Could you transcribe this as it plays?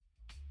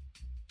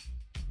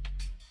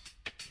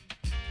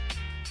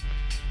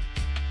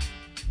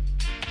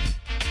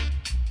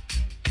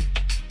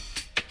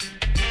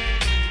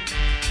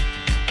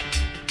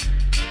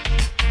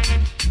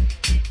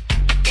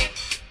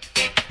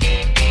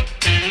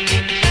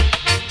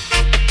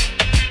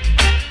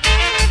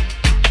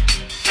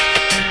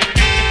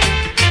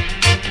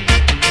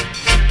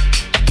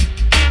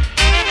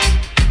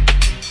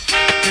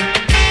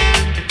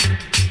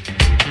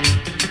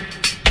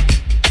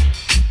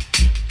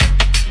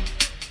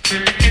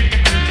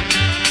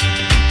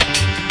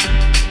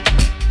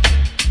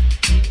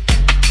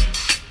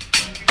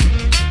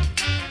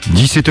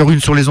17h01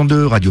 sur les ondes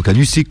de Radio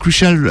Canus, c'est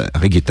Crucial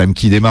Reggae Time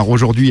qui démarre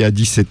aujourd'hui à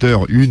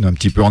 17h01, un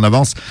petit peu en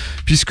avance,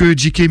 puisque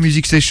JK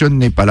Music Session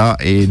n'est pas là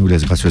et nous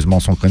laisse gracieusement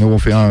son créneau. On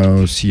fait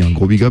aussi un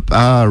gros big up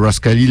à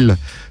Rascalil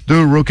de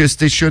Rocket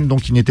Station,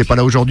 donc il n'était pas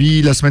là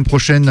aujourd'hui. La semaine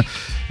prochaine,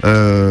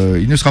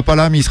 il ne sera pas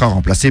là, mais il sera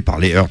remplacé par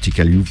les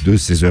Vertical Youth de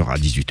 16h à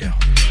 18h.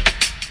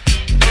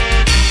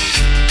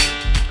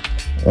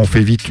 On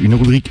fait vite une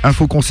rubrique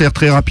info-concert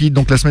très rapide.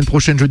 Donc la semaine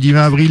prochaine, jeudi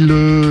 20 avril,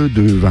 de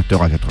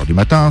 20h à 4h du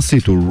matin,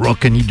 c'est au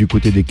Rock'n'Eat du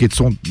côté des quais de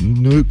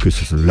Sonneux que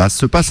cela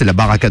se passe. C'est la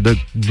Baraka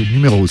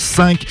numéro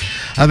 5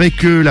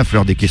 avec la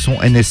fleur des caissons,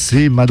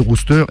 NSC, Mad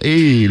Rooster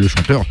et le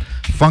chanteur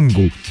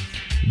Fango.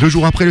 2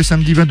 jours après, le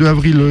samedi 22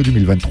 avril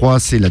 2023,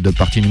 c'est la dub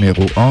party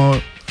numéro 1,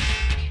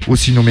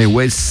 aussi nommé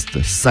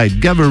West Side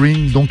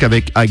Gathering, donc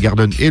avec I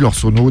Garden et leur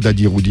sono,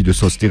 Daddy Rudy de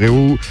Sauce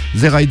Stereo,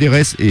 Zera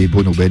Ideres et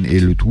Bono Ben, et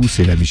le tout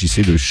c'est la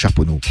MJC de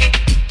Chapono.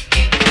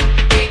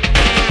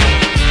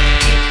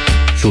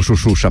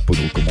 Chaud,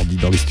 Chapono, comme on dit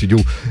dans les studios.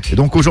 Et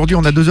donc aujourd'hui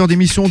on a 2 heures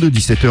d'émission de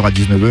 17h à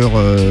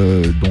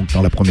 19h. Donc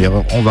dans la première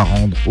heure, on va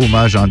rendre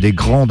hommage à un des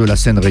grands de la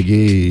scène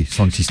reggae,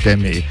 sound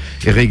system et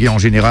reggae en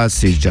général,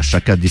 c'est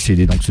Shaka,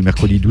 décédé donc ce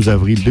mercredi 12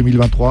 avril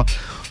 2023.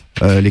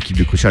 L'équipe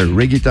de Crucial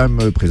Reggae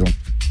Time présente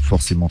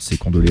forcément ses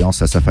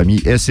condoléances à sa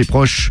famille et à ses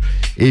proches.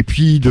 Et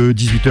puis de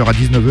 18h à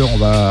 19h, on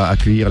va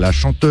accueillir la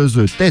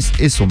chanteuse Tessa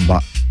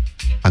Essomba,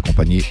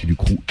 accompagnée du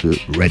crew de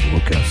Red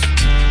Rockers.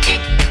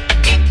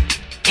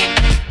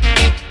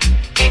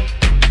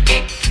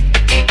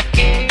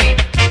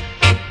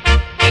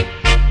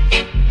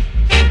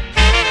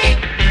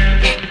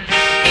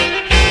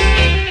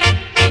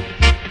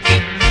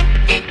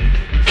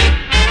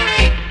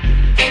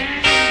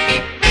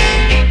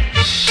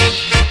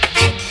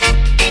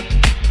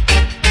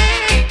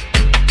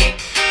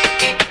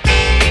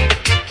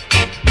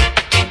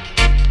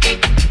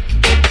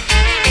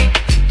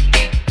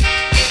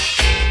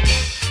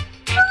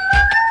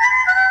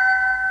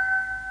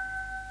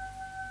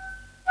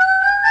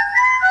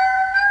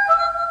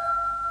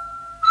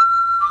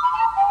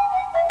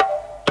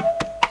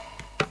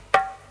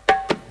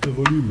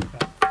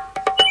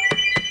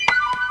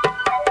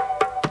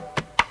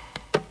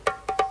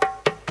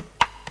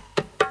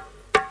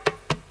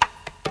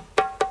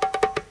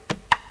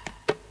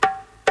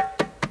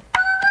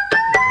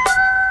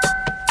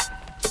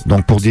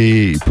 Donc pour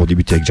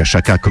débuter avec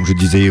Shaka, comme je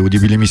disais au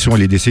début de l'émission,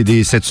 il est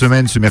décédé cette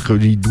semaine, ce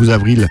mercredi 12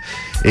 avril,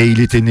 et il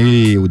était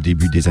né au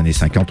début des années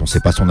 50, on ne sait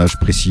pas son âge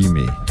précis,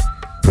 mais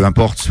peu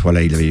importe,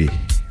 voilà, il avait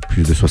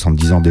plus de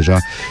 70 ans déjà,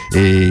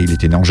 et il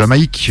était né en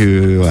Jamaïque,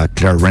 à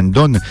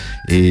Clarendon,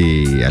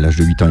 et à l'âge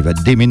de 8 ans, il va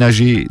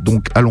déménager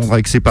donc à Londres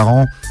avec ses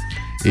parents,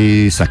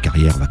 et sa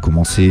carrière va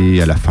commencer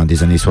à la fin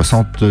des années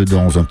 60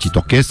 dans un petit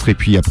orchestre, et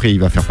puis après il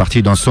va faire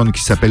partie d'un sound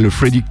qui s'appelle le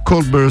Freddie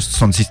Coldburst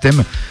Sound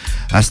System.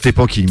 À cette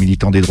époque, il est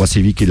militant des droits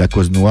civiques et de la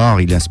cause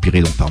noire. Il est inspiré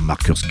donc par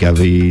Marcus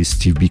Garvey,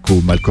 Steve Biko,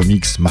 Malcolm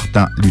X,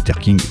 Martin Luther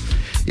King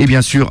et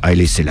bien sûr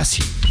Haile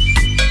Selassie.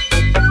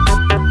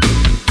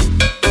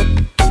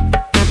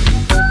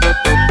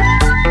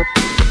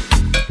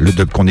 Le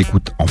dub qu'on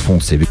écoute en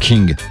fond, c'est The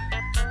King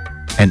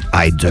and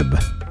I Dub.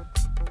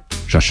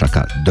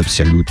 Shaka, Dub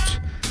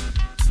Salute.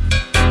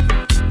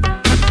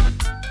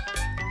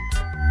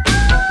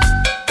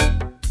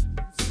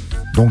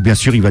 Donc bien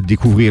sûr, il va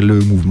découvrir le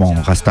mouvement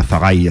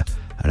Rastafari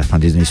à la fin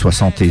des années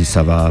 60 et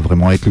ça va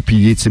vraiment être le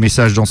pilier de ses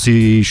messages dans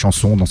ses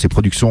chansons, dans ses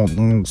productions,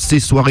 dans ses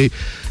soirées.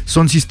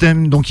 Sound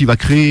System, donc il va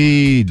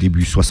créer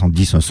début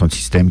 70 un sound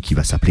system qui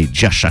va s'appeler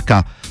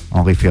Shaka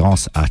en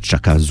référence à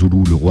Shaka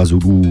Zulu, le roi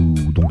Zulu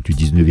donc du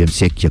 19e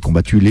siècle qui a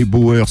combattu les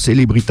Boers et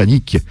les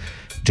Britanniques.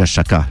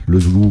 Shaka, le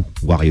Zulu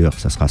Warrior,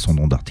 ça sera son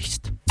nom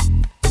d'artiste.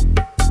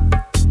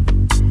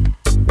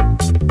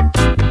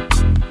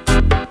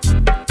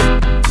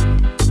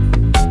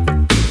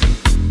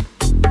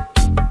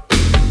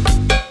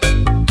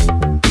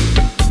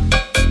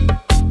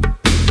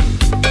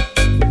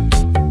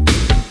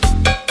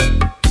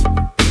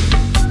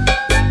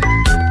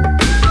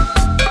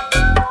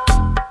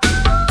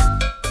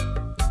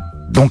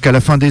 Donc à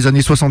la fin des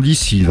années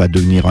 70, il va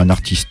devenir un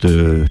artiste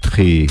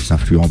très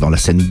influent dans la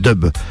scène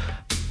dub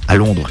à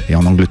Londres et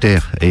en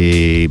Angleterre.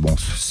 Et bon,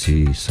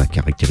 c'est sa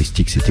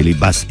caractéristique, c'était les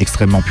basses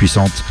extrêmement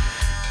puissantes,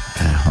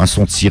 un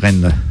son de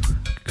sirène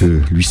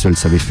que lui seul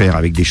savait faire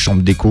avec des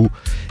chambres d'écho.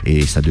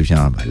 Et ça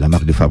devient la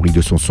marque de fabrique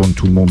de son son.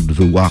 Tout le monde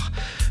veut voir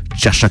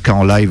Shaka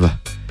en live.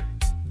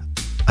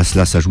 À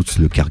cela s'ajoute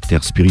le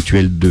caractère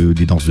spirituel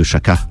des danses de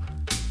Shaka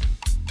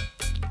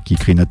qui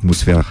crée une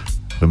atmosphère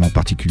vraiment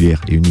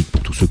particulière et unique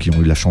pour tous ceux qui ont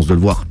eu la chance de le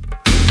voir.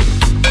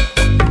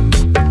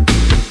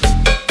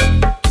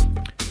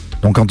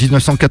 Donc en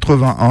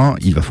 1981,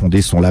 il va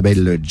fonder son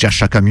label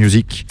Shaka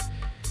Music,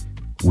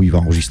 où il va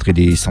enregistrer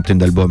des centaines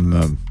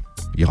d'albums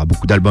Il y aura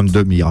beaucoup d'albums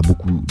dub, mais il y aura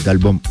beaucoup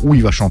d'albums où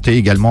il va chanter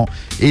également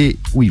et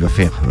où il va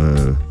faire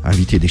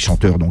inviter des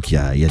chanteurs. Donc il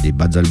y a des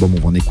bad albums, on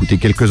va en écouter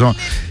quelques-uns.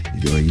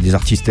 Il y a des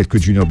artistes tels que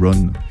Junior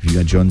Brown,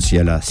 Villa Jones, il y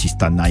a la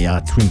Sista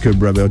Naya, Twinkle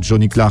Brother,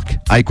 Johnny Clark,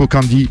 Aiko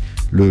Candy,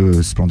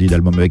 le splendide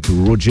album avec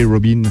Roger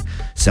Robin,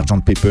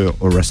 Sgt Pepper,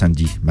 Horace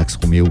Andy, Max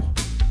Romeo,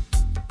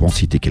 pour en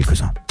citer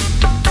quelques-uns.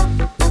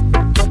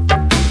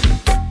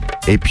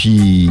 Et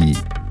puis,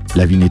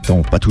 la vie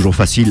n'étant pas toujours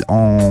facile,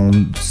 en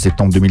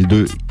septembre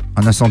 2002,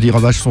 un incendie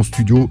ravage son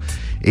studio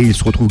et il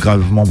se retrouve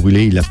gravement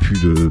brûlé. Il n'a plus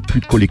de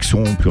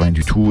collection, plus rien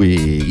du tout.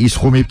 Et il se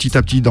remet petit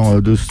à petit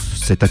de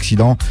cet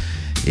accident.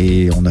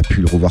 Et on a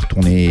pu le revoir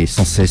tourner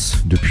sans cesse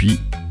depuis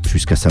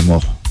jusqu'à sa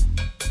mort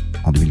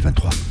en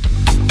 2023.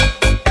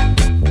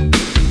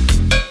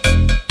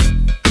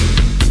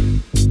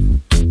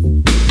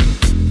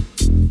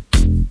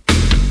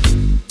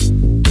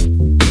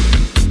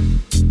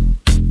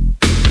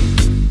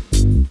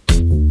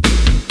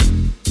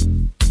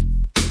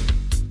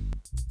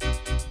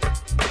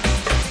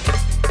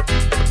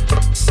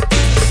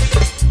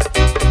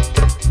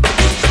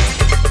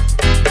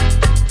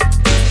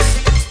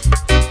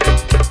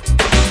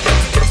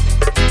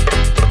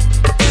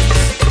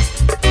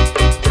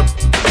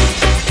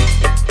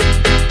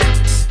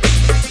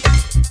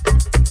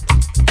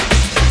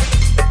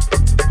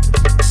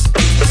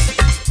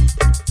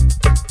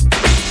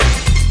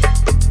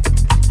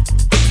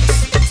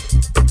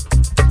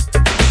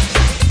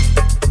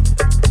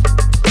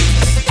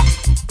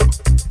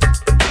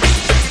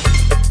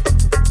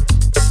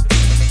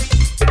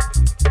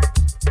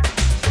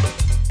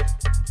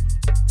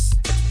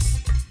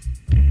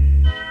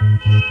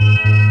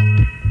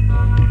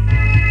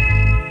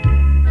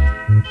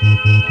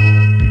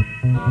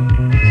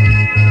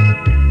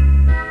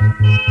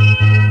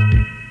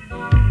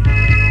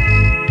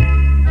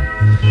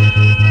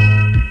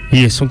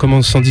 Yes, on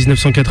commence en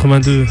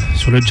 1982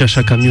 sur le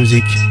Shaka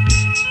Music.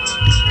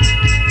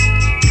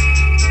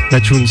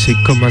 La tune c'est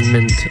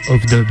Commandment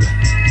of Dub.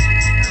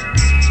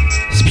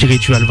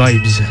 Spiritual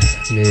vibes,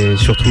 mais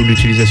surtout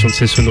l'utilisation de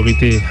ces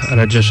sonorités à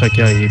la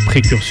Shaka est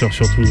précurseur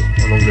surtout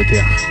en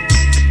Angleterre.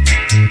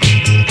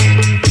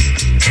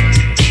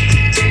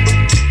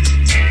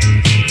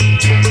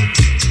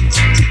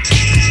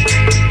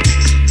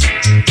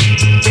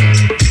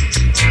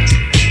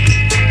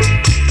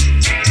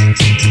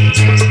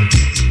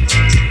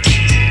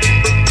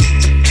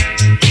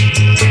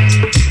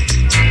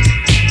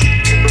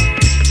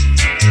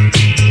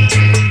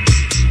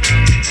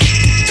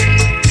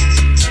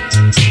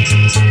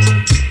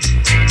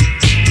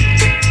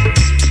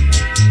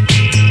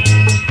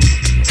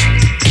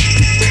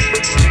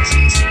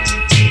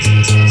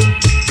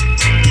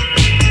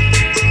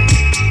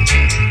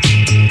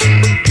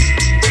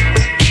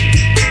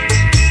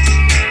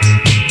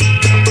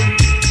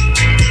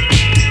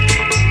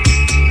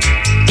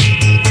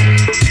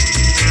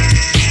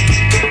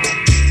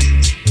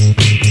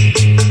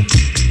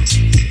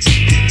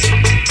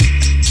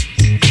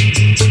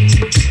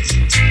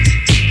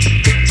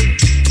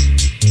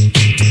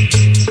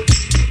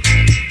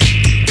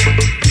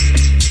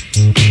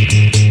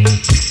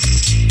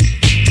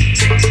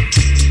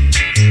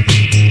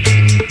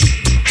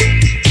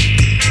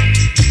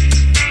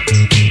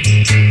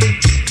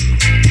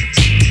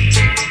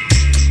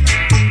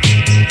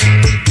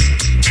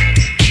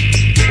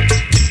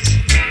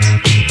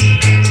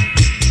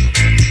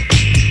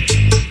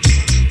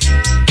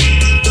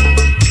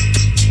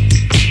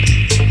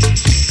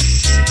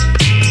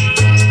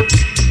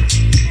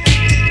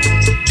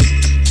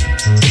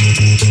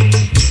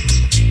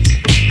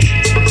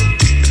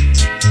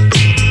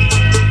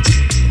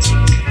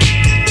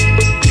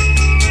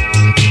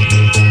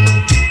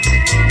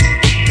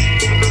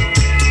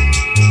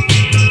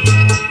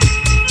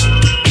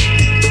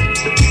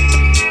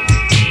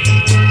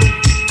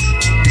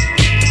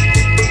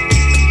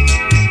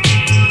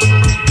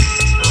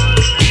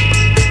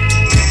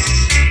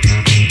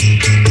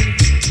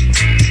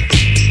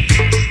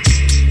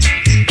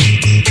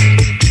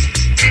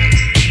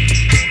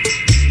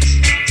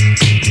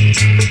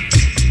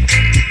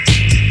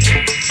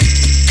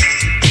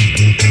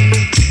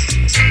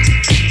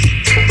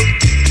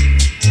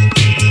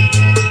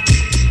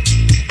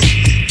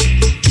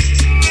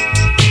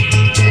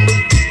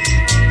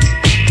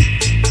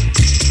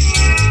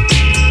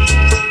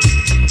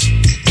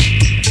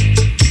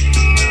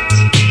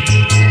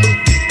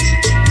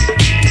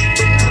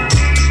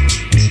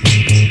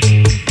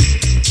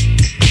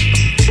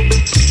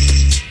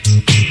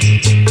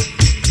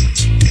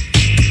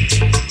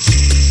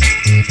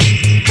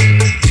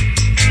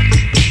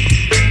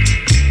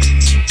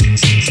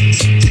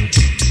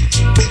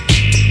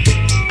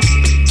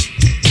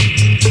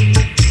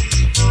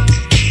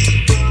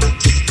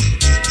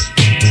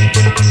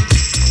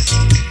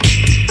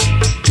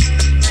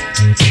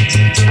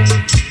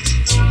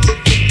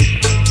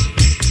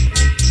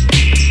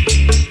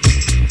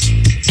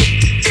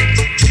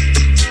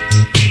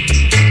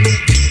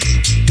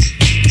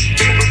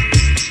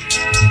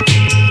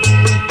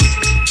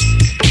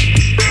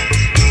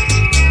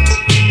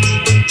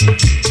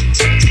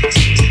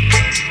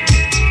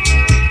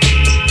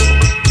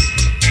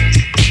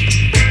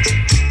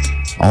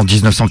 En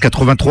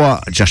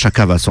 1983,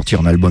 Shaka va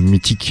sortir un album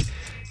mythique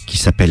qui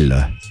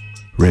s'appelle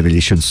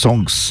Revelation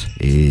Songs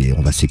et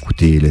on va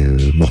s'écouter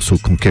le morceau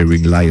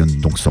Conquering Lion,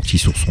 donc sorti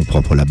sur son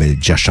propre label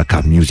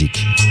Shaka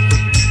Music.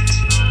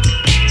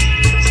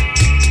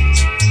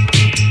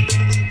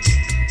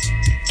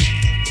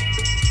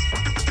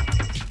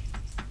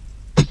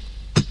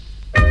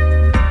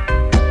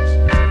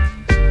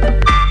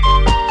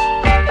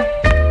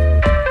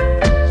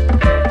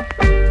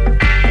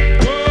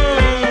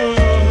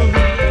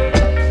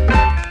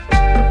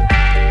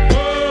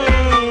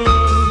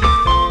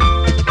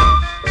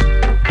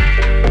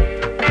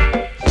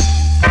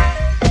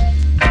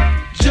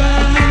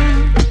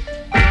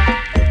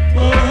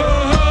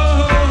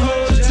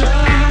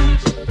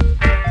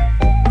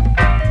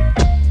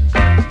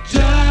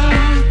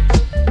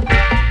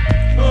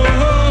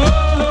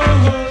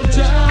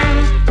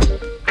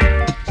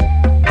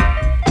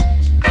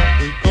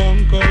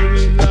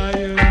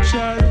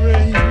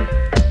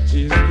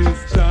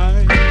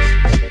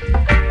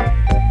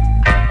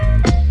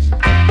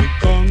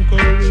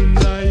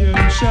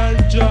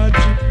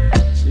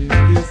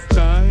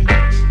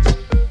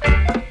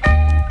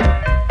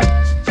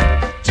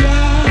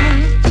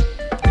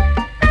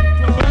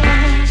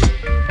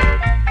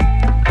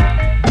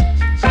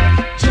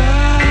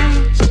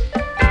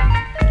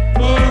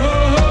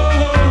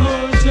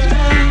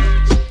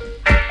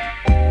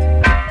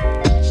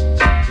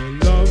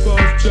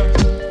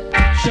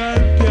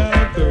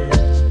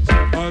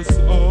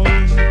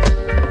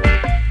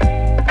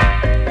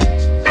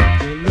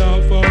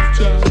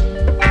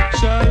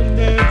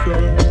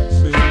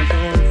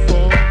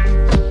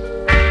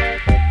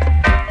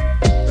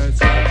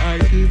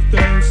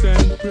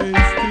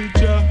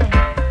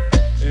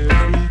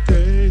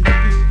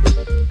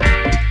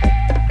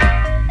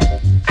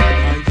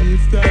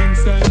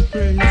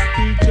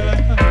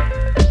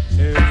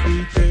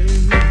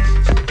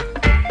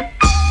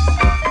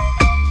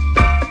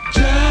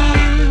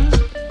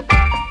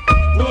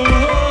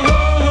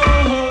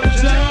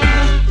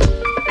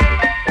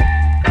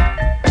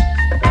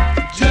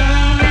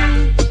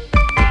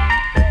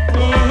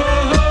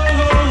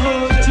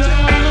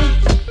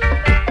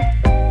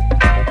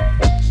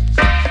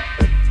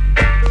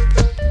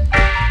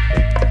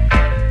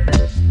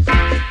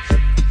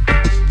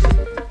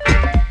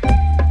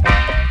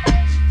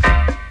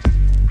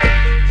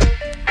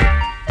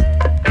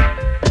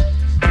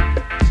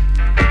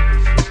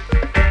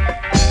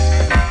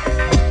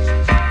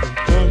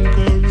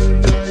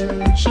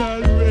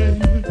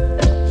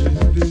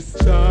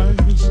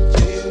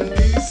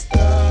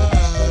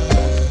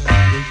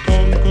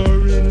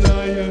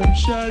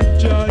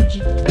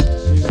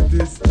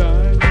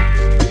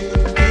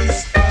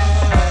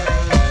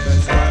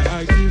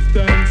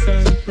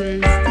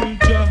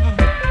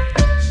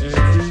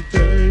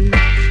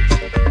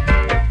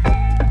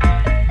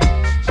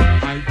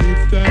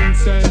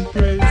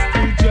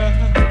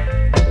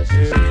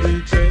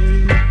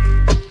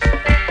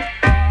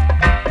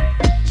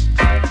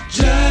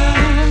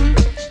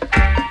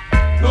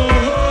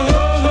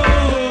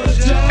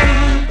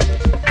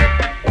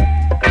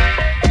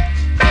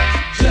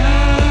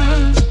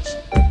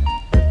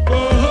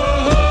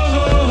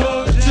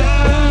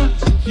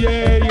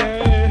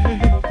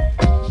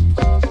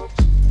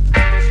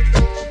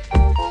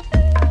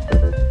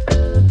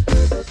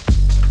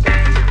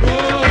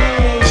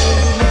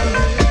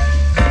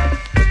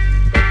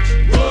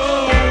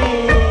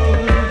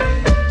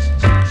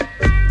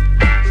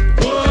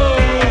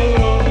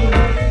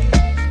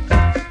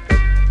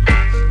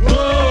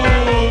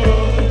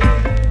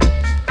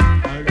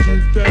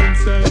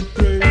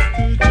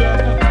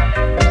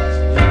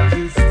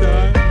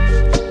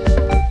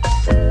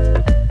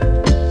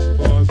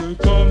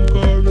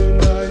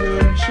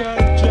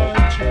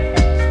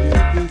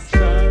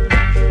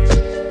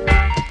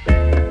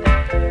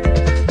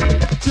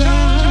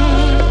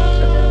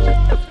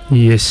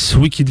 Yes,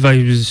 Wicked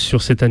Vibes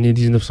sur cette année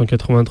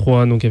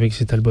 1983, donc avec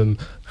cet album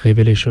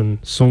Revelation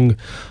Song.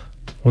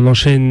 On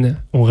enchaîne,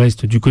 on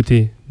reste du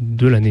côté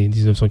de l'année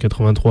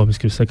 1983 parce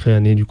que sacrée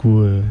année, du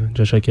coup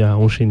Shaka a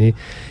enchaîné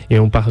et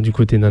on part du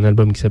côté d'un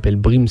album qui s'appelle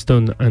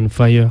Brimstone and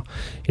Fire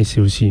et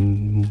c'est aussi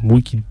une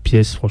wicked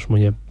pièce. Franchement,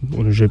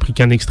 j'ai pris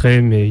qu'un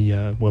extrait mais il y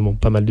a vraiment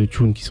pas mal de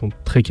tunes qui sont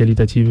très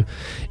qualitatives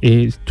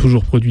et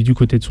toujours produit du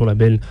côté de son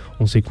label.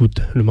 On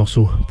s'écoute le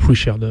morceau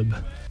Pusher Dub.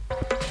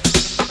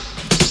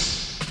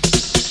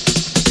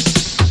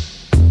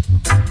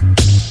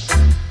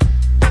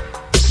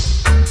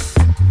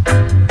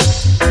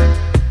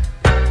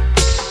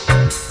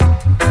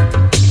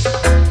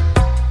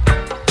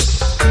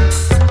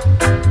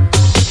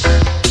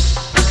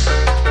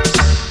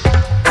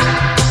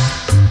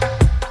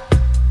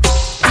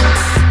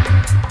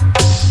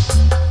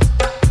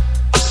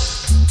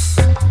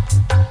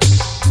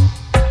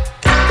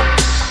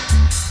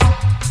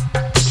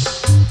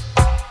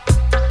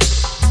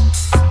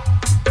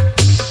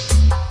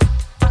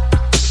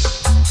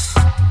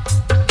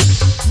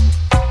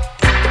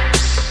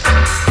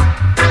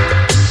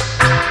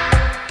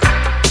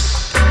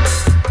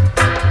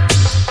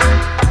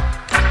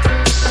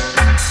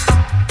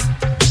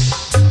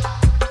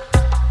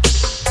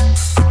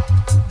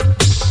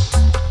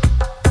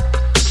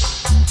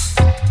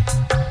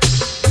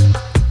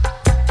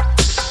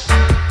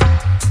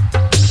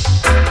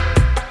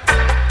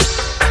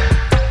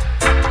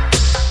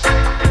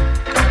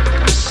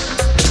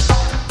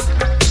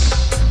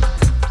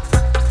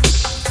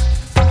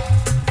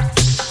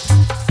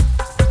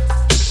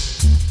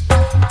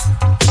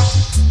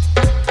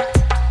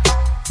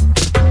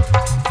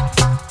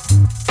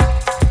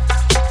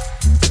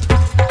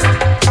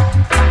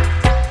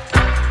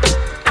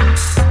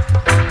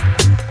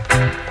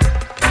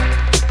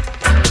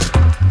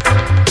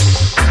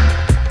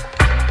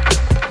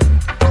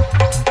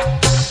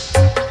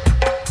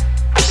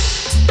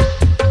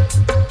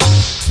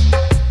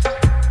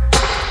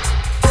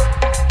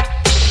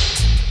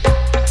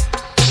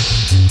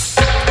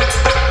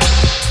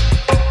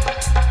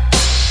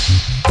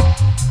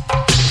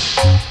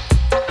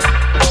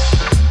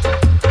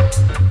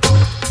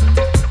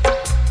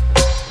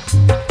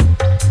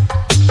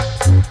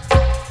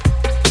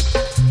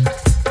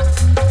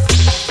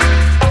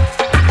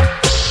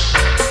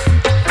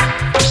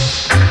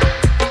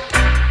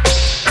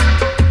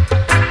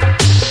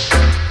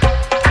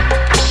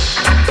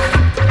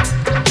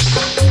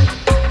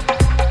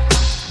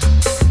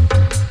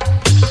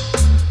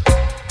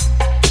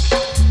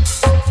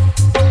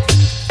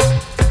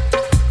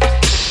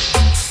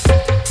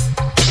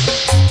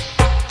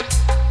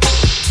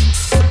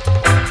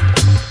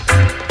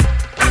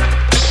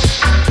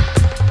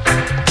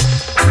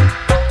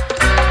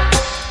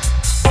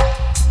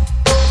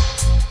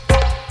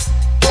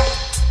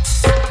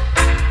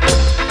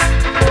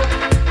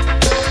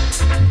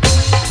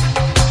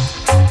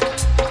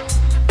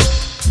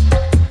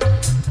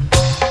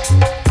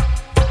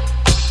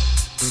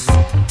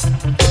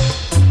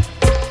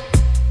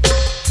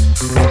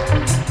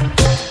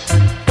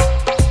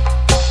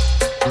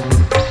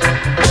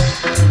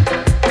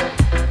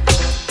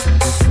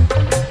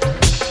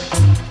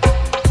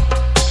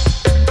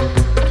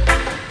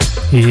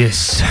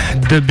 Yes,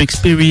 Dub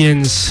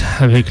Experience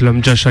avec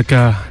l'homme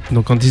Shaka,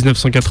 donc en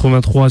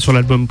 1983 sur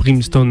l'album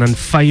Brimstone and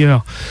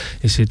Fire,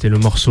 et c'était le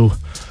morceau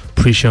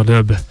Pressure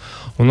Dub.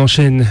 On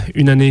enchaîne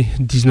une année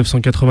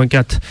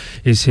 1984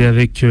 et c'est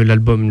avec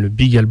l'album, le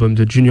big album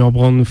de Junior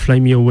Brown,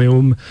 Fly Me Away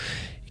Home,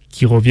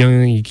 qui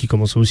revient et qui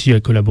commence aussi à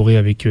collaborer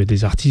avec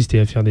des artistes et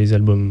à faire des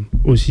albums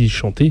aussi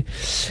chantés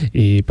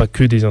et pas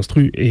que des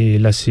instrus. Et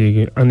là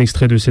c'est un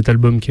extrait de cet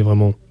album qui est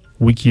vraiment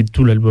wicked,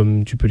 tout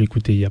l'album tu peux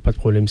l'écouter, il n'y a pas de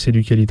problème, c'est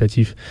du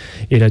qualitatif.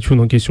 Et la tune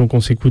en question qu'on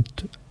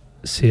s'écoute,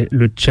 c'est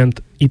le Chant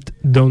It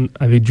Down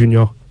avec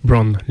Junior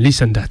Brown.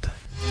 Listen that.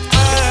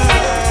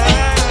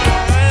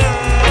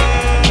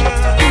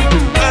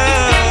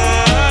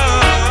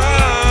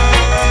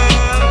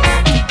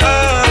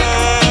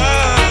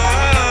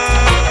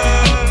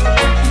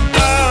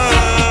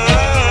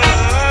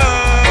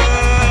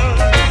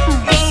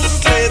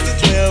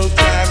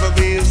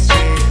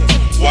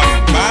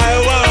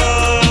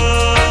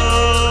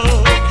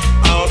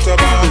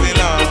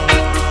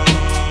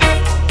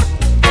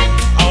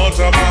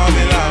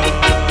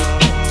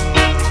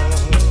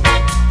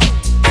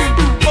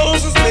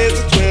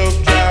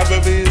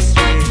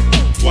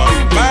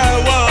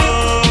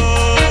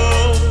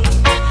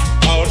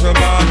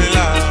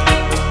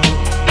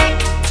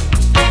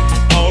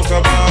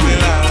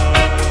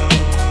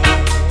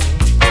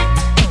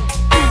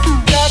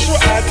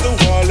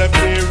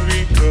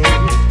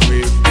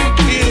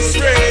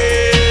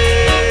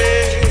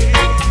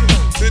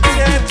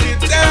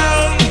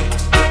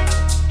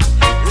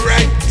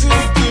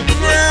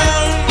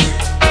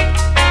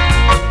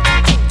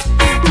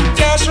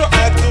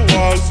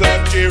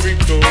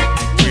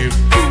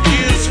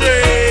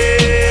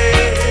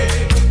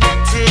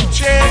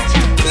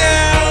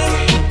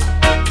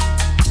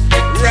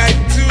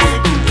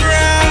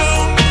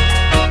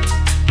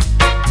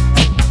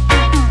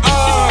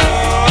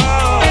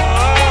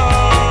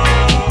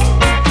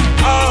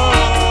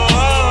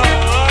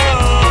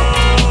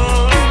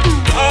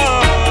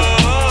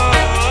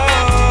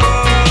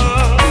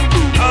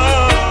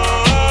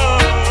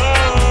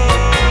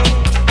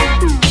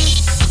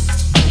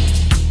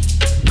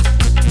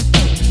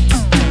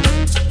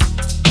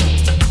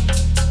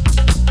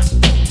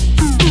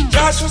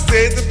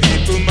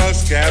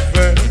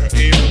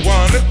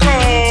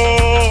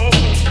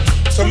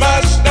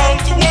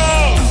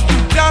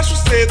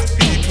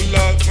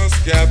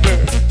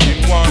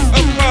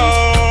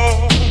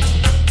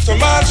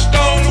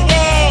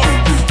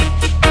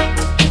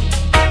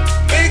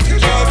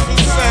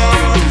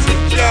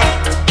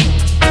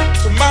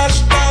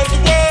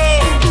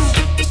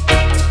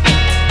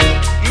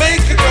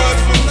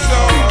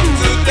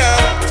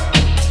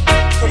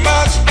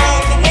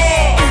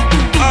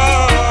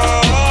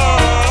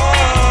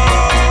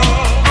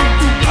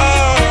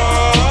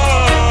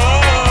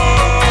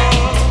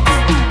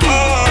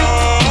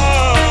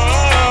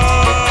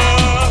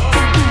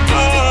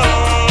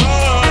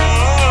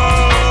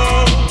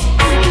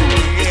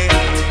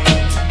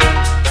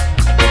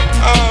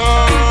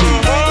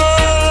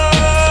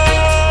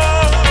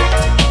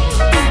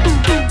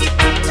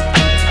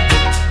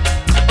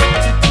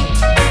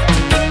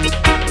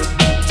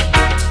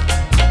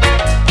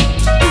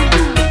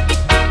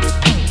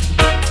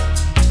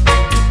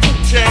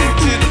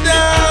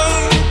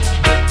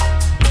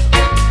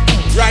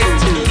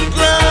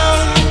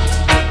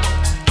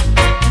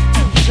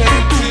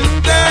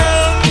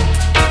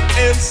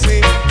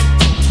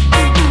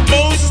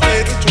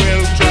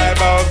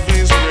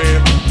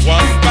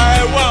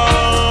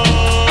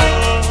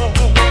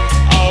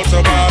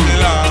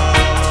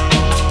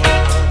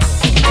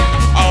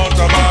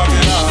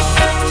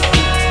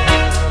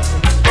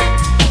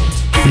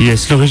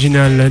 Yes,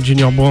 l'original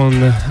Junior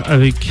Brown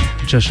avec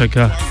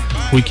Shaka,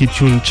 Wicked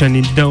Tune, Chant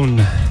It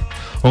Down.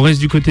 On reste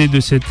du côté de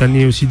cette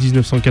année aussi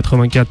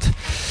 1984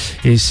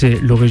 et c'est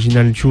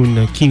l'original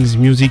tune King's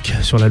Music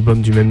sur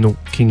l'album du même nom,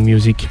 King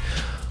Music,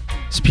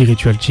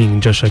 Spiritual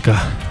King, Shaka.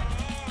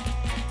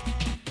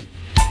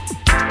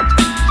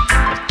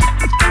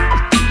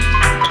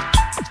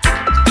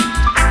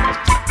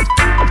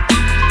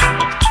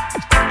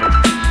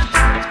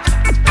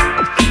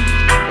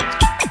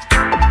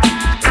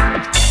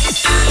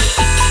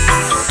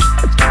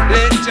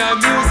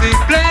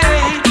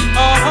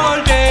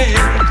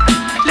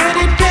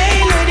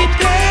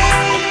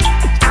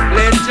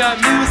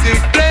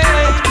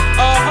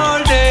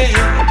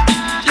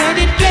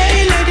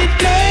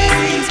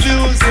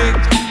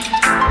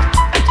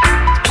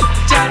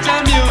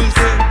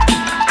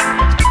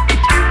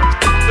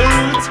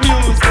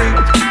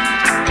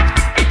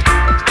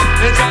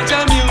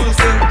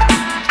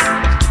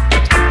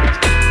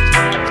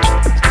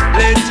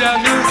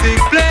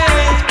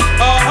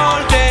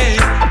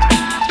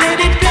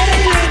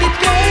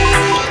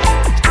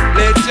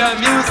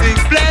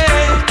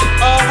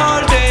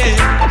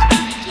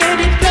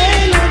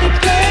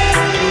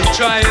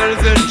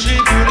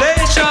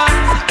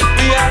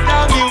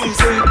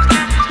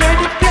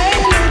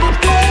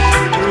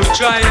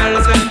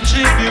 Trials and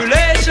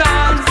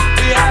tribulations,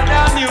 we had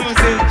our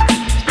music.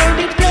 Let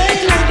it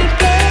play, let it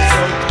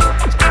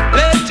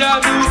play.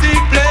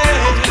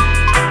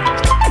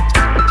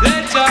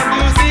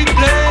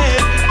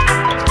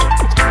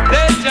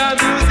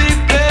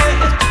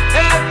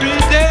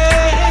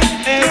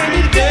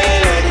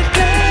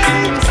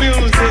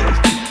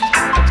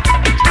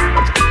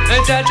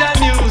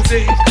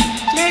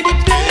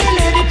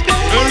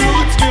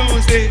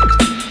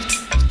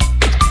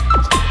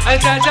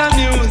 Jaja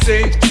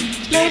music.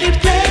 Let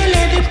it play,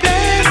 let it play.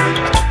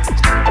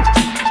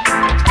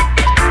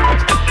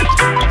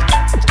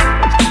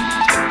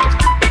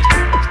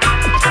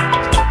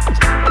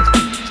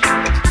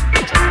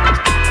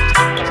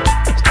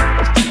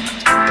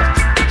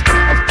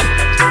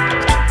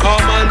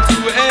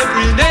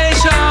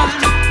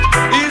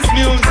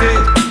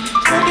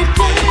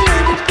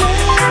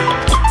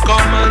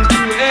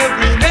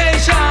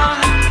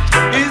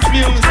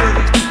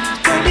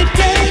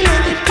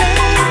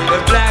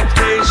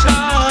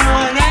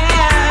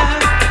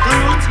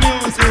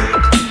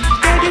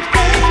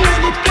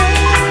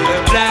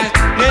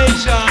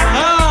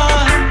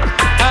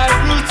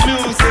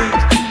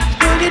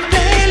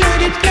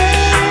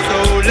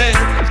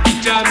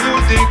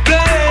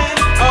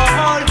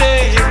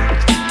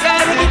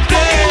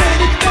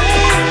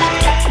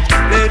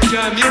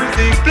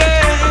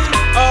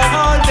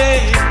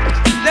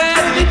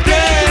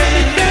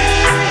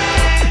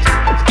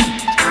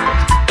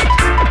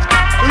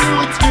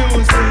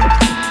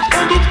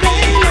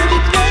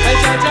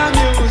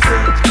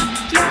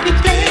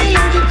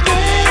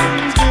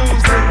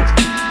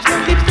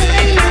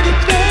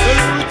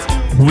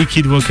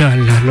 Wicked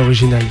vocal,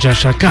 l'original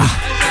Shaka.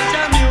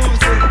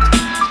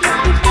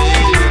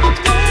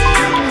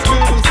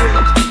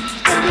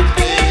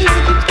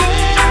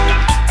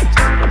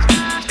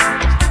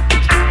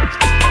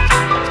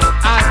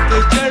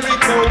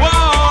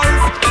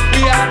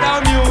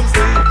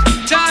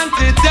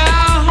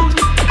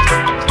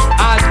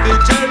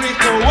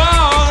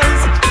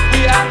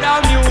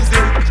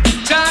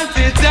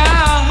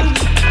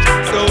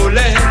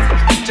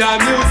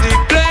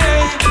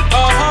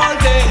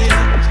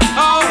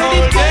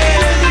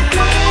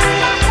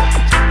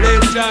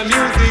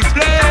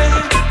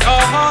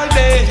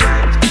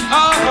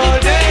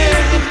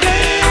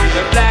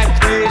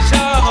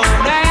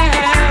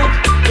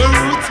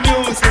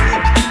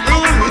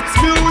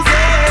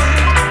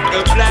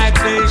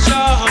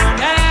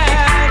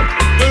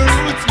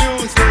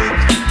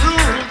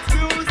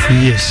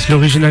 Yes,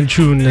 l'original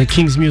tune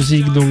King's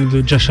Music donc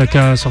de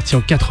Shaka, sorti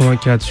en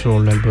 84 sur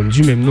l'album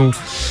du même nom.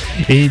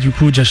 Et du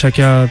coup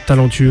Shaka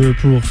talentueux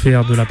pour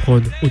faire de la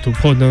prod,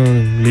 autoprod, hein,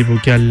 les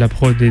vocales, la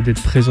prod et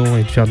d'être présent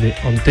et de faire des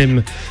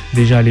anthems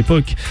déjà à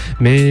l'époque.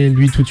 Mais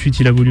lui tout de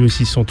suite il a voulu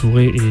aussi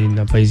s'entourer et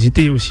n'a pas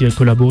hésité aussi à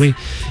collaborer.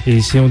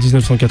 Et c'est en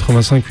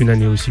 1985, une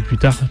année aussi plus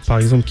tard par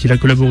exemple, qu'il a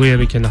collaboré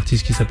avec un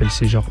artiste qui s'appelle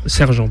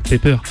Sergeant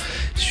Pepper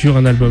sur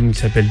un album qui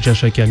s'appelle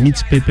Shaka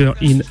Meets Pepper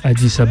in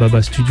Addis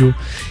Ababa Studio.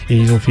 Et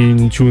ils ont fait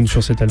une tune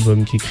sur cet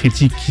album qui est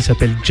critique, qui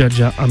s'appelle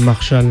Jaja à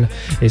Marshall,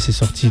 et c'est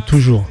sorti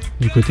toujours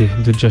du côté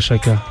de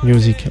Shaka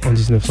Music en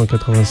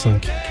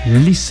 1985.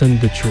 Listen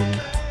the tune.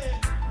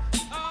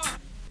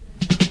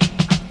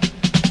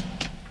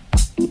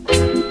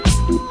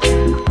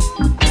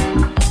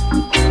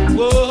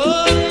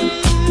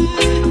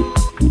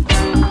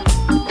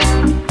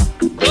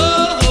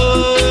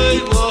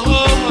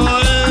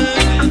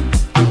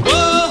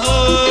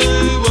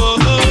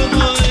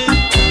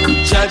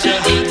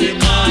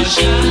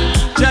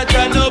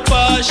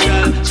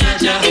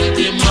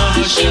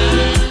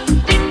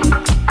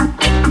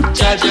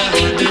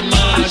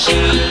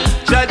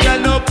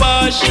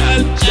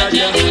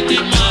 Jaja the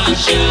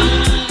Marshal.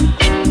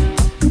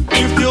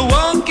 If you're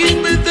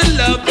walking with the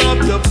love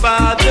of the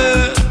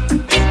Father,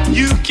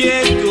 you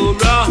can't go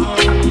wrong.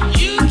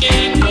 You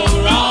can't go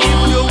wrong.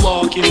 If you're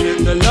walking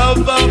with the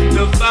love of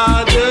the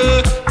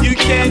Father, you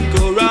can't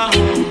go wrong.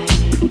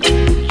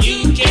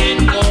 You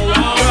can't go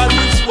wrong. God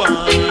is one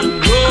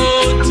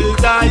road to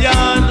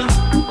Zion,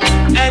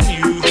 and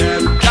you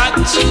have got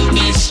to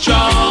be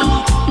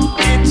strong.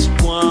 It's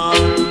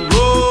one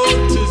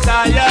road to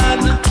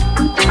Zion,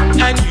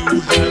 and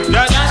you have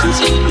got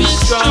to be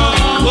strong.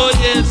 Oh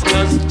yes,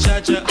 cause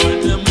Jaja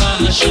and the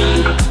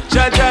Marshal.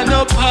 Jaja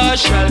no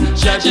partial,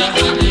 Jaja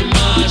and the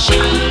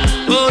Marshal.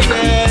 Oh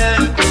yeah,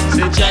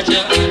 say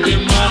Jaja and the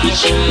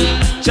Marshal.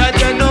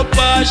 Jaja no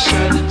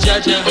partial,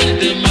 Jaja and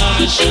the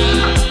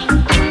Marshal.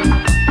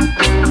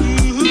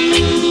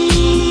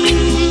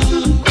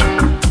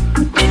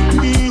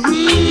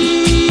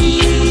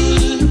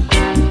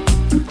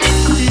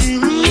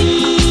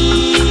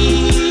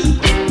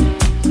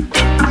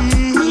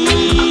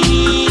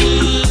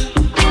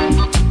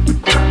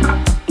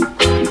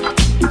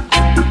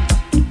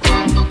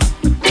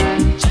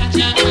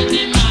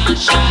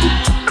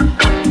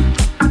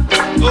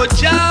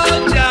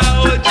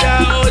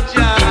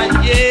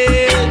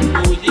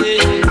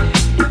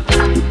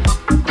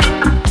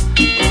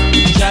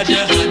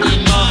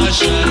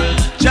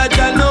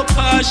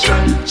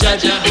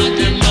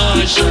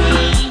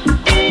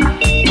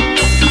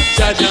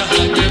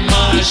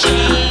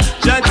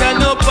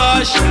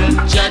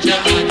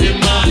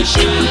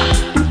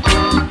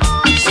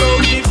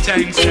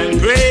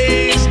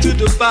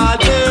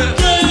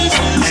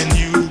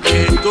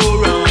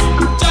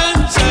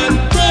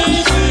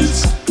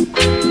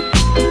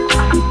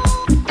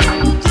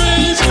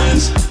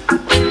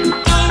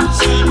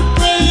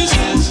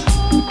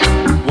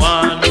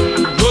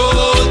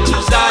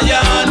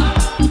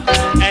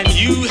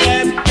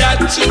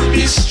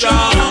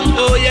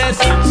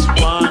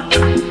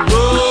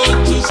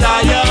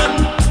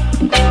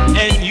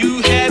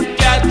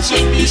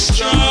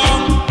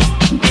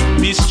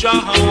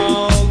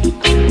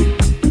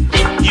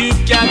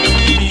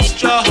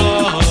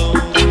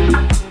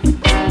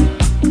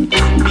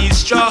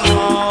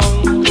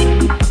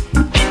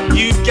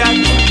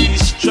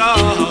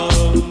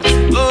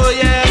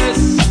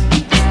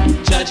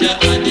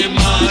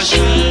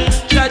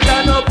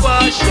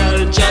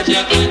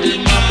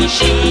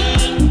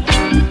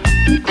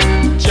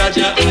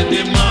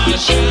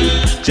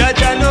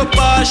 Jaja no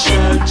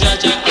passion,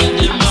 Jaja and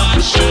the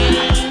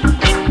Martian.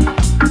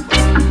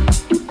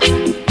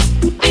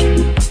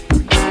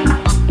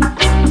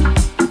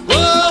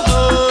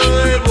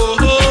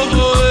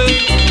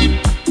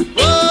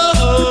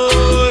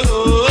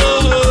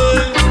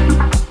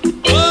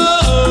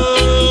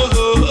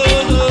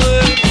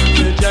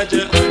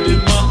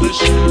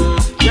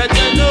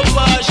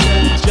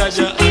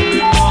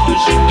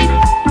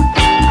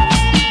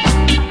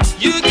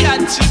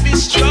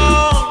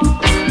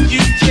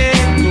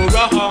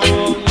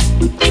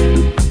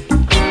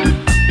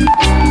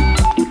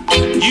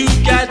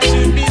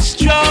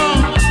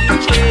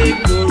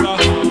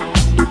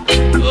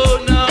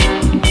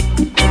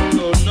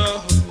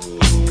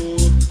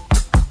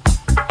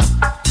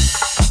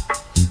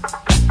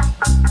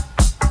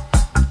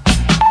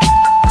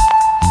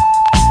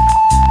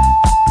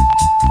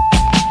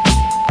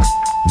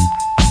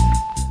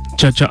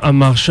 Cha à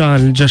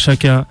Marshall,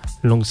 Shaka,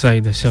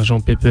 Longside,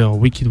 Sergent Pepper,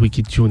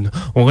 Wicked Tune.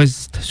 On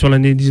reste sur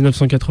l'année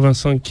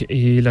 1985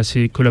 et là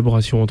c'est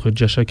collaboration entre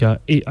Shaka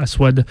et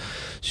Aswad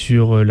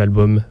sur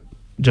l'album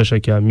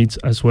Shaka meets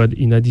Aswad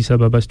in Addis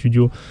Ababa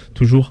Studio,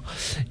 toujours.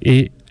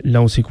 Et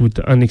là on s'écoute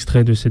un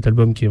extrait de cet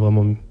album qui est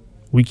vraiment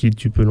Wicked,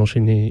 tu peux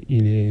l'enchaîner.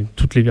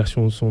 Toutes les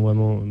versions sont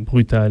vraiment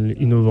brutales,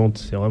 innovantes.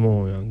 C'est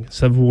vraiment un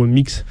savoureux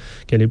mix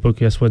qu'à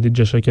l'époque Aswad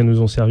et Shaka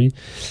nous ont servi.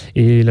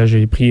 Et là,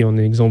 j'ai pris en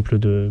exemple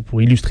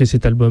pour illustrer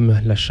cet album,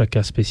 la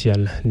Shaka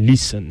spéciale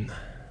Listen.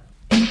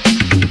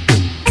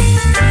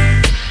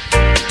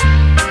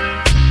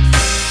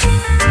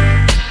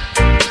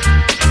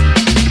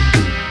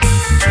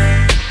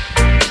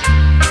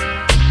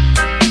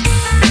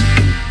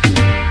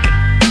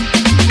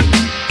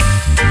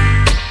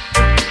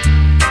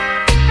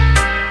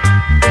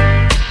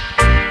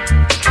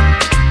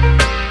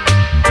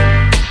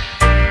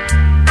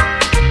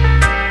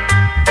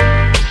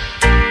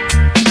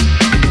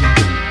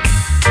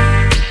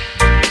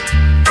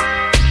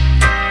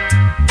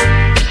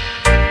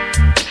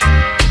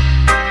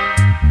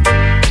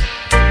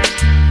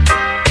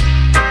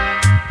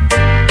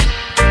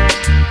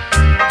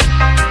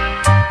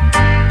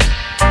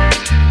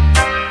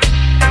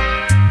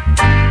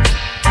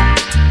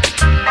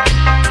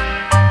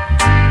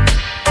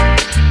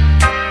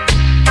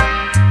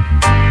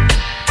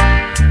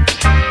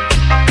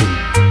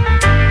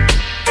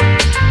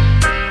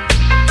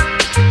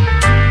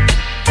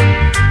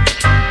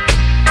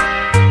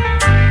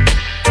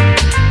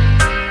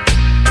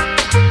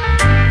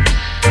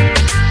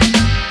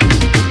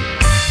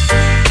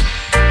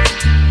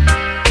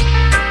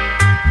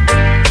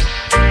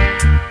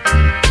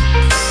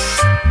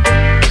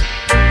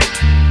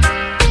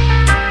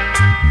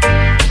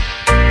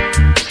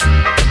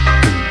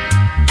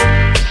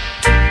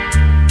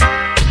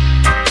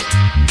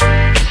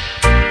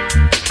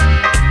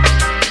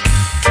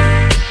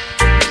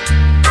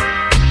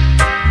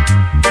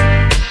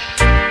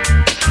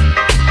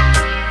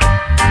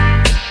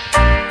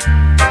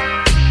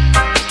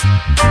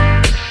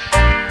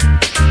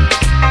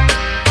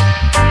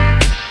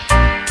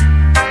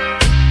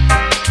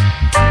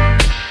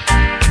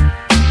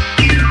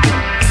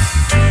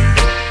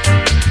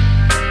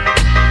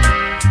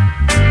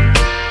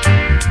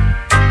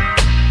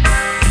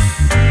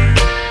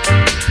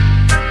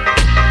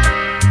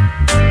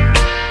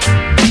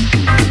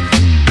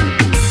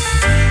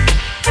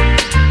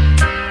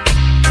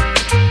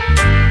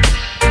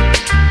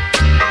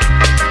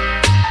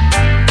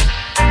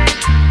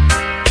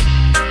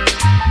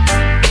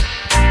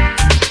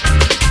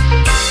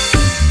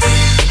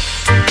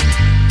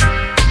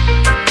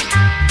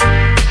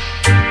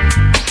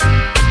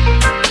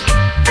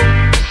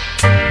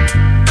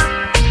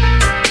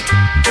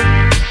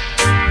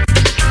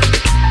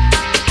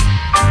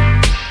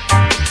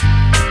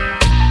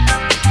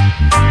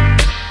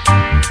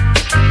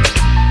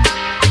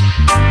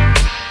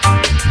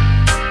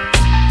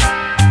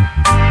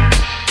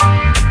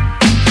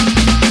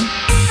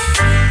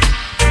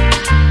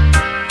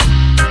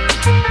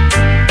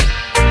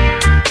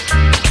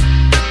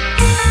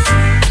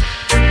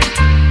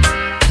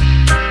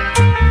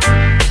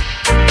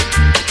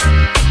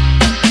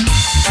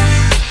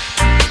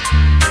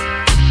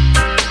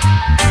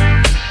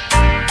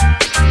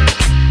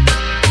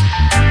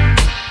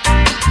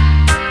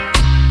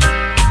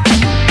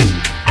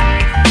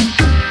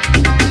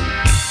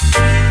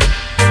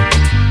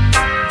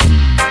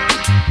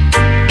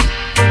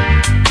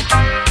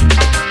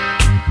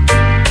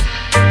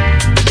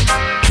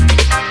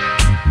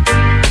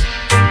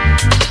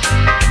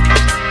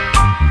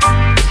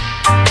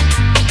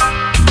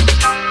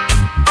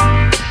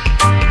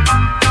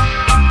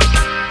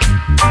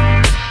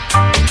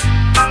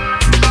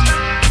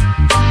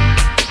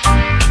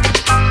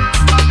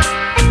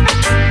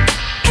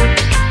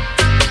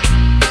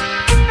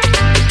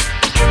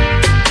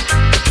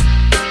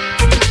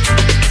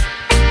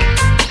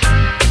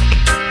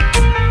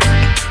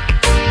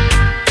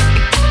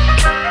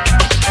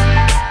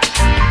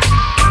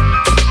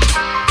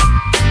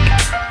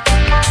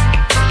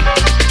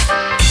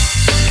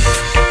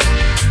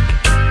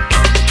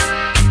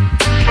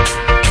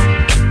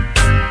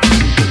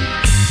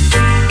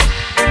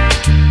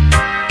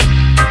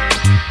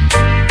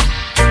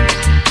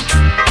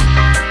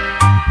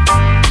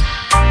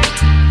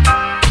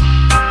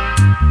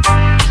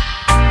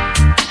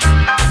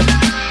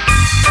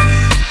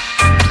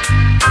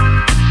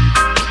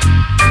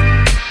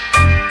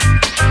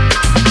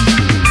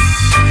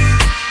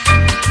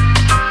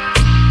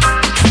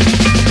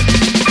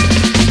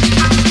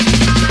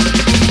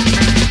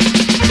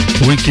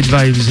 Wicked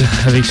Vibes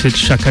avec cette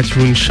Shaka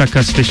tune,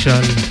 Shaka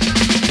Special,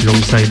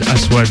 alongside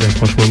Aswad.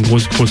 Franchement, une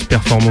grosse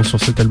performance sur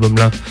cet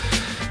album-là.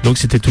 Donc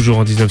c'était toujours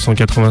en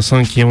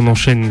 1985 et on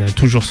enchaîne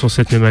toujours sur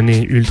cette même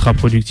année, ultra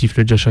productif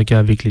le Shaka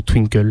avec les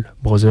Twinkle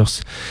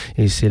Brothers.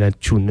 Et c'est la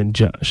tune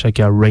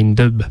Shaka Rain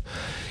Dub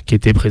qui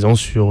était présent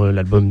sur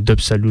l'album Dub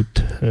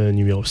Salute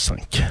numéro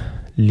 5.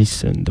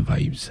 Listen the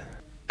Vibes.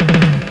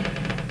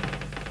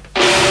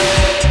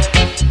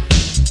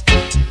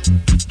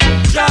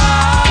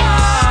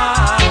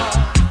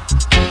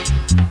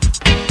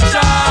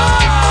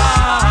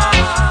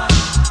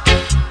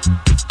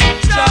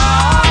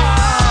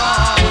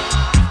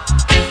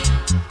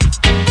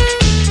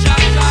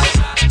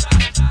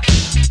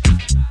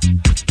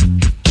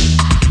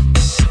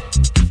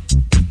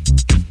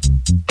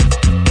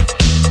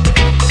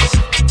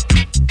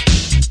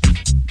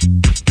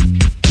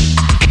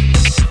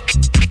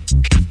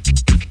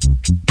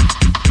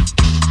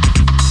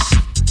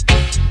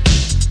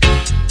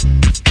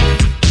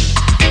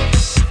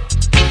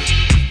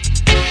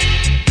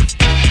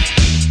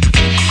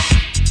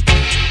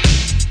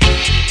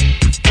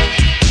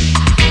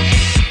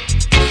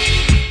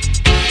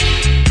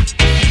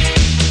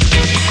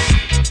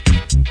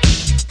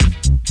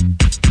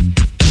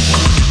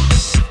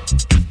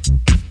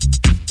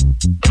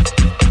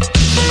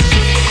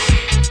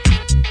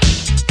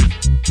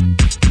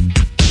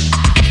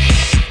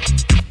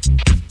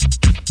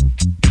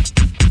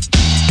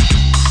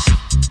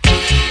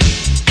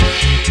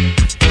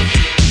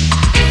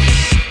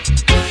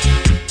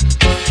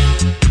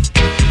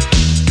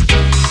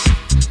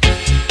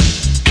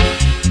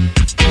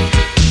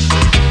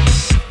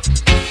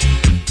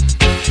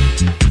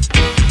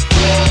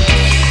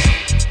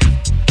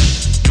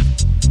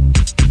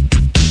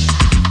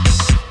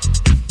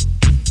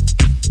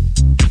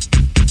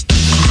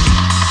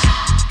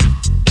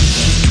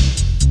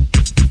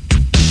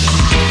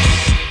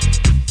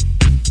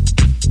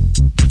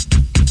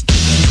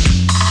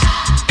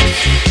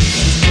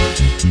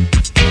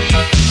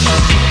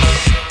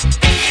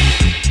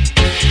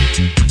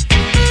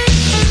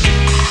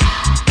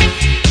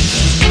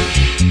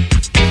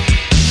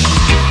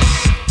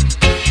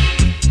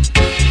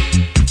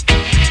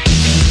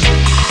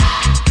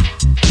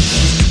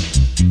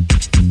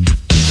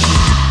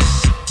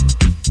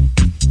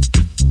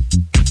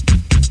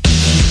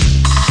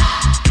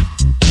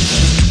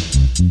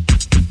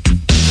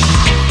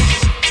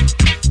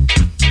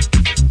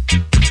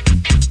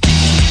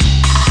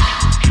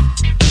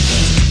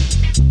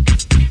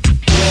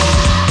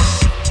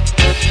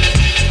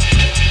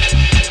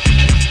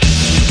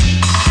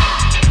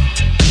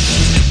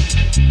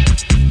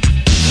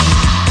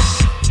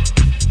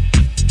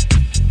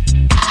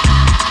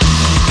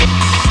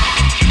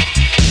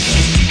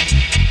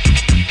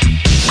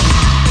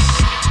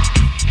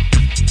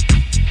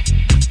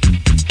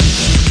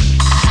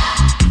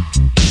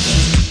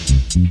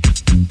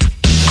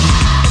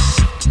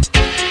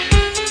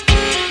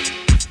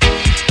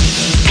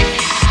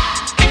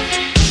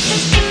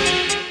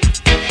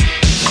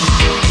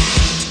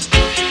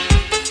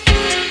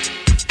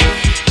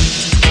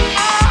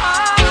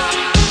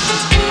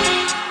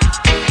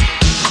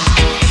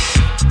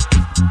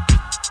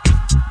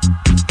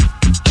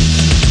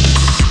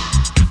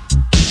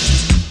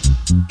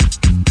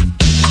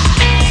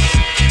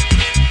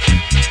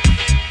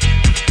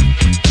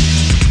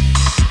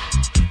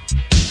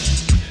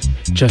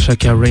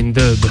 Shaka Rain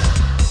Dub,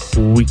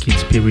 Wicked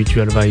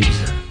Spiritual Vibes.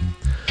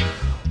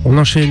 On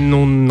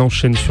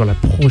enchaîne sur la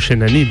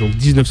prochaine année, donc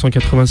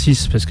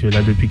 1986, parce que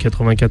là depuis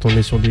 84 on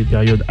est sur des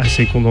périodes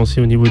assez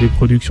condensées au niveau des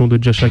productions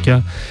de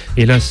Shaka.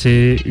 Et là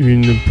c'est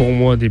une pour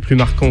moi des plus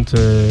marquantes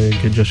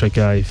que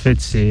Shaka ait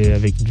faites, c'est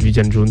avec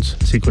Vivian Jones.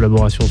 Ses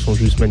collaborations sont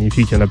juste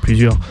magnifiques, il y en a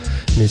plusieurs,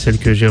 mais celle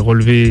que j'ai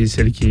relevée,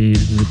 celle qui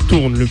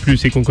tourne le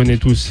plus et qu'on connaît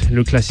tous,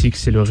 le classique,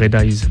 c'est le Red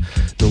Eyes,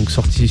 donc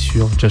sorti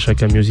sur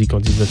Shaka Music en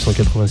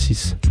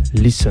 1986.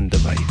 Listen the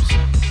Vibes.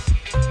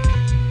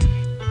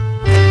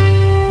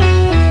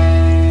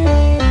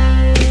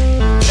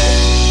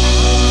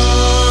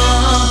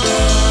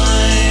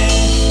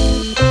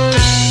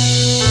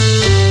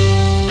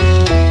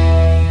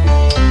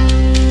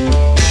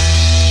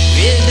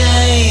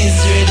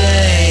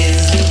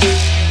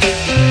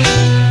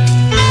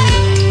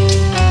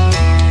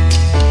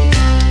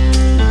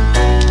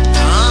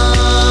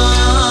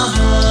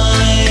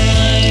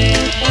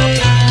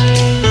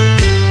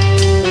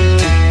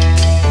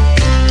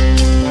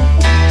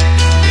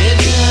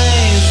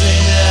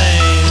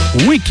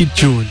 Wicked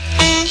tune.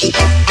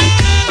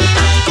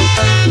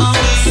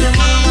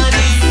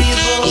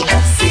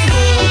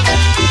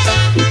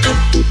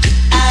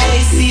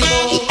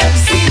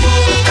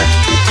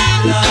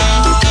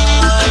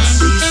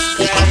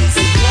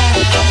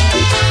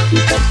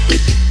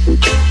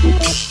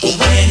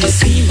 When you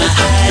see my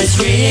eyes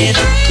red,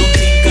 don't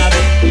think I've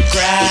been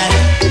crying.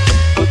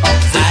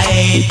 I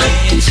ain't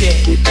been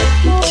shed.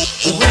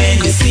 When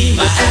you see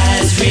my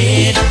eyes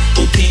red,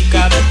 don't think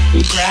I've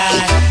been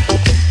crying.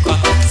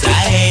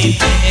 I ain't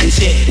been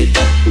shed.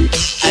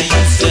 I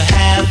used to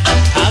have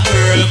a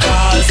girl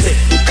called Tessa,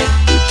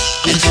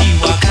 and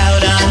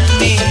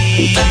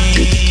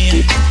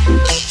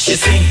She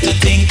seemed to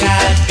think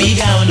I'd be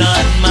down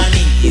on my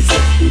knees,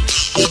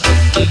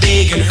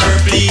 begging her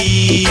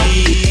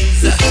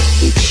please.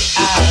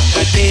 I've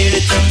got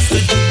better things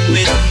to do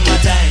with my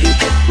time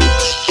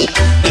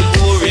than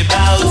worry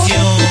about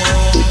you.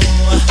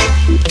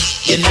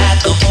 You're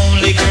not the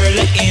only girl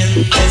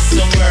in this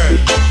world.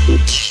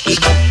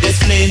 There's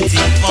plenty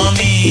for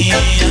me.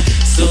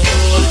 So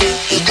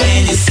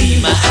when you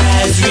see my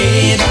eyes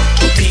red,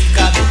 don't think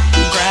I've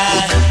been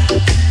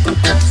crying.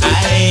 I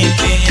ain't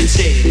been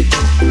shaded.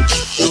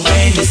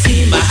 When you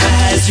see my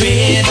eyes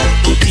red,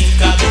 don't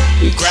think I've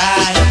been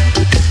crying.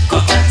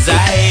 'Cause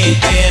I've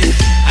been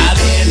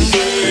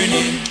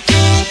burning,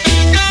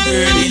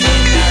 burning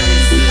in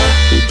Arizona,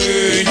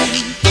 burning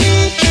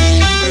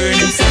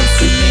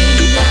since me.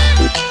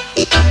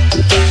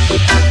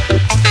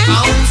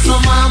 I'm so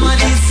mama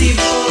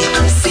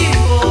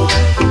deceivable.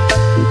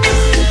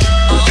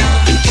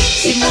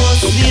 She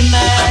must be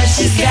mad,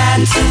 she's got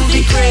to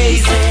be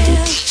crazy.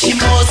 She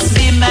must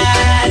be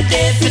mad,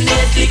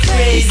 definitely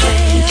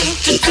crazy.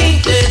 To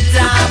think that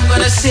I'm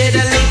gonna shed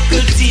a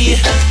little tear.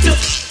 To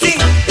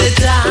think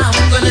that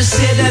I'm gonna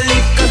shed a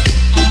little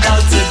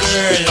about a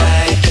girl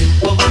like you.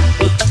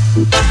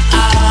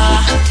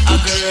 A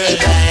girl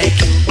like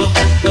you.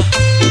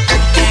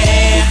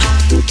 Yeah.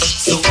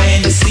 So when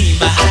you see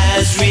my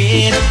eyes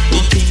red,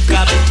 don't think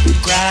I've been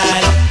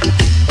crying.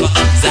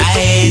 'Cause I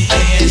ain't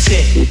been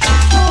shit.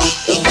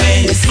 When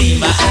you see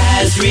my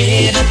eyes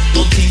red,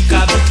 don't think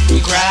I've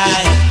been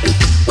crying.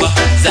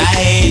 'Cause I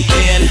ain't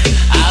been,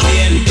 I've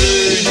been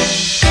burning,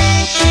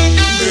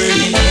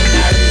 burning in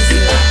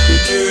Arizona,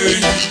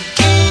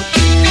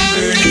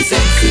 burning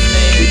since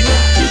me.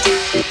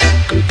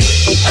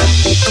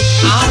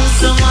 I'm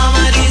so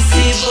mama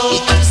deceivable.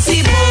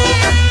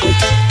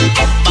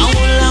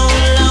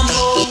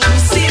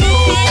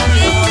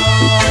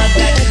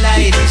 That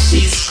lady,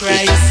 she's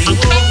crazy.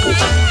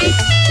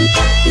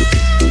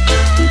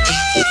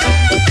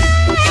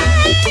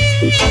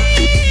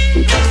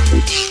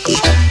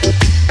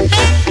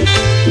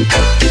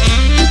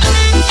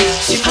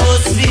 She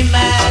must be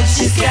mad,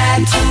 she's got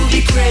to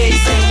be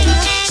crazy.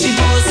 She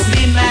must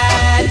be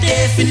mad,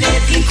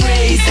 definitely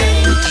crazy.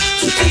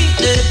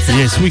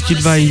 Yes, Wicked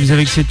Vibes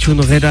avec cette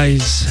tune Red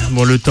Eyes.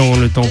 Bon, le temps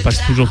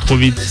passe toujours trop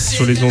vite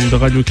sur les ondes de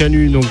Radio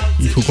Canu, donc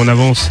il faut qu'on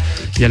avance.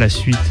 Il y a la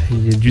suite,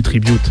 il y a du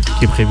tribute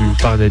qui est prévu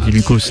par Daddy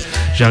Lucas.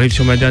 J'arrive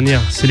sur ma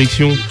dernière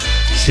sélection.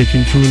 C'est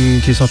une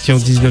tune qui est sortie en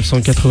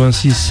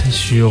 1986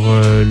 sur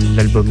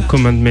l'album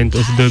Commandment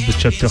of Dub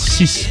Chapter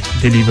 6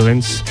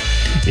 Deliverance,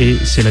 et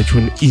c'est la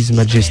tune His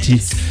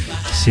Majesty.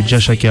 C'est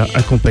Shaka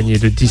accompagné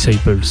de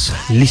Disciples.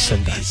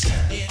 Listen that.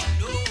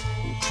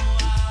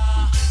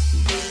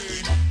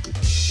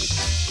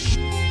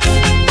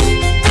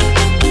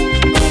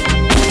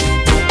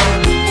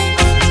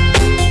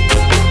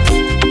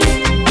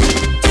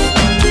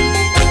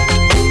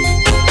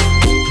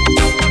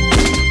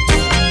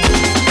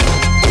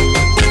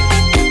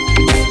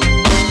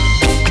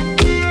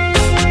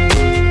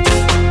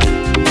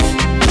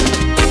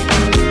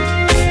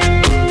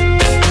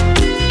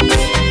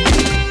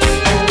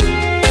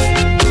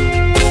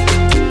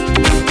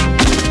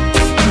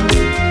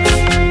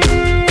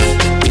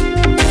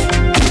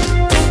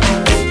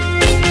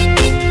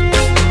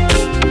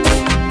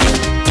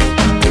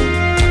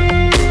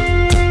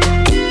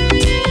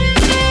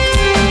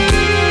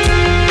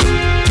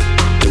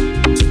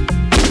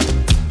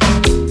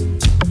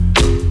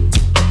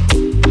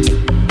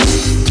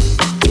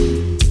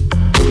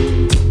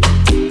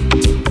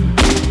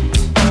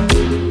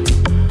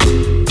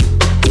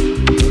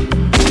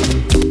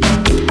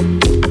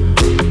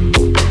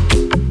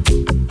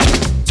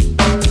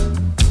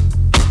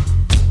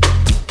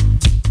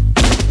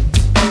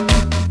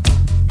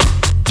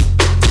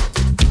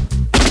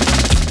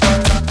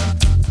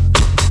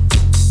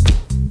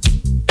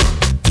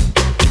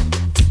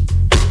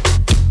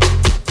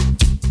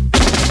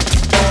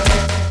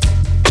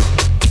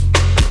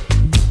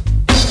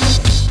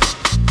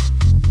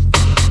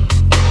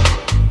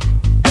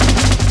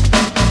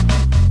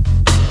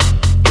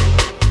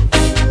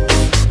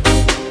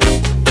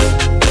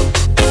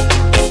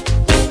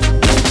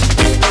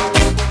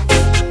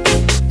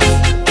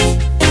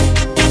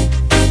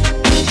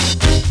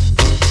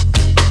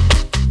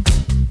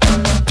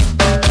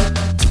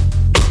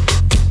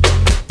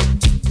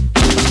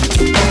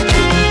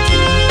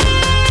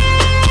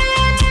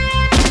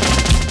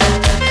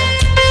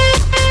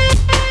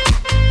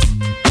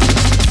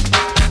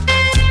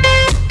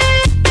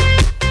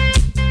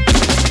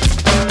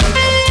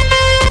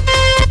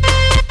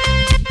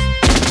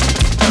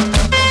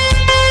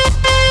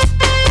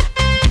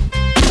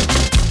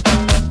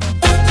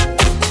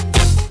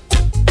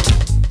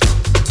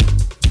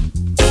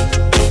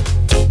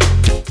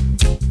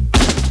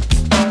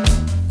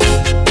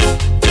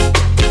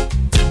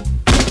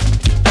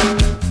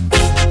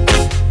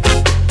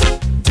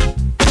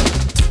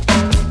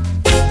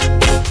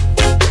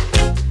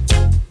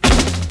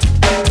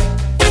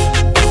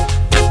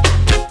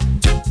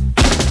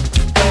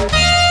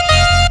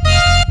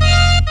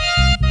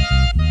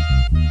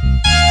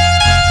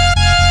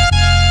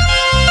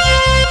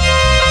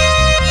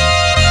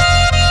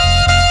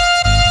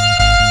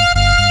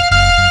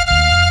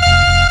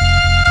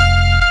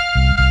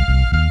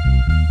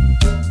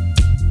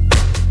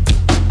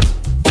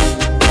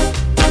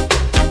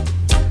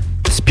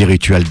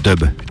 spiritual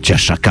dub,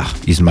 Shaka,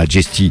 His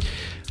Majesty.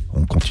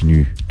 On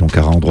continue donc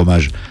à rendre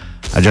hommage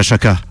à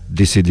Shaka,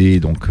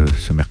 décédé donc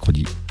ce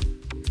mercredi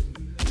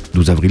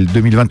 12 avril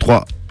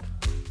 2023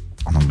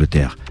 en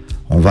Angleterre.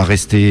 On va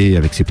rester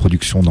avec ses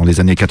productions dans les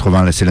années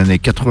 80. Là, c'est l'année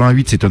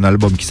 88. C'est un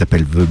album qui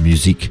s'appelle The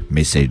Music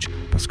Message.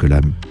 Parce que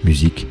la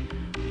musique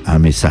a un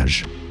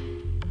message.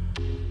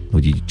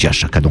 Nous dit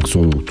Shaka, donc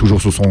toujours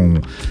sur son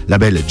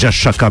label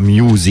Shaka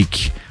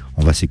Music.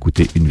 On va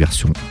s'écouter une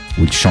version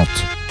où il chante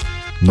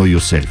Know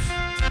Yourself.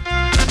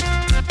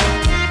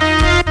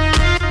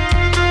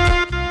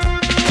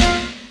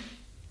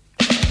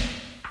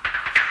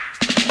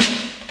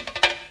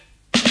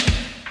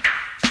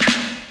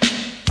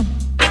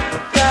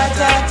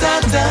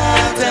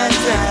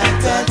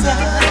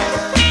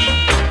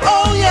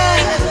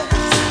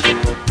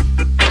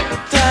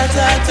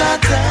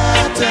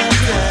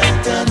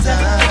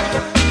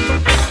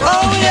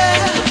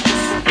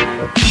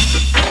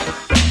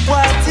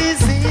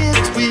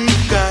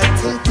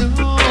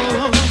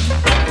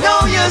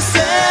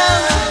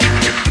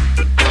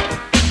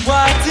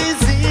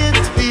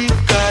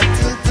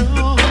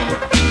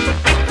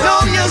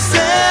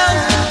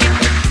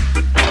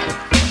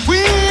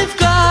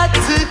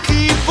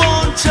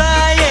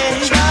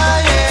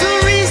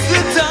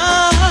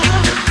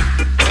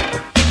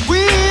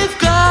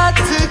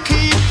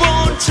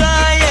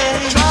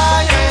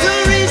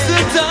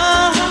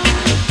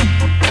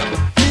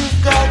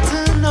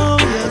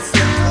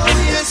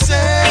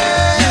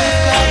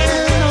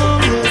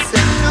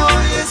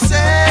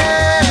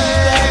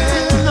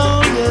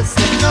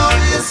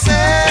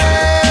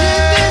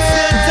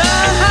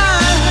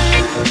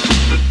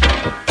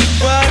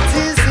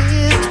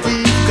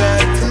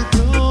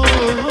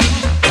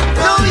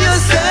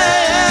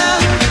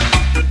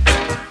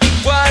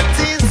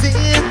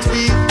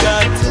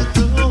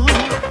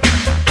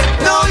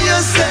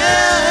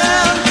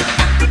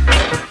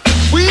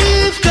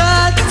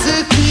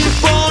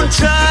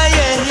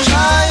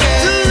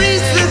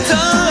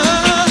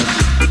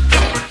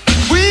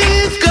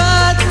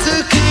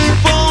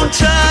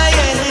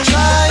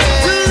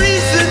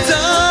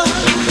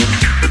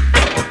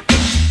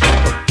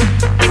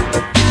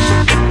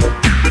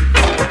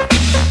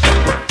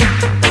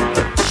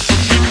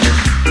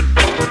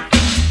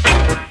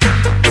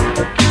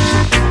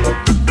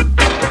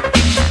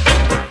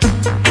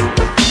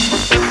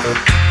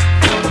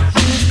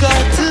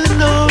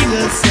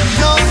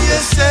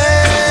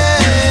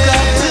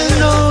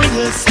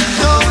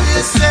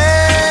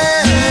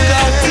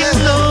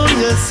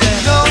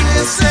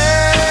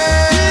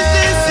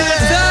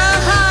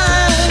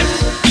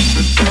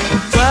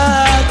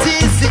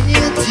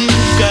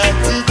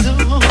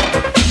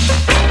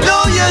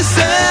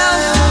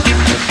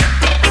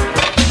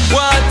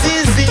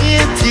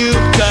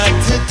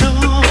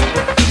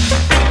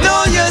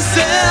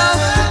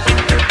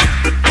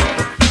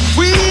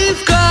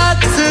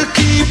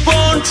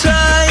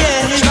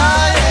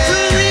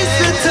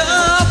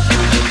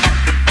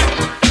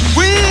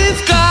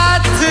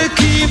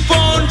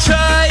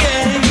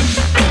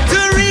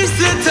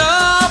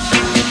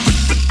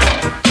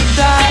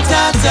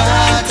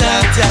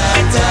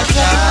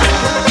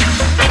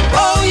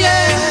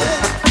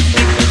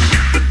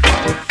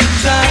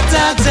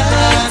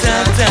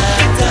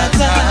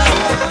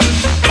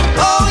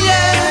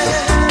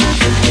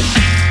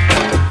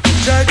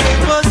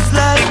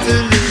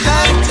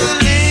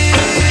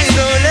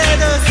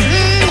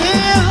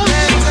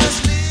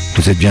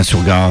 Vous êtes bien sur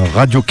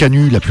Radio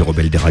Canu, la plus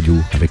rebelle des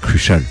radios, avec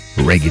Crucial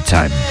Reggae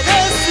Time.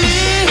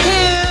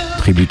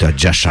 Tribute à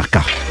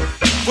Shaka.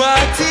 What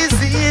is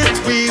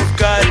it we've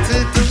got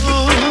to do?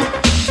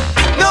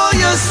 Know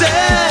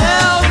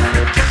yourself.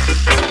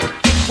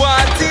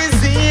 What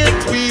is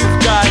it we've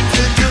got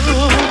to do?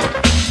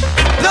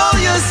 Know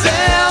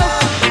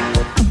yourself.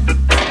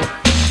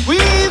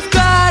 We've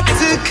got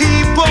to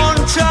keep on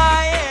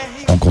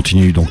trying. On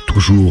continue donc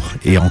toujours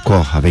et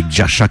encore avec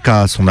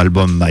Shaka, son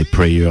album My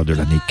Prayer de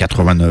l'année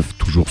 89,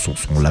 toujours sur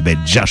son label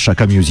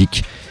Shaka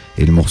Music,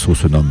 et le morceau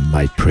se nomme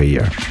My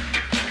Prayer.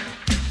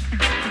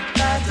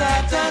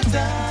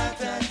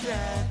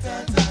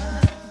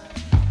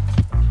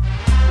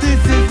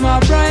 This is my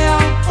prayer,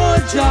 oh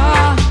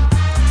Jah.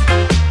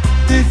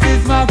 This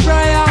is my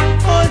prayer,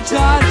 oh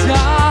Jah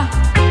Jah.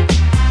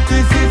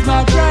 This is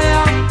my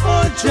prayer,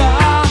 oh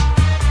Jah.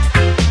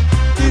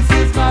 This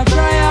is my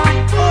prayer,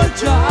 oh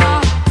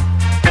Jah.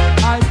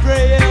 I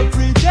pray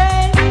every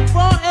day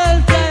for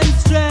health and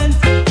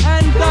strength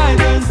and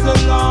guidance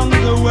along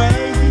the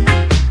way.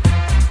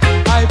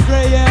 I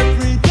pray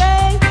every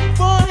day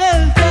for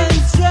health and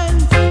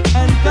strength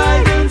and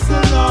guidance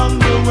along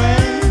the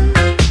way.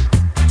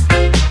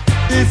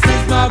 This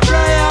is my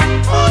prayer,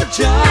 oh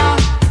Jah.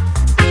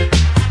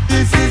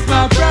 This is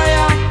my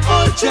prayer,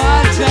 oh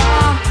Jah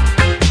Jah.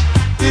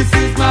 This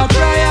is my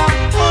prayer,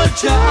 oh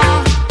Jah.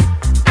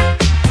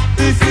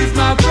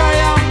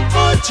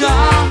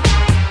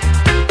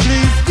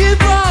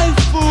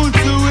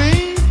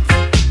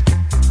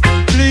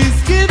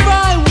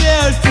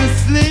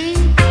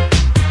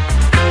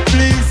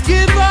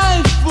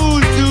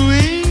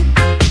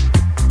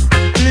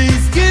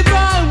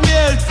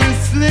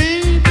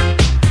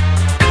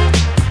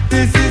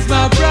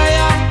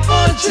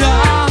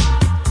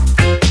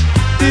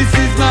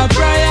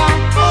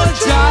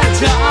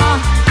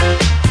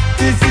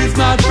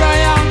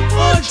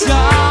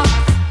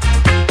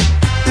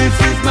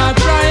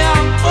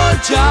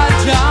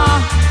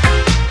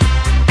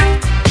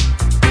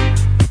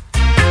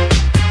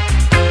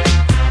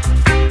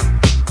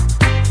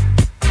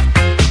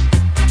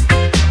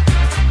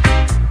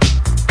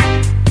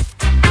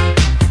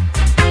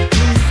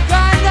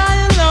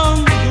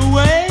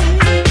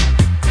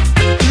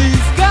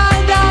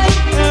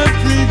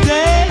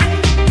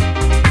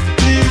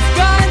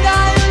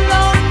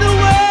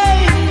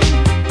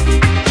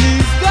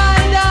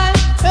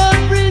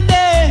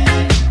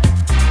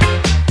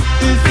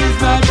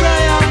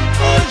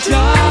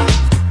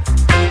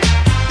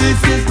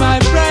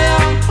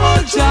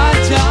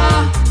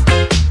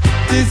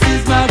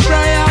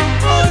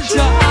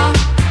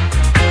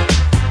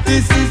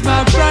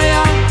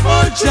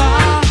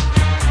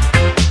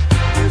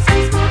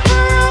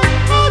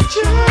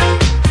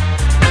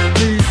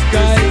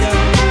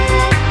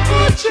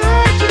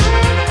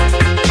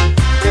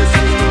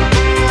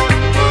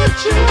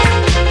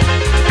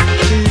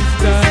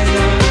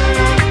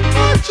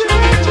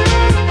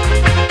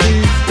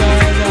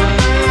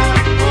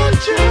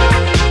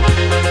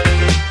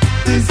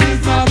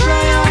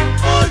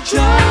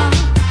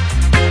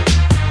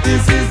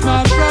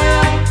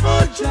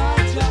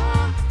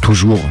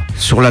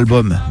 Sur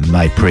l'album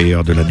My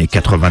Prayer de l'année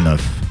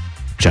 89,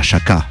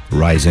 Shaka,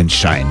 Rise and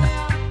Shine.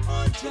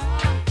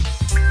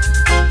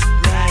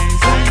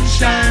 Rise and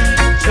shine,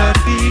 the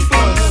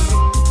people.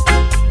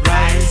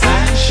 Rise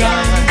and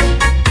shine.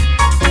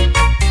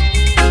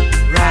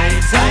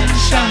 Rise and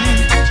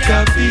shine,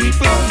 the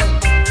people.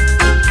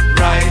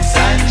 Rise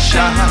and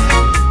shine.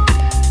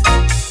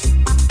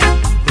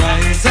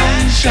 Rise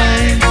and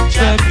shine,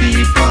 the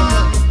people.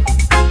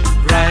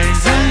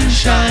 Rise and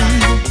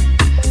shine.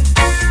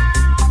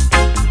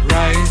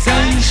 Rise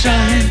and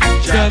shine,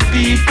 the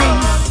people.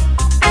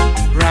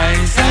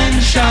 Rise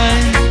and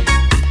shine.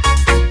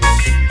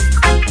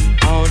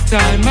 Our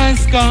time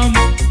has come,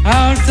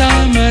 our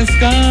time has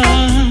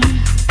come.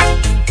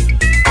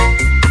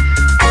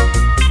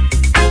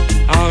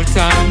 Our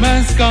time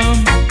has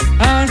come,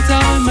 our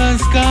time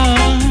has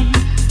come.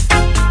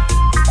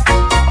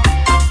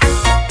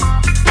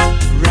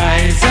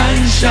 Rise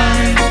and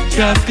shine,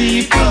 the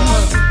people.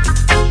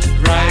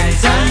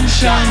 Rise and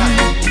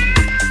shine.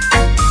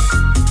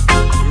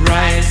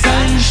 Rise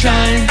and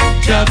shine,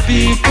 the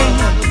people.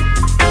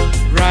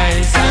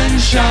 Rise and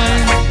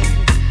shine.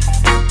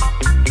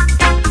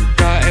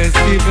 God has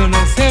given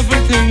us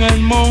everything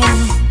and more.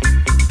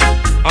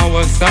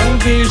 Our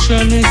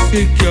salvation is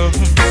secure.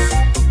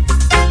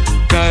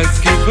 God's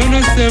given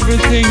us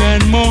everything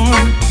and more.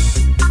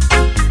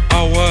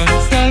 Our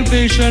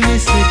salvation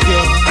is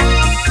secure.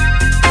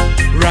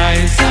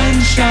 Rise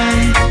and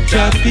shine,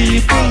 the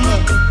people.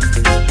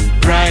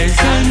 Rise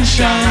and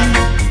shine.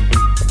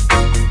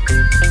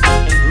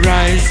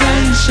 Rise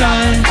and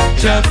shine,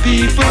 the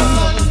people.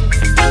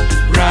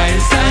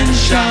 Rise and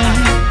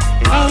shine.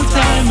 Our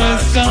time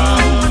has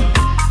come.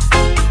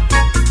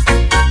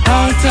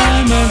 Our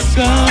time has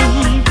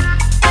come.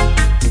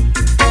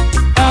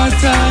 Our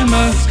time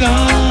has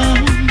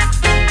come.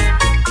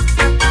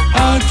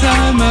 Our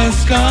time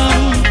has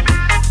come.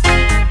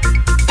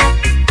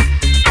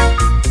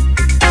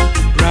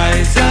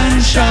 Rise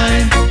and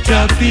shine,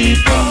 the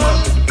people.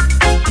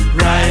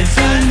 Rise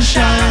and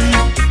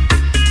shine.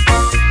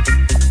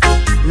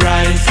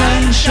 Rise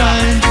and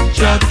shine,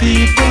 the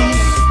people.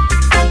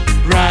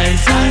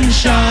 Rise and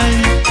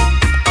shine.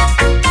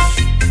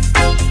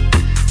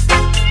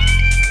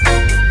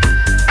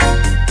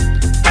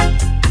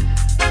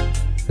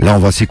 Là, on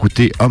va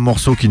s'écouter un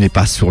morceau qui n'est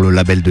pas sur le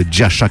label de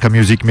Shaka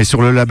Music, mais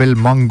sur le label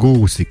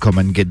Mango. C'est Come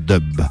and Get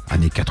Dub,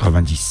 années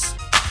 90.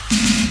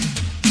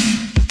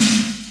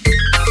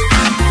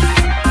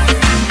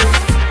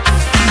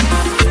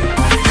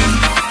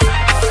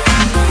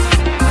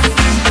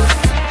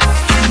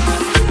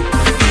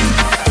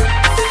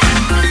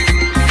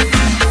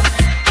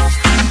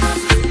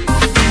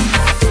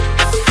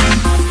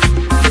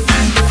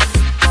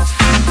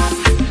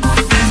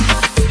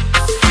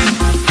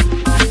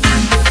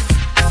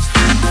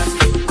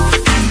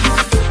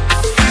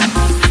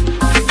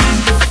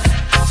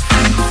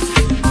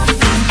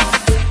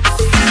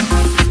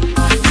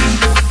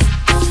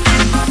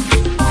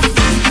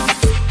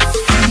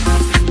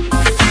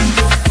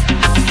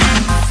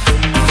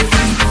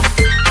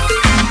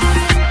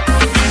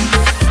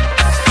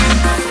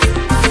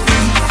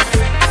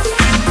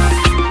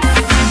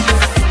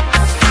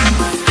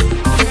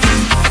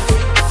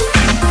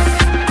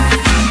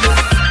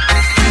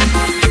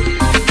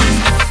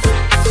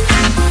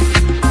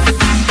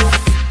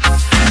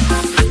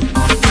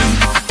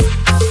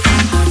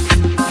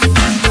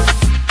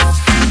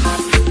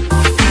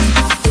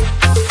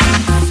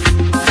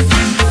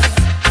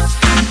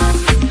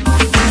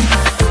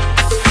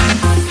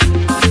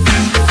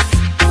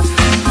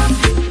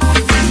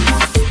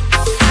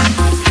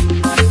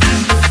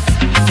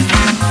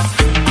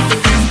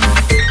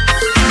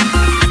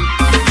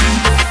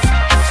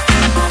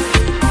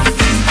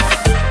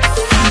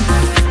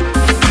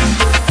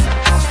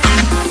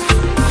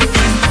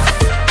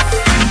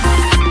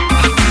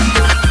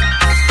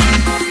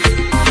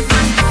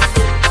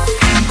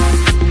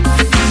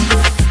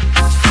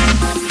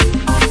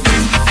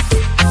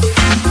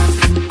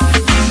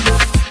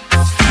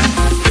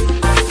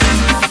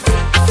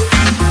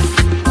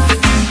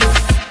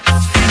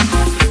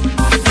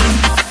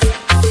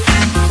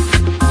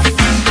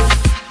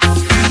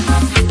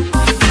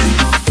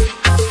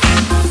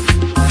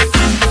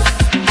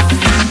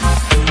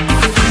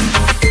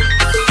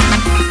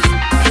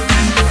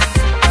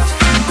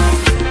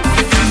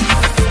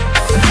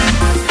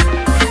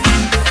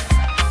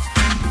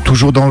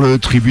 Toujours dans le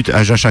tribute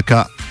à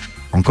Shaka,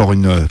 encore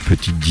une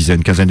petite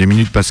dizaine, quinzaine de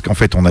minutes, parce qu'en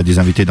fait on a des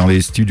invités dans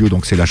les studios.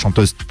 Donc c'est la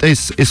chanteuse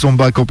Tessa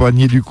Essomba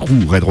accompagnée du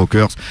crew Red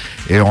Rockers,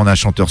 et on a un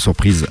chanteur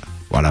surprise.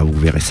 Voilà, vous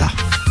verrez ça.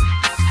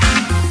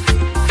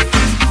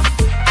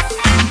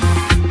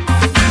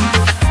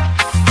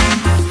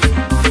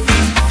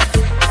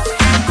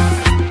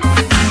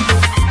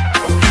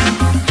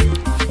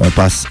 On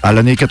passe à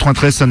l'année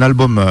 93, un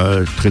album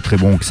très très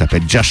bon qui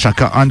s'appelle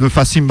Shaka and the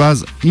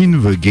Fasimbas in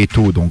the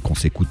Ghetto. Donc on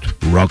s'écoute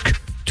Rock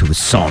to the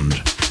Sound.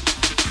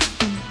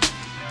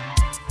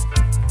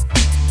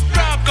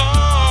 Rock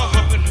on,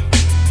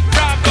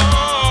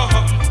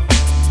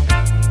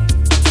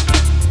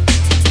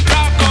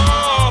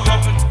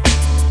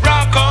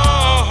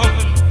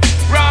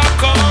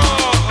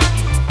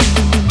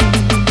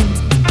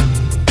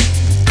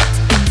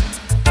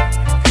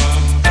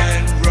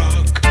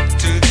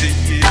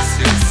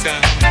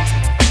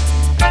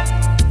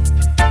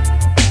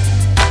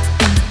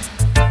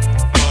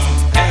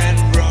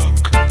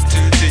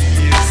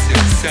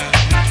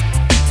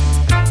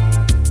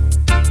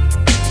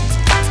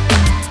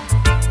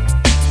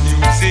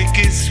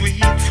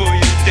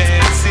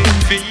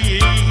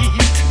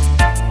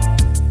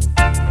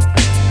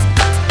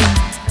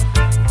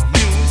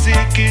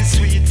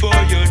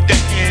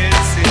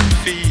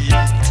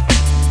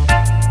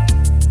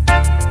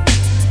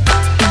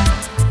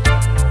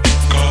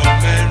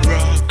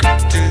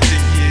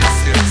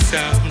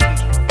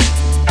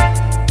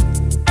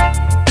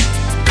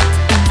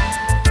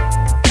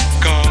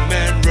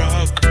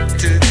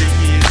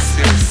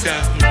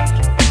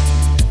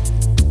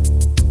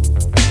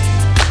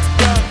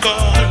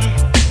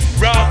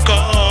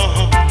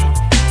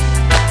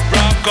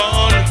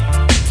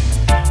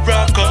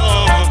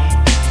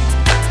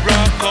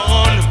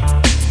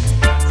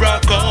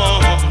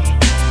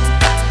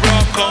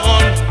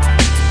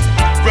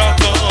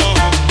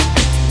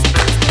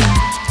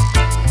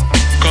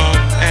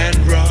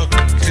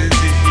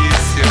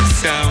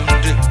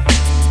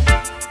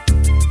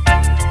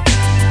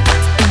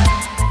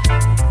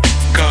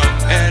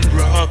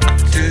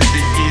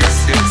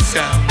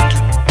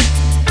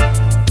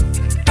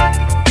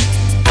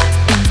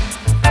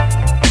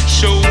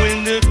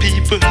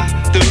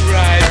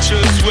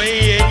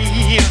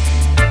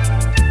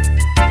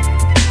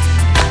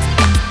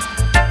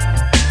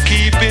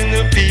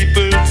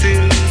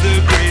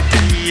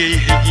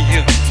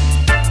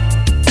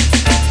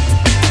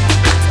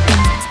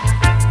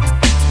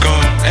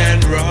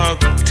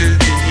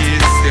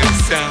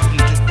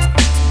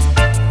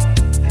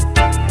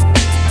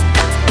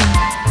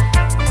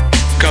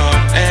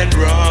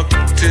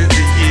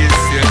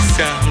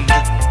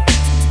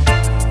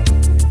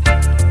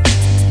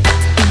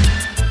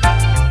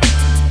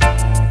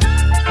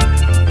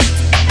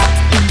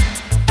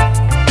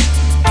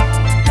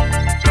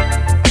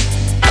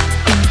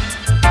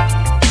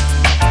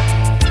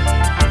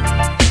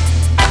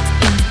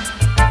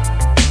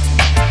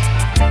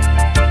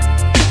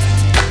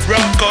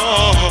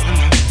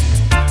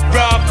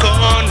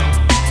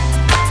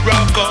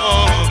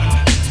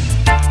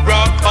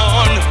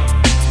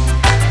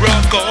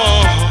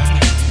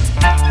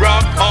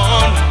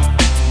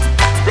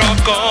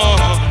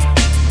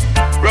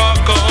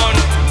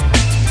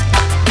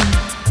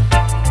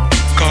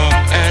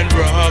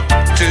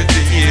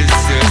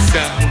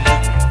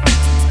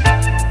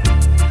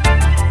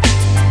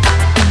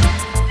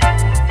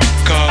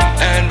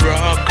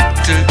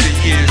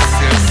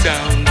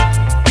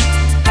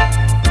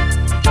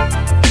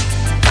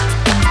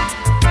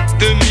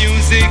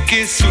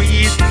 is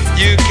sweet,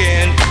 you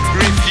can't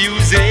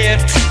refuse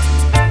it.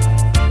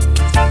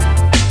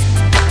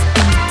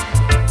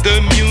 The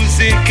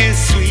music is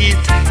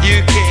sweet,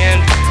 you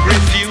can't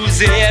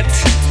refuse it.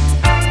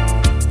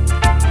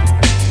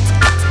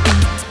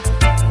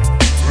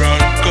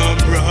 Run, come,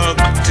 rock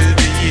to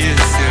the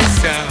easy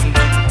sound.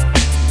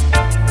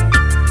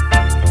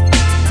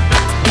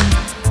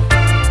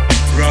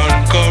 Run,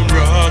 come,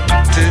 rock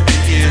to the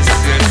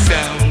easy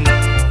sound.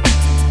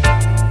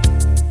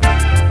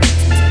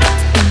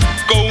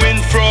 Going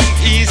from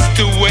east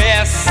to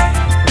west,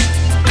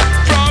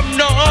 from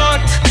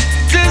north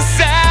to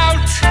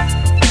south.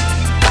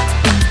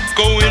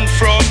 Going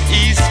from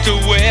east to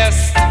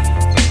west,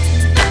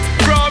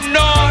 from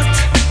north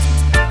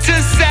to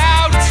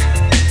south.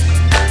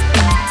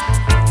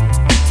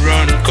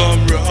 Run,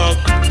 come, rock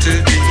to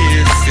the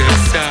easy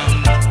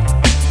sound.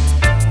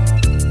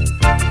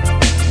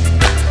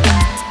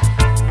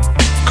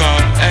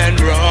 Come and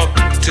rock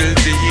to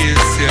the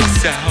easy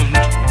sound.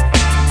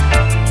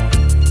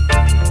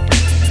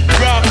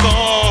 Rock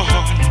on,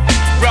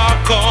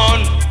 rock on,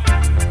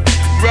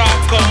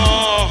 rock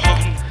on.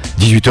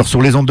 18h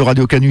sur les ondes de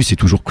Radio Canu, c'est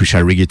toujours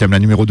Crucial Reggae Time, la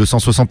numéro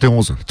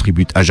 271,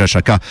 tribute à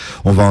Shaka.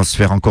 On va se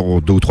faire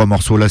encore 2 ou 3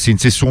 morceaux là. C'est une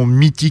session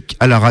mythique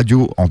à la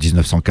radio en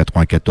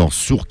 1994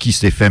 sur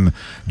Kiss FM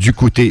du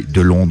côté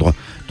de Londres.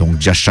 Donc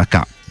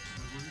Shaka,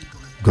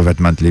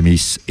 Government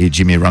Lemis et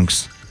Jimmy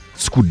Ranks,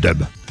 Scoot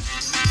Dub.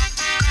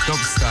 Dub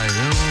style,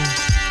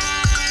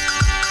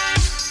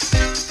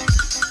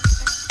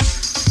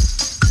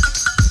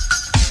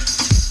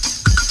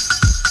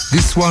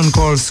 This one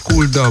called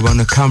School Dub on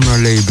a Camera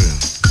label.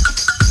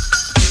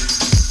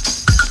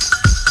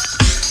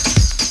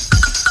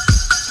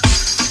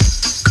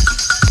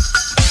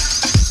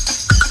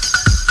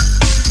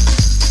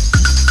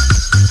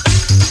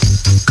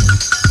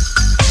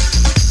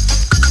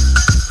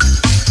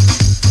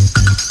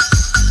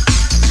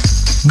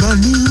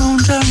 Running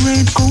round and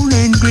red, gold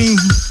and green.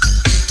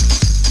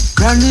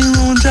 Running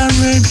round and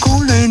red,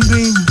 gold and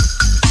green.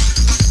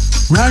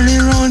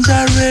 Running round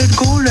and red,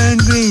 gold and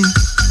green.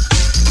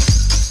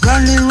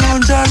 Running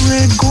round and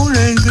red, gold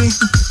and green.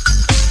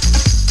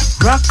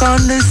 Rock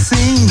on the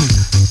scene,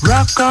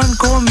 rock on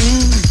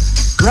coming.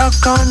 Rock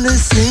on the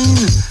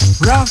scene,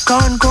 rock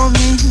on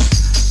coming.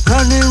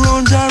 Running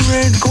round and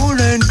red,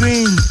 gold and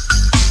green.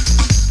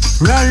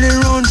 Running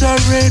round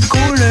and red,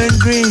 gold and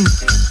green.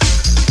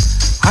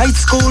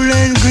 Heights gold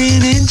and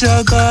green in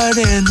your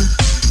garden.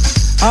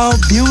 How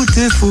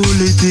beautiful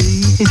it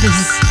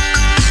is.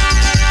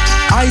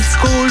 Heights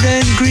gold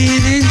and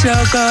green in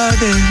your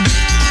garden.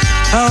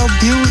 How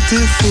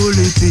beautiful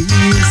it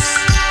is.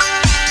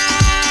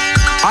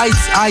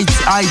 Heights, heights,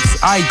 heights,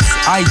 heights,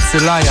 heights,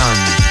 lion.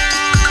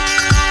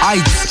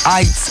 Heights,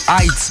 heights,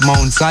 heights,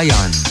 Mount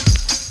Zion.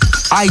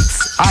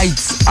 Heights,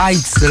 heights,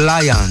 heights,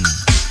 lion.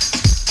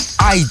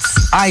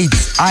 Heights,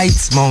 heights,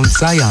 heights, Mount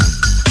Zion.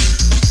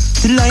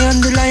 The lion,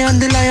 the lion,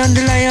 the lion,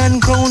 the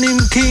lion, crown him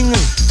king.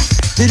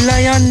 The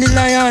lion, the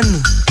lion.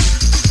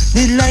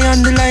 The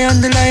lion, the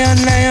lion, the lion,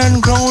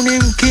 lion, crown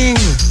him king.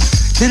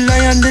 The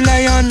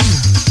lion,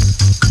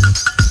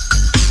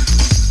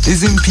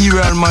 His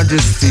Imperial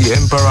Majesty,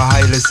 Emperor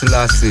Haile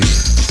Selassie,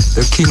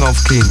 the King of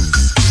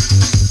Kings.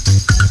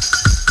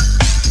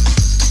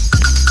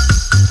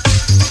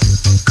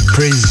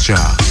 Praise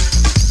Jah.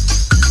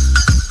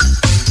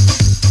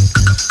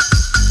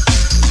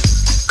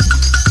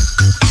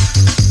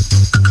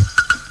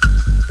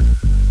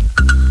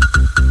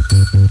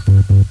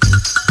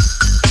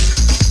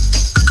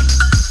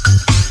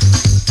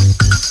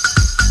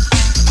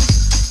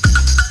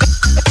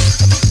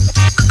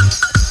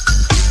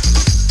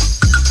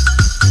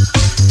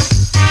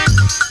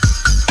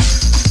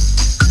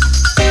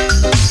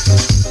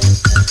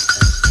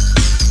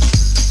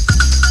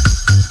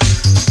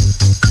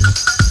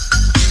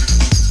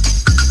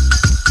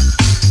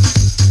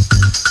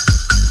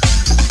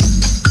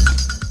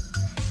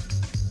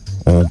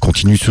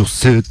 Continue sur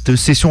cette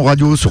session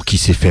radio sur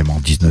Kiss FM en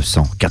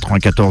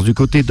 1994 du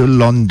côté de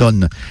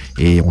London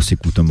et on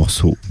s'écoute un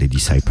morceau des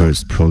Disciples,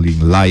 Prowling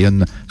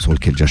Lion, sur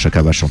lequel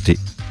Shaka va chanter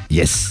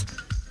Yes.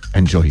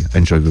 Enjoy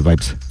the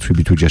vibes.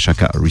 Tribute to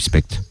Shaka,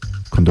 respect,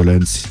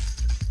 condolence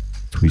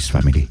to his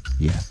family.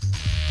 Yeah.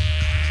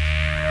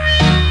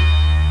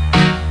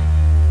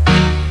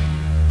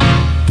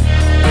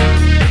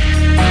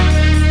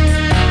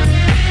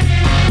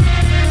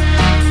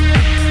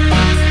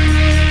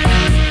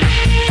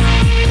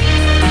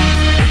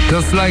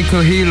 Just like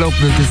to heal up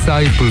the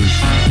disciples.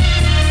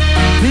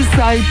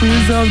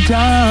 disciples of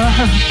Jah.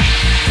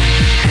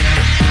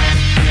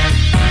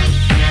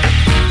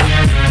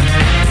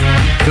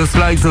 Just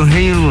like to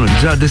heal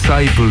Jah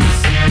disciples.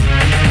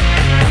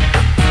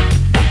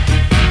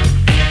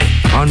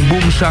 On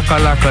Boom Shaka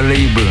Laka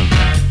label.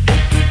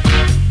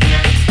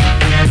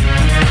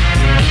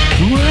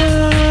 Whoa,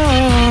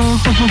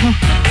 whoa,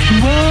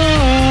 whoa,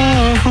 whoa.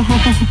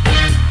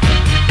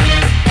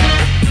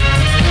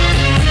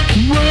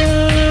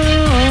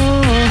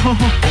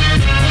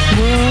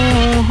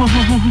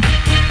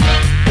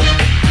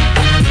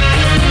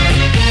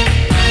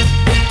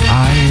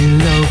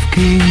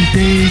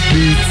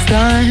 David's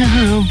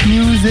style of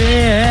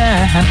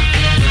music.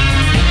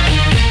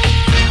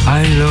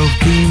 I love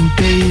King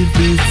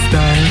David's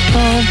style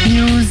of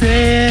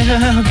music.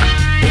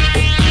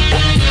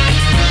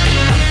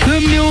 The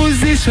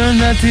musician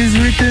that is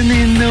written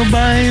in the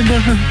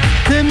Bible.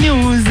 The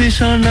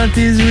musician that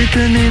is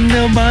written in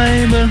the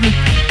Bible.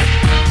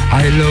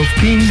 I love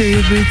King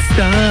David's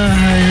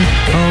style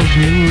of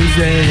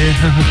music.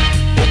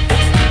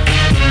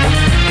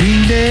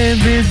 King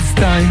David's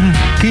style,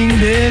 King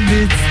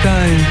David's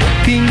style,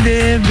 King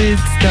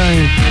David's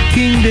style,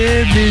 King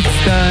David's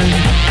style.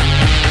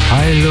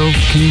 I love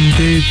King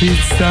David's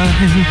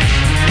style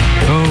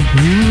of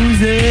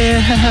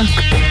music.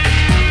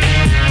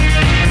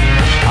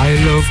 I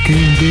love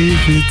King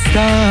David's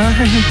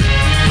style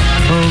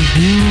of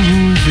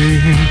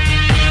music.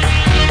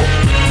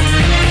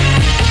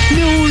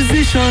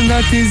 Musician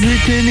that is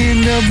written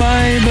in the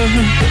Bible.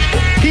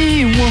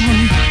 He was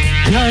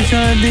Judge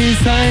a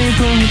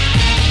disciple.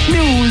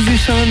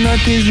 Musician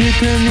that is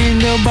written in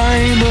the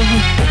Bible.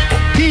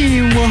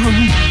 He was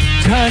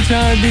Judge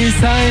a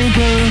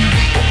disciple.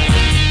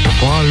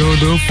 Follow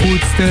the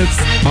footsteps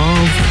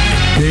of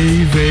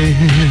David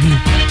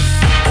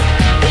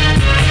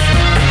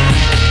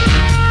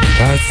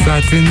that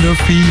sat in the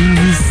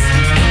fields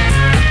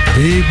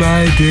day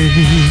by day.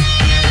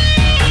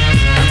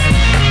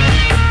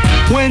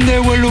 When they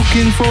were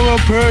looking for a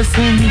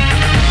person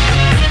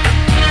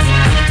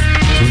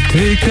to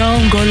take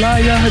down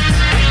Goliath,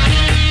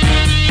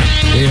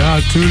 they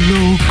had to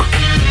look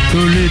to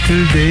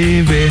little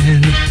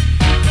David.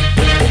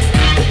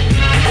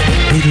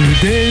 Little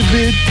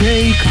David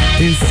take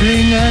his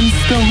sling and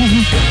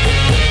stone.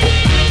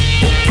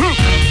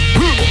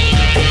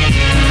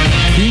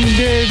 King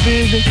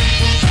David.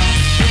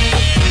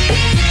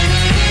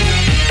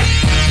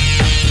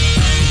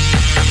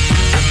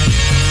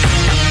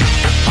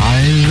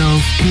 I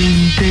love King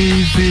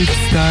David's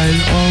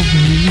style of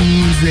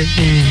music.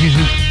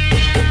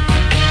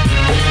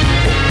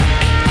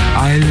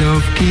 I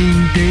love King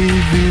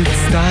David's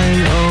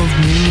style of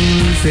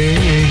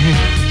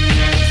music.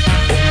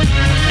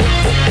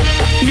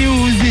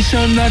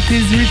 Musician that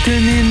is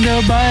written in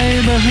the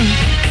Bible.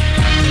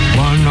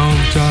 One of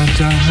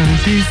Jaja's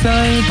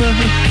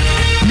disciples.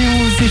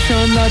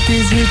 Musician that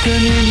is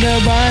written in the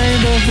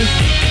Bible.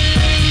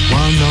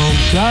 One of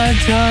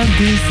Jaja's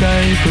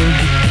disciples.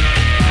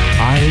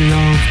 I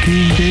love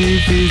King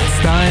David's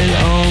style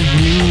of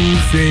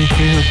music.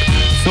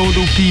 So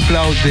do people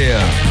out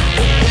there.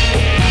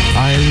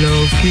 I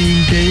love King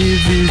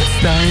David's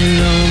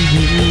style of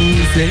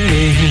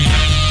music.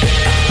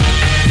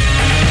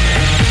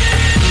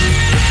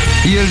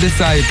 Heal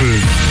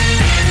disciples,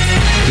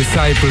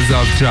 disciples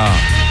of Jah,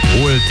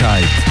 hold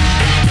tight.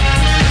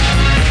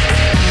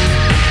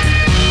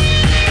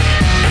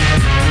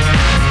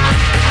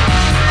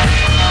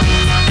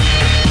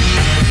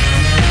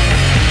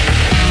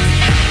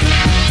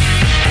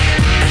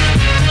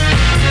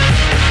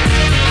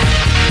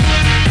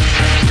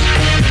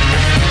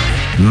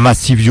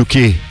 Massive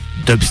UK,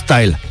 dub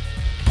style,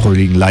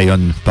 Prowling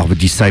Lion par The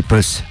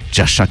Disciples,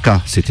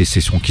 Shaka, c'était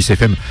Session Kiss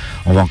FM.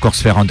 On va encore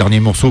se faire un dernier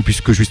morceau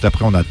puisque juste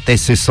après on a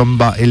Tessa,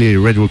 Essomba et les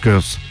Red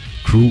Rockers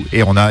Crew,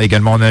 et on a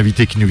également un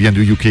invité qui nous vient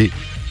de UK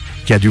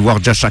qui a dû voir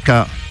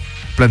Shaka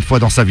plein de fois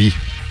dans sa vie.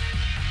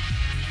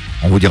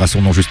 On vous dira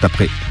son nom juste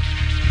après.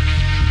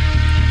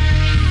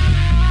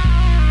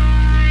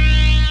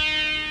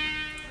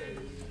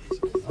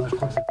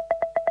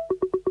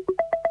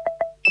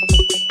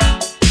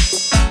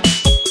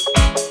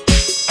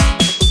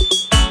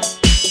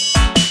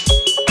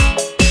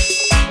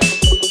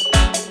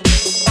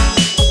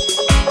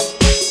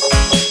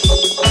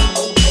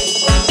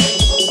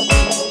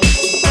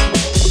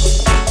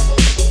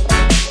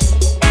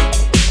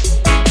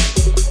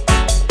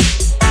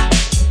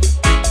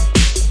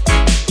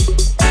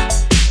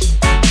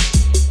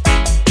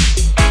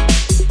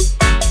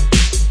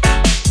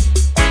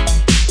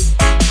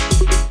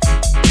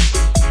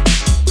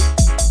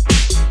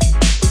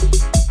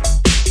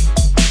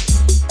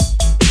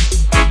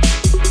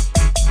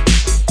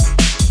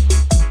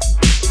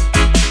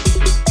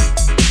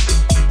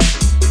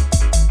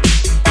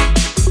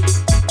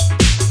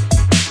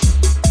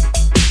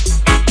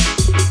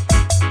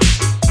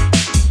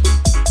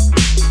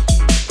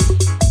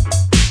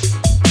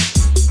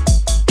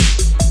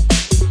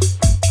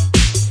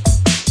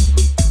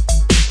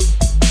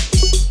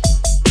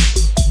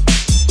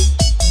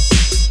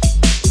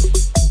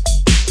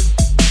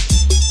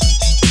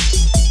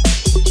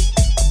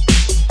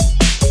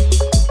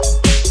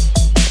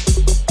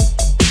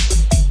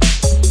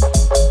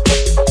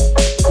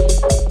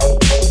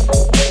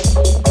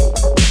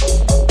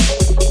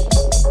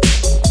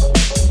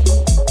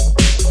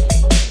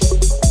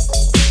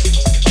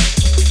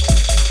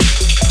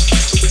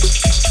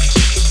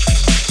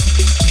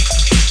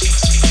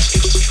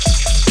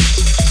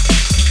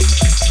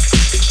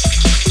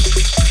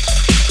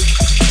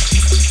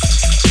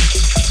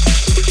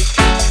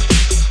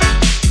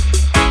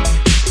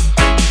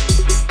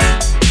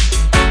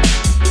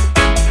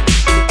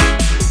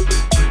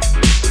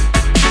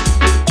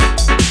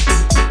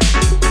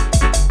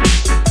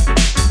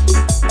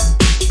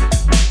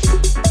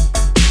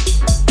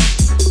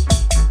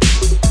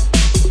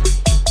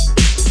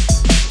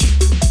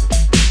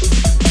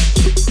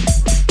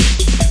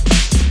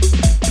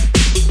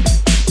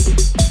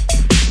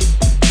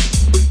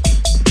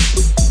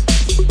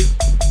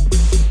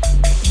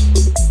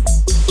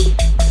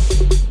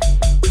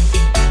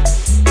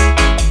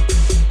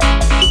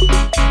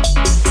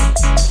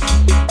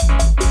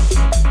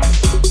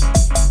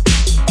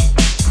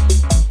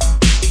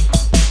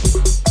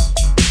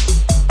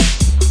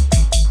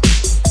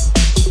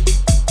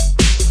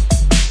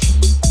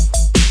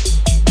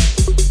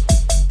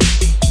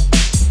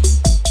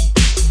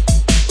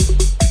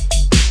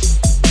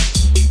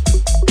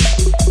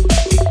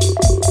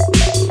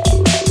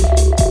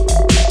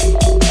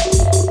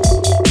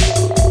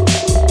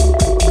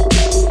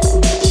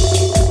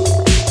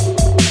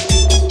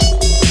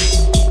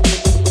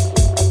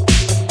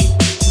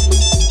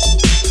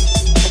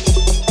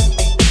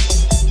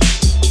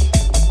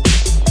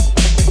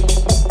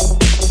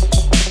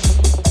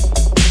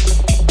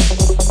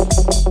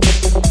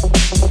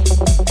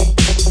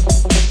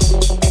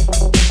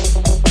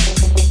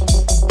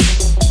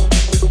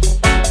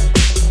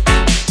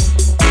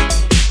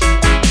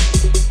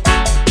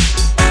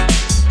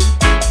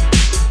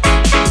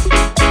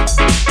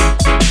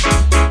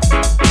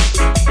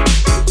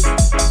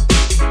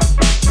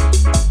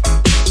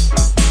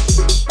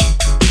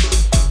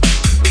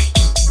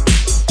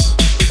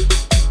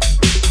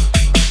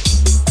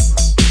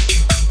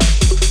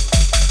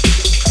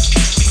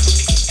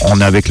 On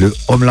est avec le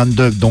Homeland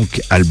Dub,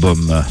 donc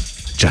album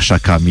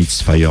Shaka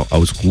meets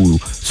Firehouse Crew,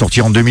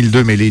 sorti en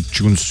 2002, mais les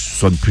tunes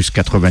sonnent plus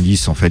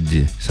 90 en fait.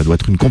 Ça doit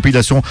être une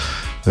compilation,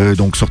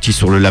 donc sortie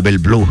sur le label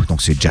Blow.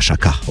 Donc c'est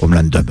Shaka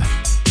Homeland Dub.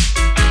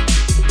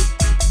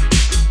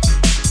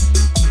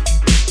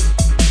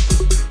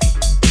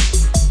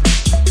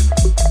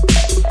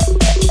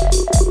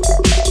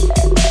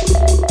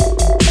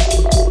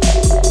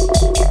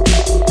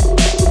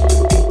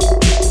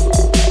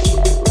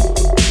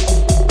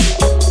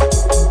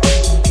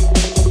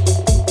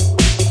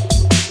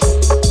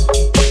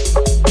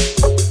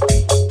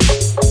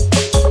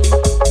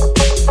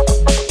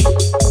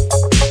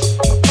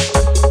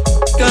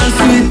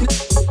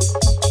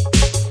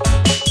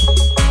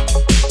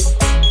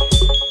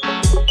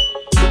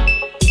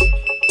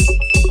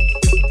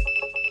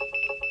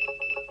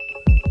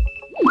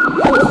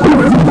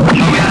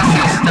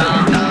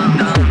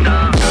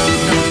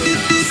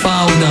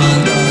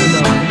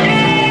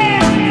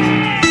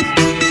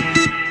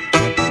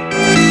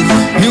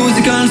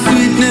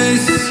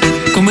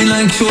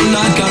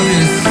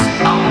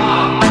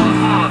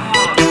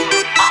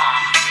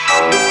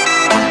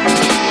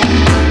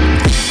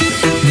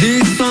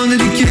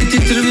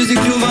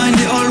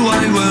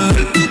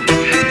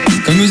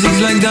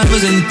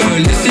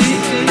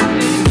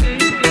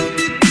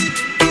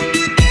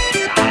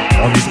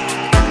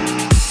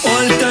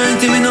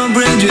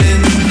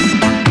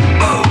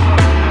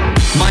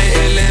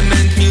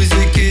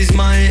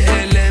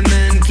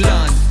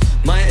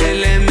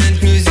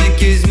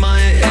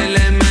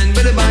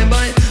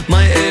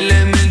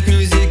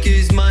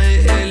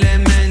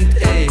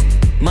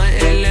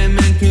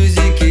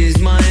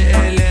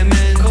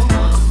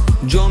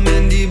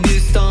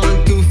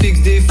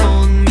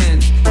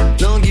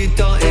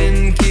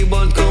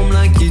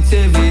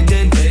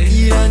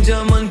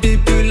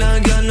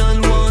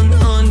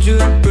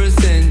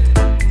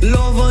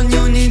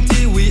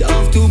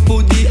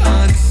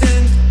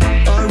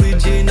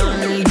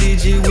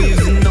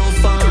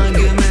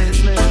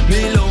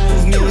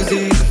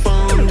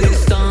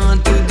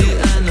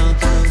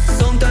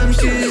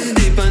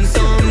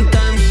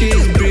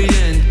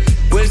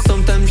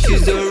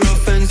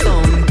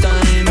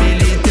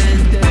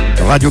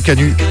 Radio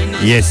Canu,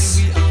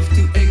 yes.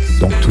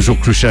 Donc toujours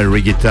Crucial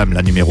Reggae Time,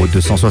 la numéro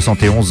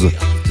 271.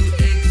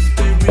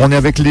 On est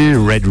avec les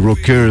Red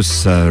Rockers,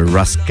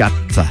 Rascat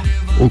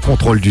au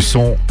contrôle du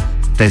son,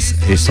 Tessa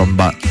et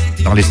Essomba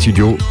dans les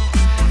studios.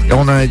 Et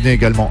on a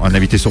également un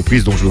invité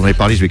surprise dont je vous en ai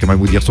parlé, je vais quand même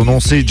vous dire son nom,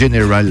 c'est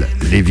General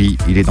Levy,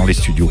 il est dans les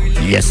studios.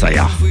 Yes, I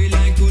are.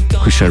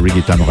 Crucial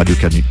Reggae Time, Radio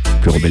Canu,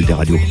 plus rebelle des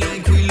radios.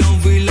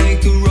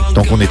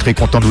 Donc on est très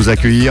content de vous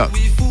accueillir.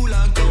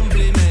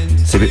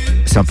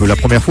 C'est un peu la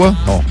première fois?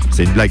 Non,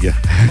 c'est une blague.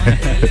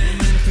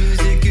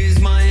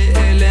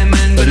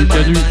 Salut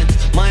Canu.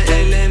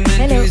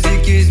 Hello.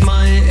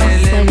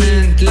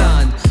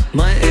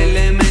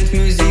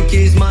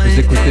 Vous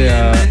écoutez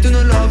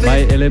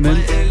My Element,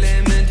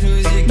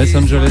 Los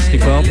Angeles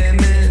Records.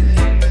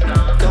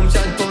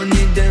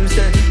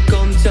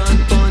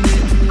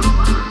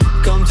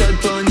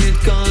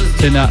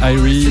 Tena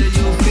Irie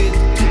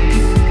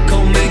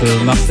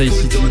de Marseille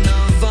City.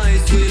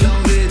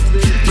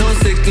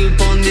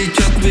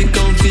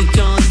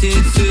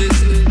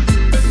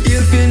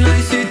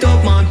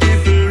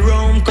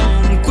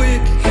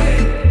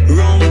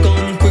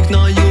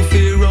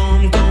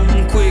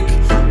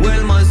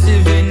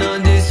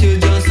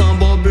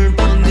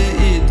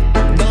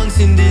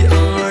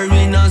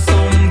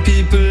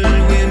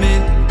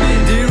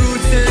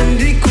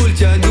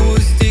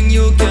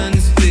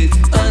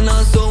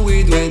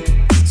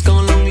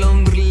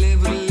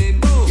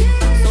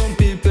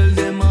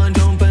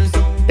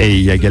 Et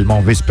il y a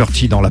également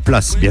Vesperti dans la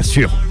place, bien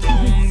sûr.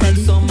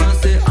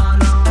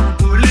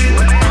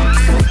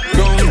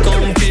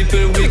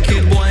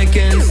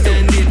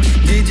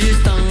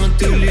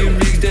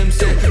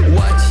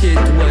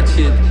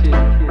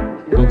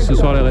 Donc ce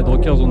soir les Red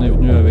Rockers, on est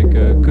venu avec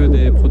que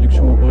des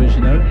productions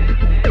originales.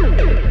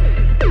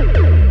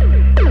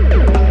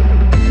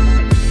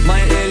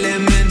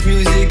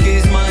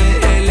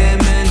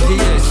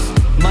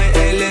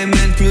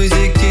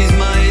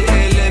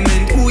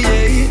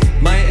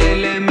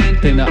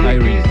 Tena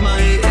Irie. Et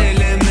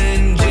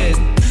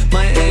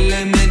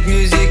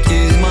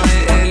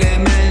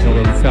on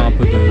va vous faire un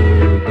peu de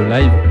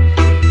live.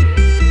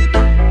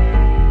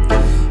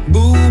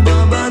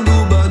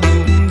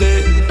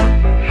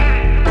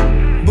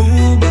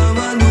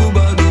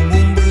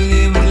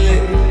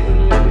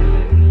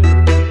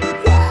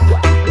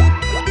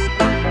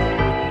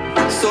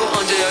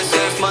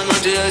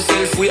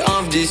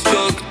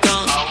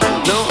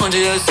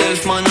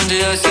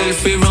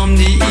 Yourself, we from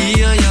the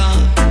ear,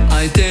 yeah.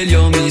 I tell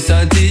you, Miss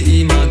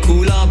Ati,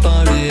 Imakula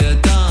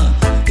Parieta.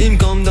 Him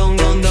come down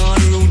on the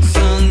roots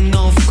and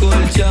of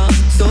culture.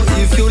 So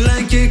if you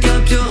like it,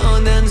 clap your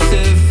hand and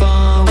say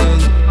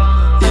forward.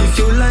 If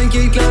you like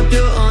it, clap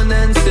your hand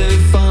and say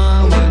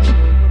forward.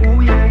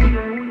 Ooh, yeah, yeah,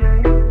 yeah.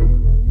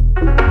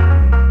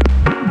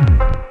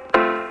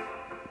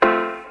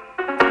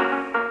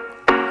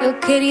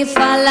 Ok. queria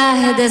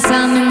falar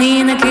dessa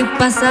menina que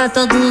passa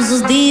todos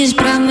os dias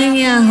pra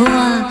minha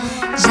rua.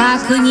 Já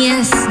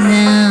conhece,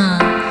 não?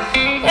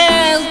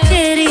 Eu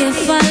queria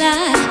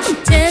falar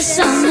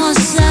dessa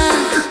moça.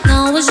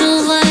 Não é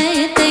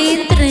jovem,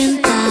 tem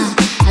 30.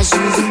 A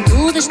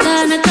juventude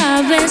está na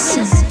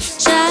cabeça.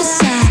 Já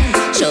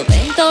sabe,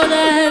 jovem toda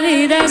a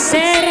vida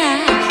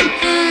será.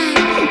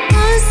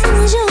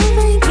 Mas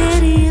jovem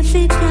queria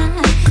ficar.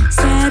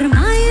 Ser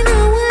mãe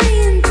não é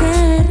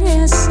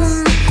interessa.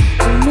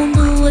 O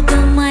mundo é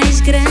tão mais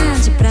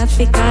grande pra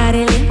ficar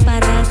e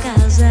limpar a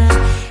casa.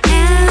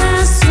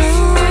 Ela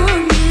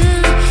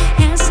sonha,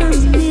 essa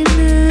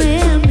menina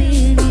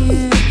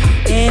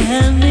é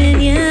a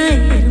minha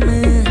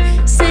irmã.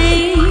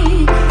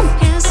 Sim,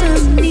 essa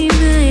menina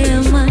é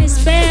a mais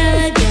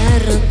bela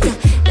garota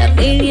da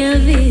minha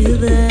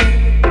vida.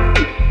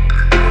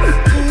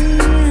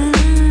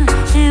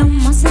 É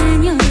uma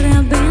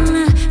senhora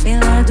bela,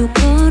 bela do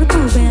corpo,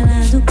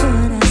 bela do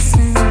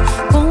coração.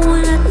 Com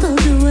ela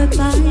tudo é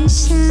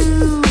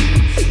paixão.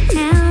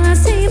 Ela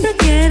sempre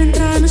quer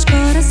entrar nos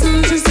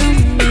corações dos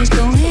homens.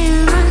 Com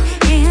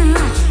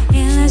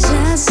ela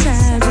já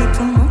sabe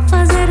como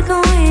fazer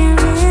com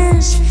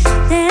eles.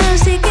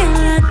 Desde que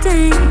ela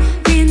tem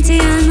 20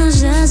 anos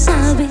já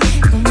sabe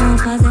como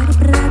fazer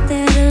para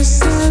ter os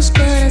seus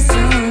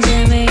corações.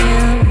 É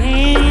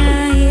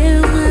minha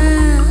irmã,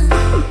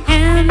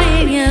 é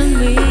minha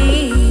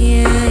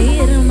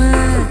irmã,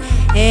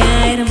 é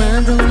a irmã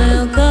do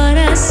meu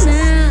coração.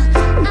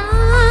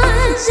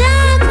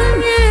 Já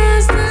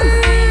conhece,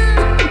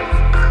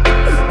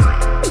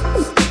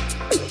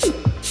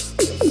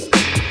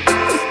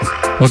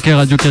 Ok,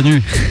 Radio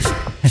Canu.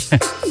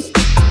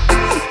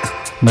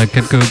 On a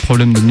quelques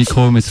problèmes de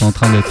micro, mais c'est en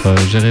train d'être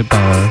géré par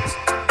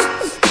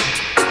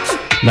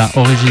la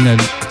original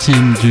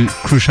team du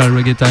Crucial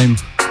Reggae Time.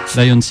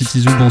 Lion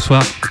City Zoo,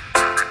 bonsoir.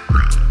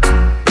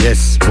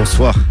 Yes,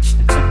 bonsoir.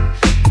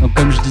 Donc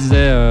comme je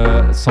disais,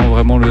 sans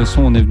vraiment le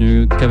son, on est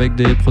venu qu'avec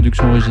des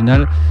productions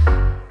originales.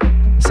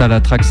 Ça,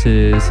 la track,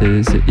 c'est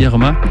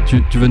Irma.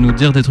 Tu veux nous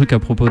dire des trucs à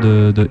propos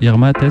de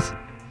Irma, Tess?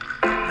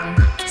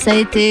 Ça a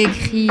été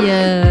écrit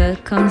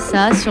comme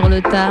ça, sur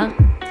le tard.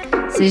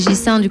 C'est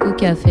Gissin du coup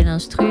qui a fait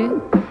l'instru.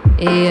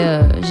 Et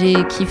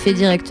j'ai kiffé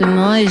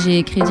directement et j'ai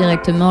écrit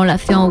directement. On l'a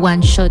fait en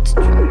one shot,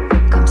 tu vois,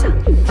 comme ça.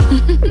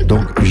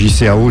 Donc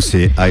JCAO,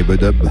 c'est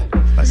Ibedub.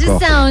 Gissin,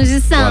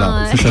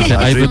 Voilà. ouais.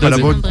 Je n'ai pas la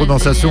bonne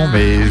prononciation,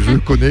 mais je le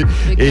connais.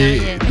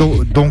 Et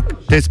donc,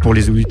 Tess, pour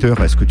les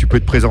auditeurs, est-ce que tu peux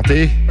te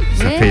présenter?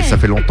 Ça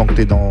fait longtemps que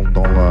tu es dans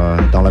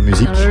la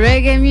musique. Dans le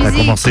reggae music. Tu as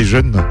commencé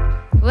jeune.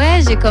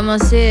 Ouais, j'ai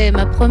commencé,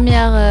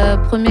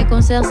 premier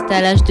concert, c'était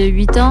à l'âge de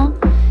 8 ans.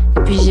 Et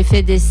puis j'ai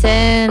fait des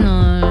scènes,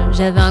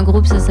 j'avais un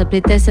groupe, ça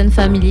s'appelait Tessa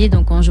Family,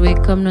 donc on jouait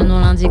comme le nom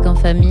l'indique en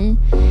famille.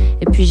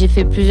 Et puis j'ai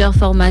fait plusieurs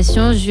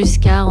formations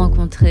jusqu'à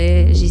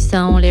rencontrer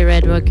Gissin, les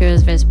Red Rockers,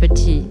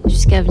 Vesperti,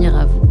 jusqu'à venir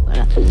à vous,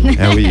 voilà.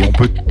 Ah oui, on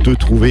peut te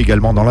trouver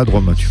également dans la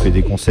Drôme. Tu fais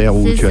des concerts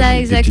où tu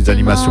as des petites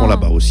animations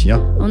là-bas aussi.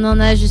 Hein. On en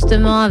a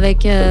justement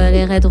avec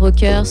les Red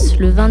Rockers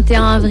le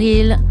 21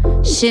 avril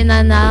chez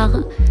Nanar,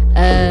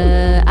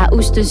 à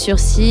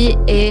Oust-sur-Cy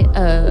et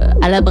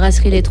à la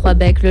brasserie Les Trois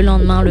Becs le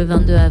lendemain, le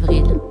 22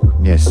 avril.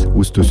 Yes,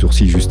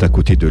 Oust-sur-Cy, juste à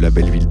côté de la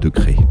belle ville de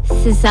Cré.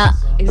 C'est ça,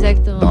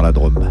 exactement. Dans la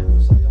Drôme.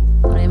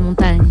 Dans les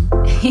montagnes.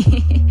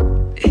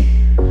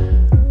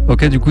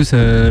 Ok, du coup,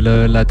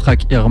 la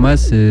track Irma,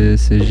 c'est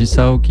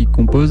Gisao qui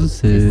compose,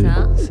 c'est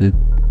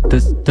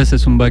Tessa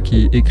Essomba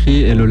qui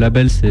écrit, et le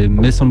label c'est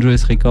Messenger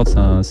Records,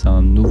 c'est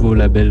un nouveau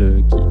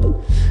label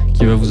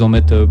qui va vous en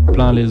mettre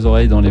plein les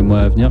oreilles dans les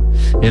mois à venir.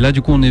 Et là,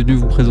 du coup, on est venu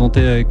vous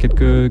présenter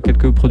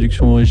quelques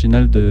productions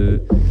originales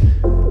de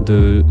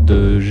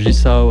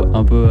Gisao,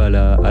 un peu à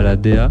la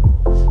DA.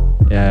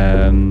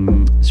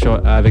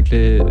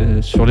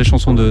 Sur les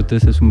chansons de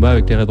Tessa Essomba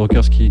avec les Red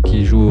Rockers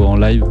qui jouent en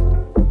live,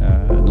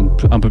 donc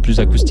un peu plus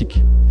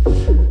acoustique.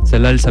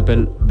 Celle-là, elle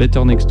s'appelle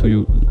Better Next to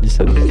You.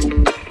 Listen.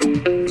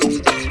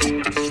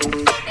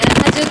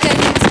 Radio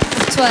Canut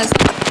pour toi.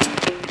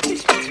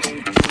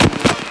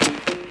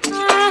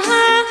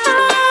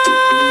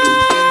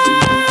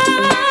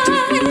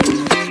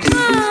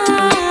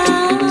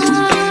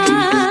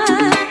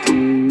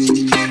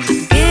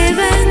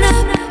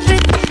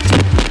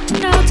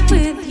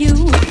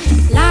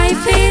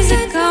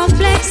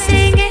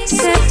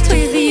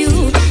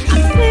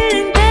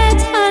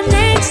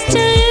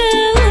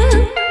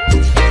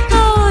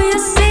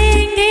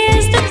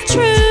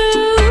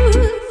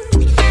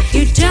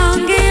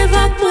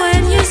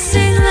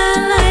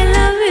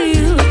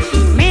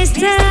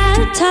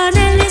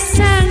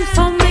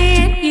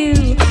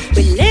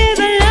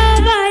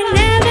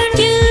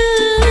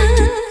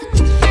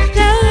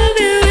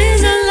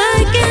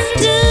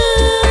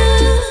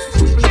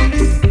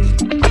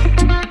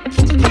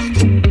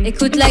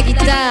 Écoute la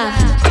guitare,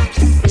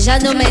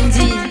 Jano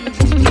Mendy.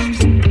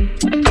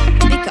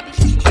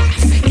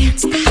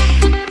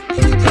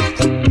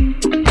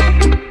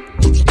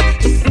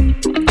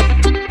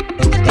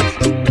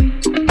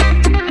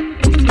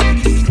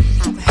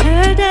 I've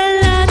heard a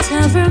lot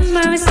of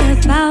rumors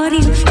about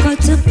you. Go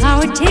to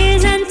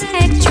parties and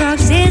take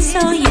drugs, it's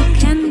all you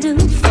can do.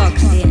 Fuck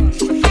it.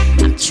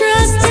 I'm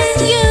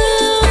trusting you.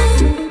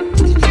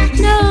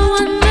 No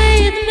one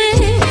made me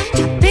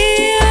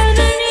happier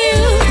than you.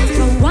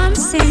 For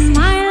once in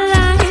my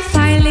life,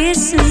 I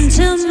listen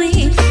to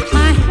me.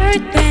 I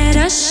heard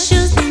better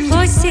shoes than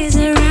voices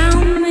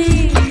around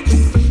me.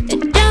 They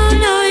don't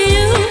know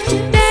you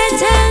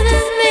better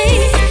than me.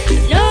 I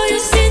know your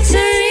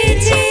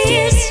sincerity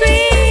is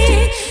sweet.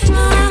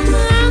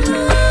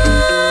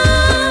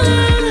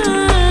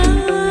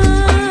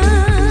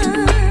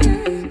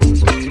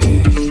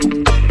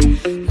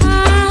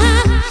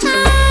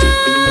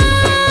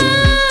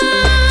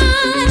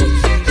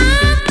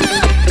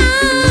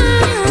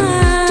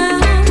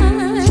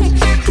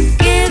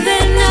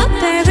 Giving up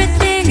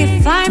everything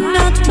if I'm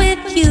not with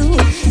you.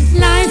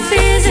 Life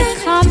is a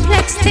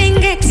complex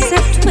thing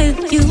except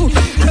with you.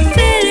 I'm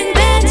feeling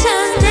better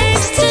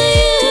next to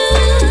you.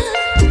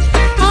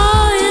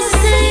 All you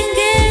sing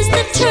is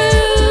the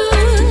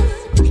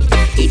truth.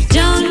 You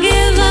don't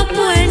give up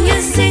when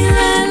you sing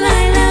that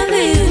I love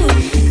you.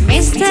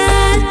 Mr.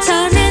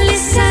 Totally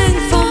sang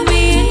for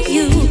me and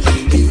you.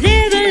 You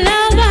live a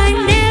love I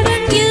never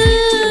knew.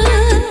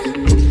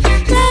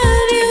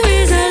 Love you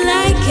is all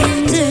I can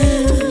do.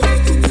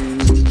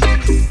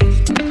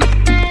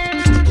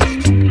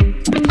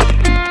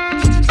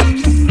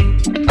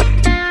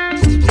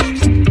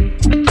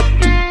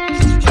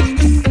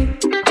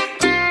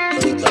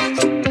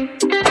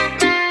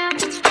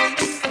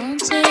 Want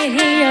to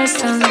hear your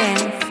song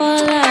and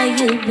follow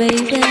you,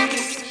 baby.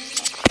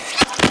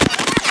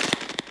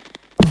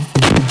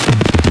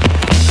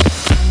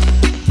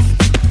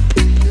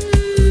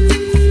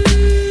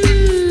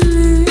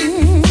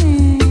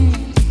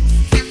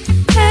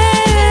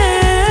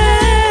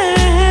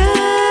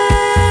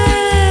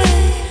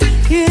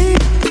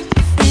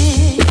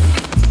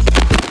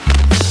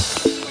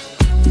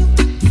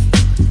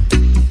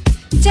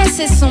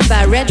 Tessa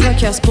Essomba, Red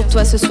Rockers pour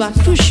toi ce soir,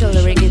 push sur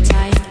le Reggae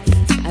Time.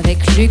 Avec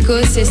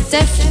Lucas et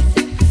Steph,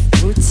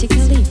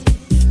 Rootsically.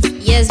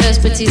 Yes,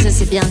 Vespertise,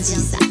 c'est bien dit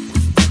ça.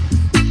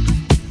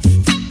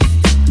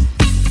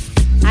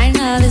 I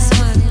know this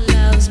one who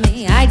loves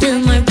me. I do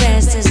my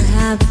best as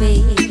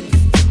happy.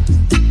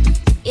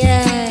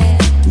 Yeah,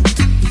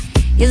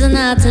 he's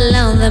not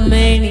alone. The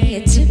man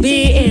need to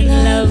be in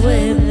love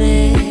with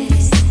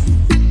this.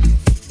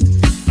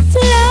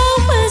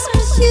 Flowers,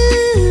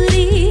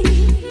 beauty,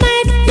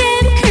 make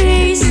them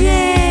crazy.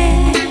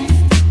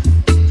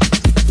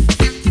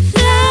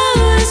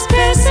 Flowers,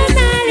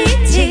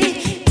 personality,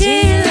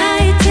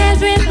 delight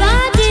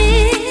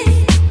everybody.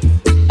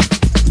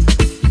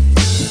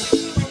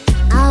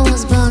 I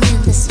was born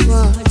in this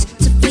world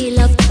to be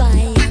loved by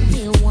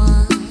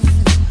anyone.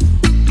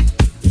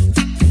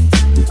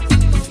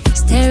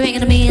 Staring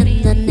at me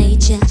in the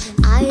nature,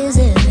 eyes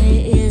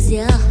is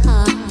your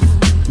heart.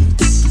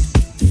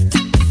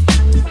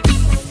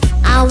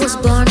 I was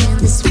born in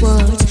this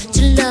world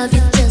to love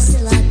you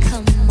just like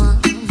a mom.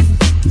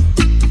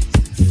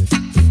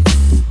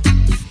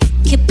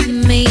 Keep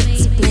me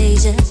its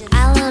pleasure,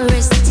 I'll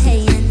always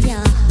stay in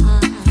your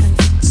heart.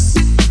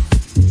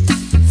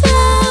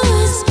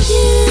 Flowers,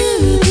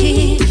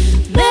 beauty,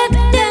 make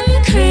them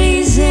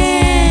crazy.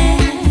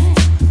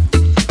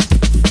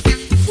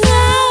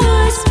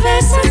 Flowers,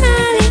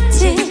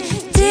 personality,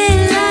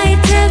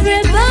 delight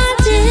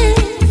everybody.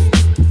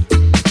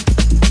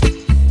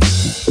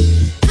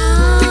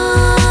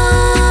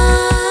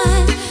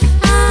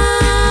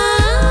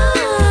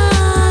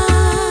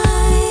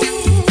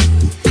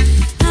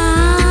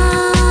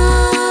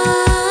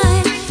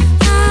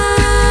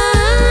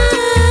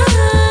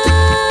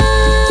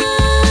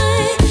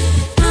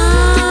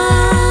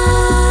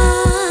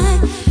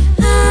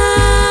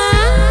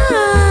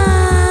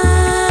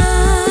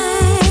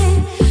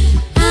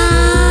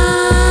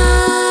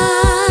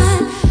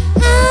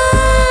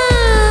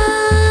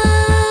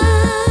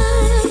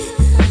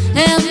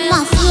 É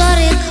uma flor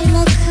e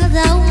como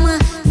cada uma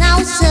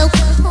nasceu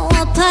com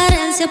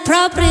aparência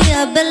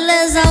própria,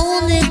 beleza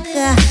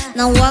única.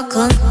 Não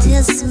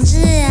acontece um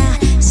dia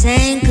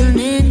sem que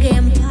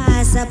ninguém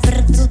passa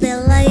perto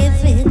dela e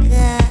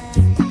fica.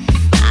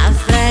 A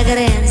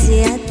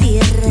fragrância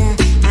atira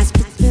as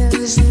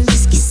pétalas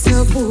diz que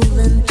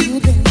saboam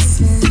tudo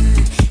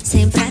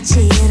sempre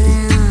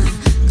atiram.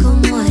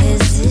 Como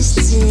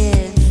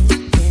resistir?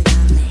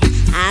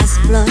 As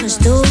flores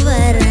do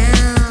verão.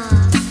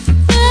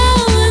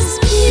 Flowers,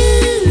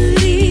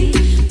 beauty,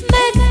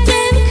 make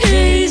them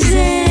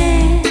crazy.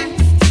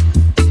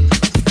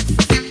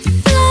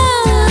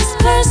 Flowers,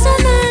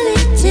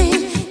 personality,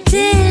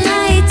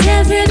 delight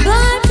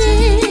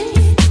everybody.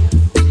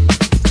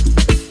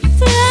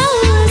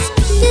 Flowers,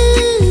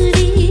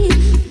 beauty,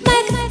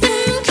 make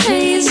them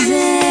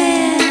crazy.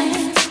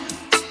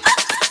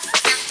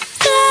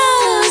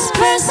 Flowers,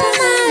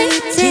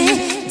 personality,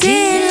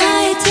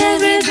 delight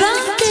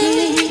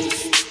everybody.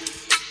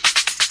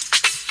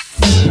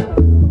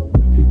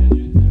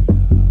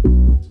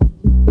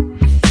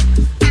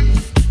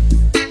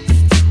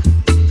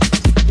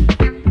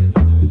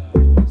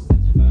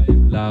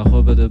 la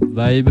Rub-a-Dub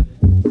Vibe.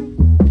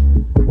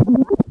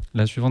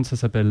 La suivante, ça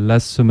s'appelle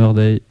Last Summer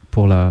Day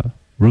pour la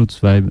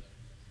Roots Vibe.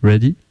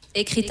 Ready?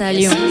 Écrite à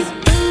Lyon.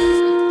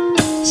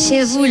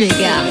 Chez vous, les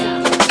gars.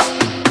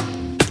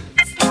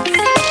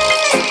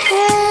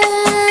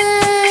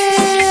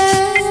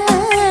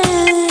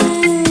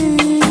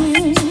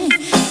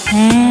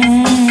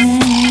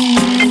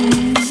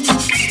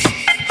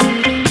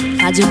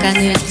 Radio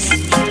Canus.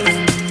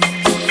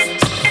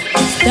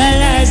 The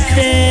last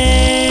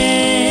day,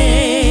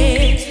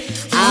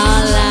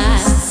 our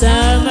last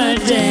summer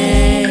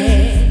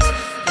day,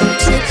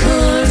 it's a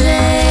cool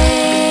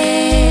day.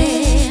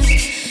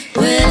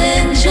 We'll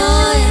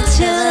enjoy it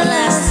till the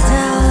last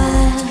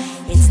hour.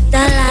 It's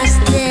the last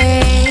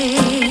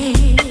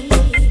day,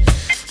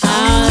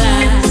 our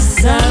last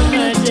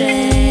summer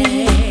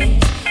day,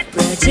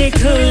 pretty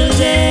cool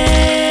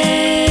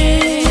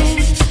day.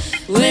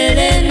 We'll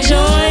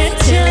enjoy it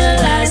till the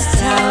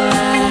last hour.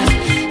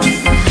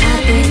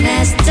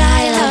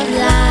 Style of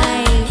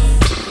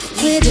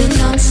life, we do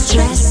not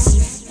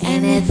stress,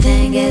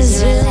 anything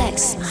is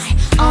relaxed. My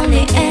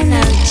only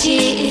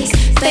energy is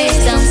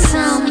based on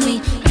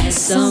zombie.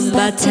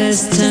 Essomba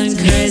test and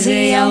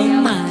crazy your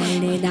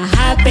mind. In a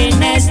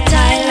happiness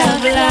style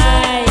of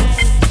life,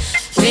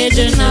 we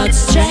do not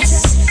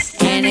stress,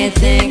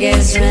 anything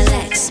is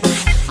relaxed.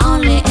 My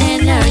only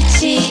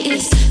energy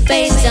is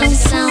based on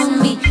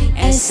zombie.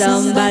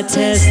 Essomba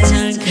test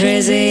and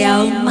crazy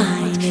your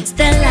mind. It's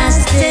the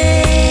last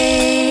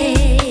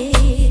day,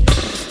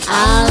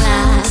 our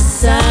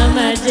last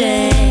summer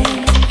day,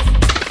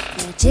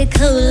 pretty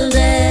cool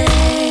day.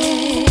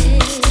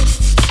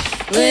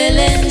 We'll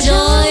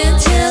enjoy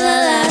until the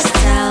last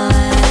hour.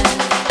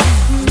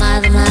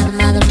 Mad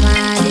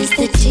is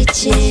the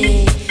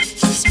DJ.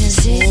 This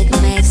music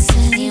makes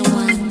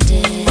anyone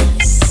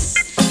dance.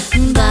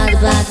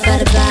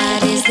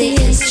 Bad is the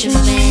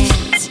instrument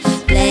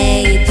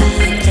played by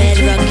Red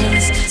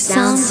Rockets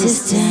sound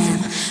system.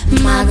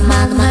 Mad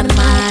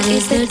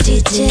is the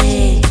DJ.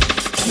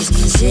 His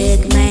music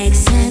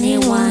makes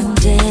anyone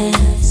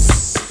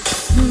dance.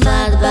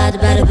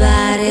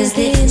 Bad is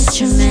the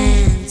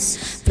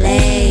instruments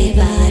played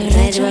by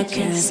Red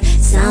Rockers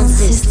sound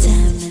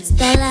system. It's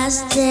the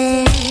last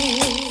day,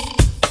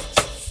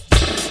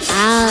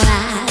 our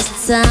last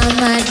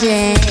summer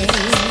day,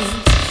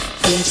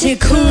 pretty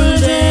cool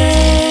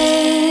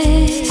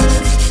day.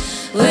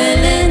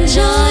 We'll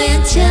enjoy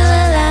until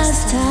the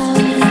last hour.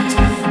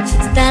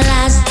 It's the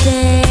last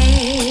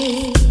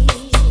day,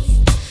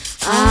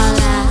 our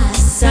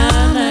last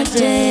summer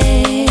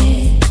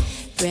day,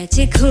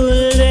 pretty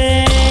cool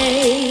day.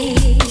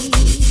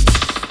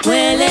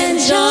 We'll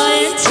enjoy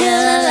until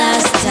the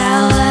last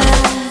hour.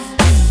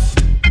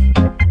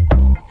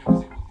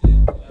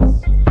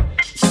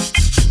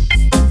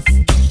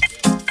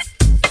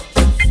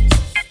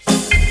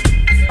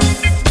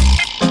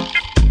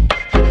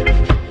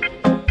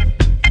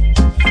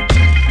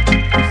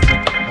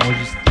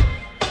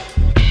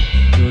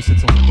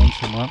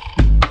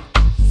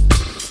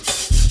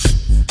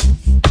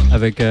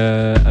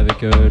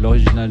 Avec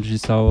l'original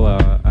J-Sao à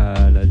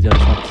la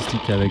direction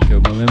artistique avec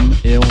moi-même,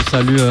 et on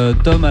salue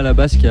Tom à la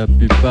basse qui a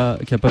pas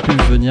pu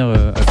venir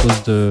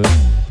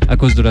à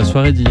cause de la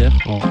soirée d'hier.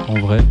 En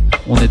vrai,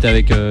 on était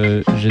avec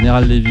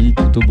Général Levy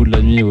tout au bout de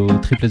la nuit au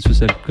Triplet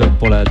Social Club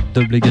pour la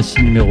Dub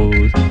Legacy numéro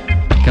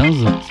 15,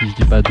 si je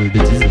dis pas de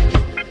bêtises.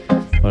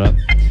 Voilà.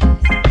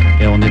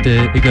 Et on était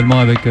également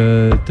avec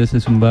Tessa,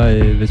 Essomba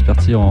et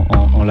Vesperti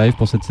en live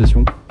pour cette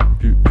session.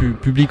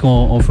 Public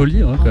en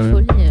folie, hein, quand même.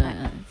 Folie,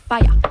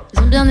 ils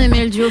ont bien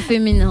aimé le duo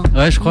féminin.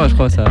 Ouais, je crois,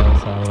 ça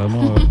a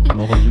vraiment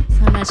rendu.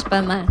 Ça match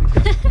pas mal.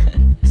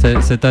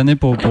 Cette année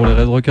pour les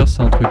Red Rockers,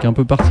 c'est un truc un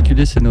peu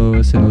particulier, c'est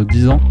nos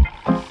 10 ans.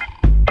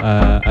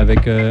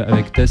 Avec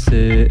Tess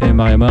et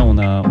Mariama, on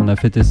a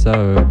fêté ça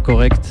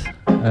correct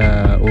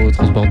au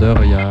Transborder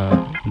il y a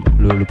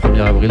le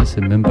 1er avril,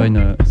 c'est même pas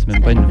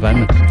une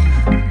vanne.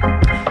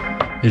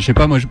 Et je sais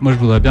pas, moi je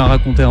voudrais bien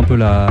raconter un peu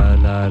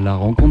la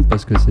rencontre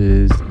parce que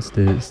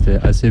c'était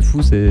assez fou.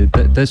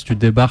 Tess, tu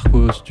débarques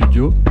au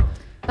studio.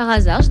 Par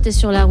hasard, j'étais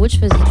sur la route, je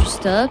faisais du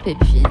stop et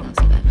puis non,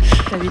 c'est pas mal.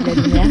 T'as vu de la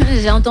lumière.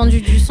 J'ai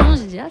entendu du son,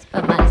 j'ai dit c'est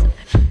pas mal ça.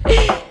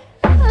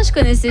 Je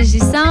connaissais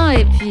Gissin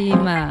et puis il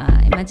m'a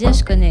dit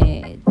je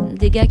connais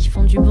des gars qui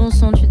font du bon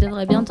son, tu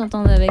devrais bien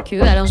t'entendre avec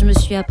eux. Alors je me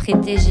suis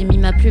apprêtée, j'ai mis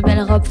ma plus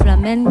belle robe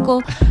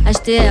flamenco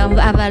achetée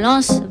à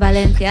Valence,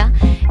 Valencia,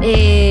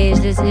 et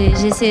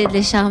j'ai essayé de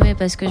les charmer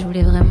parce que je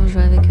voulais vraiment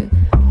jouer avec eux.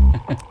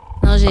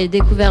 Non, j'ai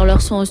découvert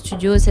leur son au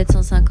studio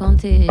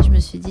 750 et je me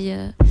suis dit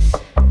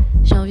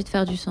j'ai envie de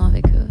faire du son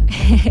avec eux.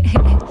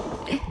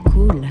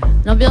 Cool.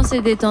 L'ambiance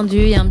est détendue,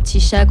 il y a un petit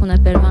chat qu'on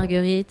appelle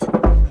Marguerite.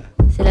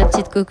 C'est la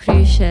petite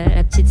coqueluche,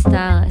 la petite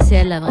star, c'est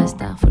elle la vraie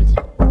star, faut le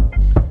dire.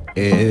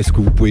 Et est-ce que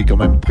vous pouvez quand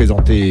même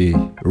présenter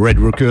Red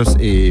Rockers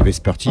et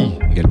Vesperti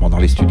également dans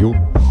les studios?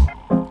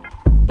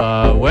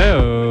 Bah ouais.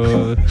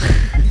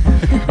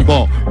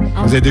 Bon,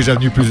 vous êtes déjà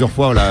venu plusieurs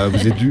fois là,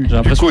 vous êtes du. J'ai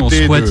l'impression qu'on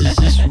squatte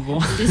ici souvent.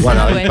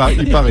 Voilà, ouais.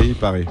 il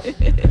paraît.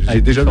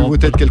 J'ai déjà vu vos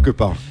têtes quelque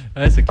part.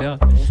 Ouais, c'est clair.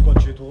 On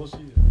squatte chez toi aussi.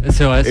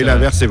 C'est vrai. Et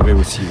l'inverse, c'est vrai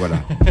aussi, voilà.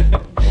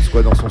 On se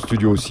voit dans son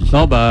studio aussi.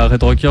 Non, bah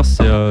Red Rockers,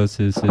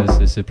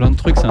 c'est plein de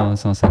trucs.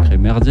 C'est un sacré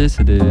merdier.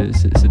 C'est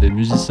des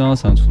musiciens,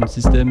 c'est un sound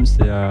system,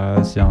 c'est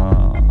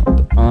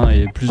un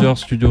et plusieurs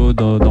studios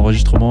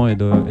d'enregistrement et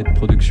de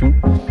production.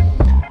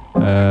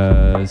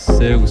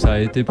 C'est où ça a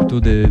été plutôt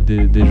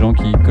des gens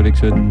qui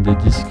collectionnent des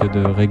disques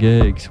de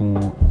reggae et qui sont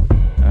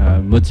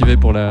motivés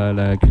pour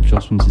la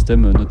culture sound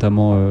system,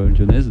 notamment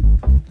lyonnaise.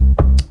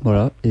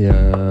 Voilà. Et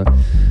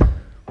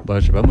bah,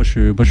 je sais pas, moi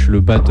je suis le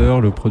batteur,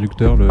 le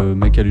producteur, le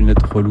mec à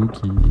lunettes relou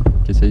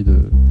qui essaye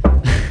de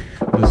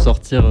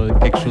sortir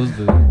quelque chose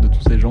de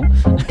tous ces gens.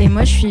 Et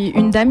moi je suis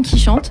une dame qui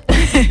chante.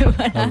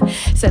 Voilà.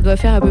 Ça doit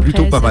faire à peu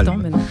plutôt près pas 7 mal. ans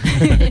maintenant.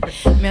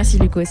 Merci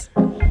Lucas.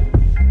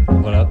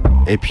 Voilà.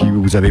 Et puis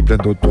vous avez plein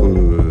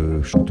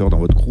d'autres chanteurs dans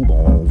votre groupe.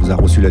 On vous a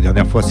reçu la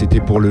dernière fois,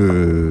 c'était pour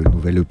le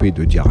nouvel EP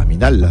de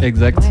Diaraminal.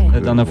 Exact. Ouais. La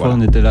dernière fois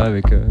Voilà. on était là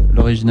avec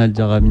l'original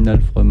Diaraminal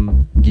from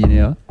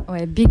Guinea.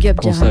 Ouais, big up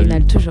Qu'on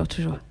Diaraminal, salue.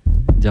 toujours.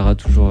 Diara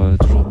toujours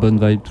bonne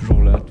vibe,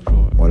 toujours là,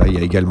 toujours. Voilà, il y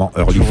a également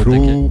Early Toujours au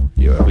taquet. Flow.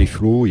 Il y a Early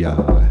Flow, il y a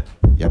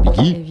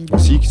Biggie Évidemment.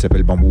 aussi qui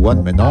s'appelle Bamboo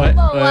One maintenant. Ouais.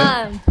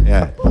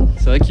 Yeah.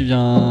 C'est vrai qu'il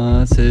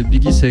vient. C'est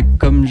Biggie, c'est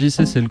comme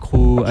JC, c'est le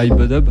crew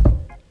Hypedub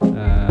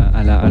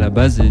à la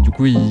base et du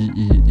coup il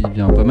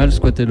vient pas mal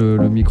squatter le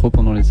micro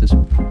pendant les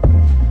sessions.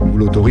 Vous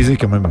l'autorisez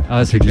quand même.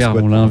 Ah c'est Fait du clair,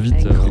 squat. on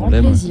l'invite, Avec on grand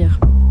l'aime. plaisir.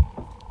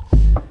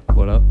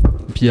 Voilà.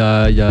 Puis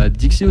il y a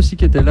Dixie aussi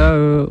qui était là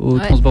au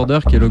Ouais. Transborder,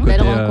 qui est le Belle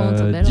côté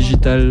rencontre, belle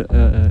digital,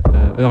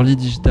 early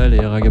digital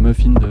et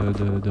ragamuffin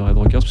de Red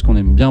Rockers, parce qu'on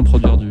aime bien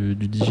produire du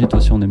digit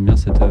aussi, on aime bien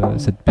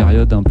cette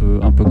période un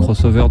peu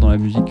crossover dans la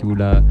musique où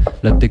la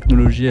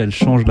technologie elle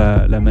change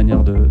la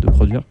manière de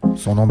produire.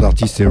 Son nom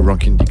d'artiste c'est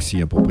Ranking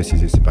Dixie, hein, pour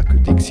préciser, c'est pas que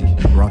Dixie.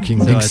 Ranking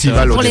C'est vrai, Dixie c'est vrai.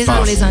 Val au Pour les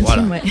départ. intimes,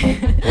 Voilà. ouais.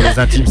 Pour les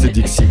intimes c'est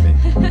Dixie,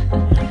 mais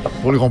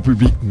pour le grand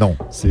public non,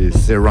 c'est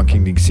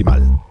Ranking Dixie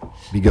Mal.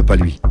 Big up à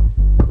lui.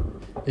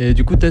 Et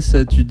du coup, Tess,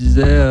 tu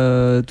disais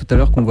tout à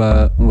l'heure on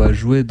va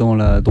jouer dans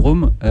la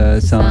Drôme.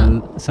 C'est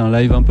un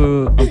live un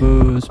peu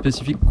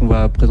spécifique qu'on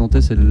va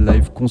présenter, c'est le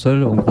live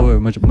console. En gros,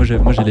 moi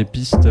j'ai les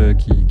pistes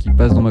qui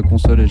passent dans ma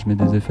console et je mets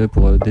des effets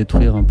pour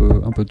détruire un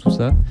peu tout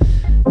ça.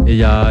 Et il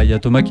y a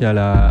Thomas qui est à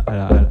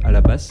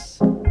la basse.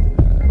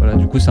 Voilà,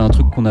 du coup, c'est un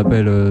truc qu'on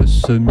appelle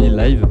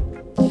semi-live.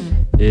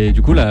 Et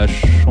du coup, la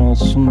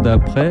chanson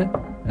d'après,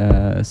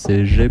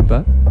 c'est J'ai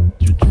pas.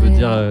 Tu veux Ouais.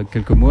 dire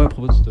quelques mots à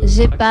propos de cette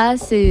J'ai track pas,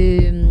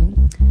 c'est.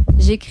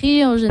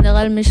 J'écris en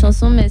général mes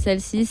chansons, mais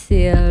celle-ci,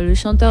 c'est le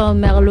chanteur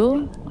Merlot,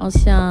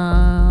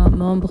 ancien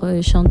membre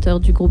et chanteur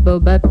du groupe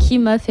Baobab, qui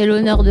m'a fait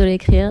l'honneur de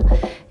l'écrire.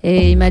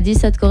 Et il m'a dit,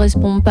 ça te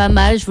correspond pas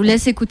mal, je vous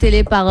laisse écouter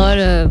les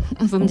paroles,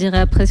 vous me direz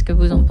après ce que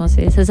vous en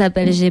pensez. Ça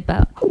s'appelle J'ai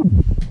pas.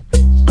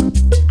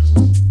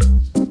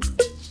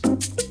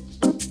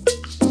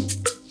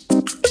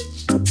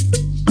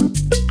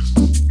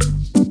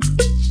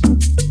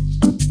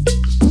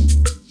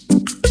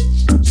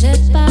 J'ai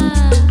pas.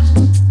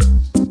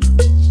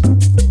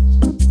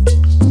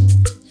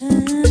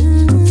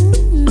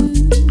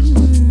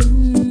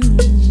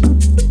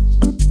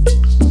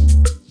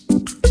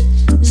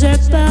 J'ai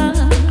pas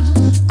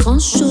grand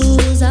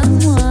chose à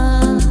moi,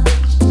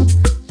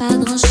 pas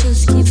grand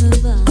chose qui me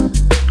va,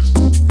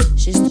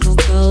 juste mon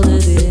corps de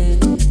déesse.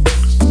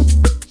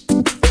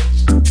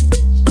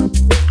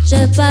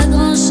 J'ai pas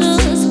grand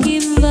chose qui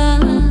me va,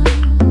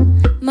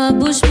 ma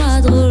bouche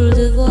m'a drôle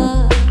de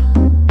voix.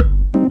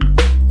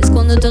 Est-ce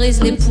qu'on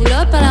autorise les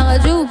pull-ups à la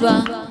radio ou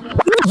pas?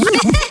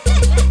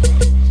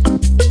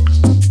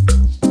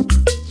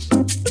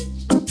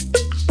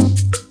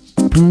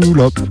 Pull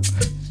up.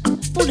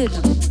 Pour les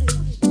deux.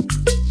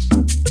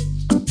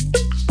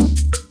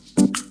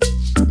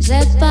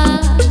 J'ai pas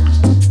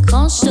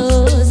grand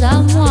chose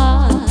à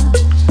moi,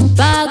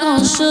 pas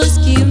grand chose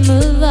qui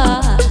me va,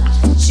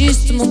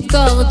 juste mon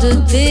corps de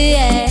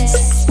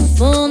déesse,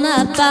 mon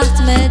appart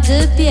met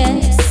 2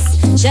 pièces.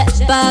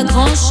 J'ai pas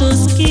grand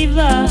chose qui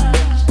va,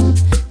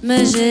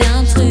 mais j'ai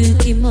un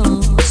truc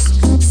immense,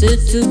 ce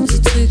tout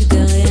petit truc de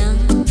rien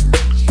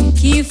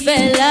qui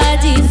fait la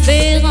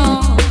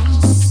différence.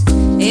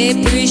 Et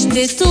puis je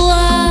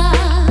tais-toi,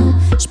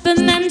 je peux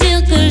même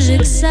dire que j'ai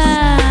que ça.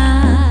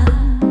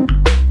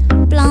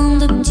 Plein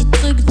de petits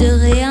trucs de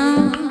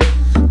rien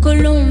que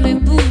l'on met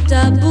bout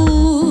à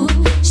bout.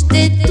 Je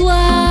tais-toi,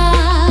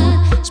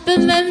 je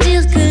peux même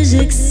dire que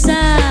j'ai que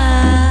ça.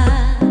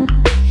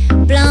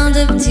 Plein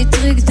de petits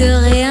trucs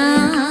de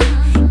rien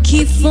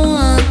qui font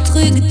un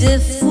truc de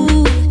fou.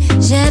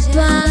 J'ai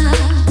pas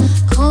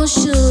grand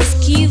chose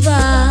qui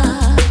va,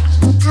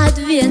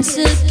 advienne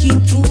ce qui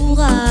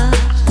pourra.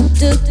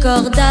 2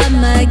 cordes à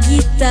ma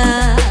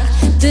guitare,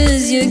 2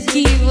 yeux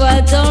qui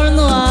voient dans le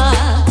noir,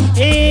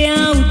 et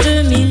 1 ou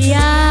 2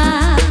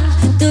 milliards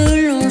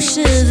de longs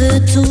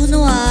cheveux tout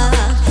noirs.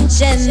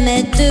 J'aime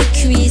mes 2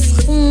 cuisses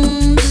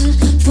rondes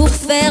pour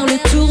faire le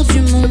tour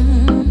du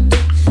monde,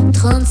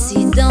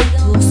 36 dents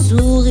pour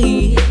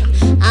sourire,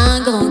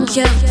 un grand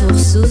cœur pour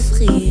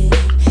souffrir.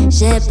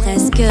 J'ai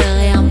presque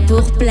rien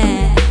pour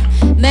plaire,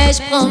 mais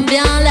je prends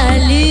bien la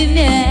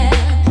lumière.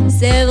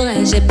 C'est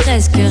vrai, j'ai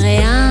presque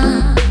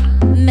rien,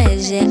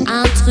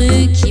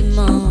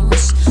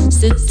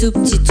 ce tout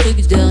petit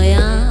truc de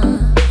rien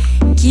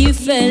qui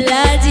fait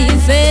la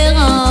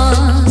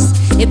différence.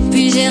 Et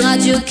puis j'ai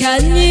Radio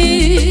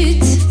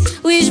Canut,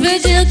 oui je veux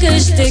dire que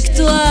je t'ai que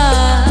toi.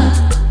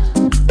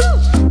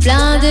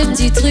 Plein de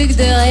petits trucs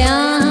de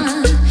rien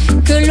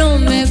que l'on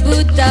met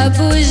bout à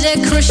bout. J'ai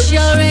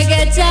Crucial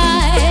Reggae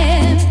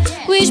Time,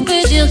 oui je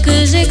peux dire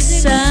que j'ai que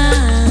ça.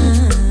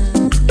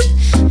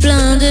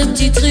 Plein de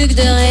petits trucs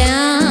de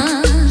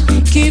rien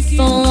qui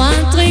font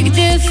un truc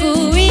de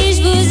fou. Oui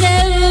je vous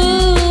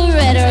avoue,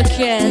 Red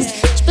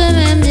Orchestra, je peux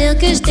même dire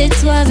que je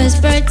t'étoie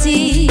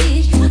Vesperti.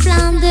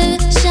 Plein de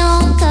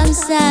gens comme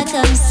ça,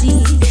 comme si,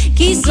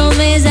 qui sont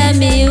mes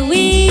amis.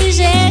 Oui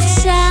j'ai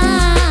que ça,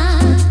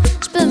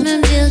 je peux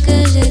même dire que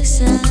j'ai que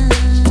ça.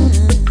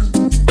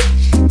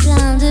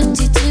 Plein de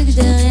petits trucs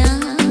de rien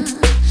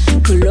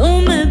que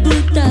l'on met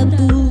bout à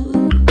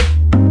bout.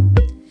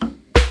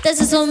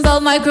 Tessa Essomba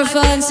au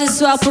microphone ce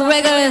soir pour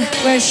Reggae.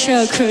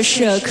 Shaka,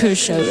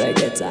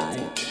 Reggae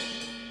Time.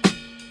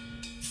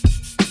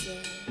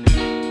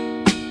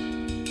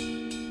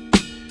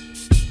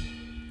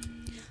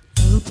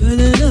 Open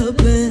it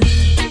open,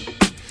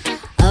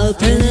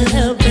 open it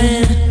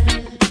open,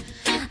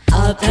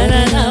 open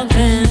it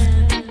open,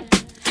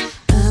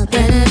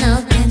 open it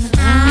open,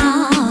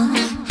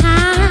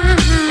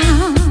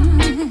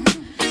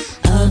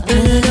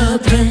 open it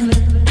open,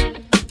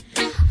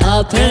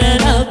 open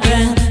it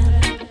open,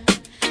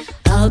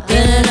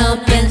 open it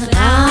open,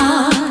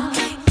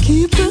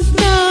 keep a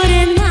thought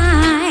in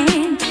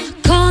mind,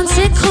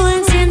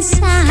 consequence in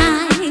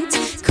sight,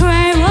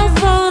 cry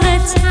wolf all the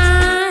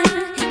time.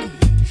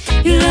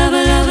 You love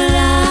a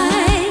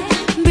lie,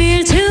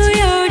 build to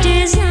your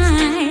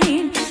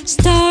design,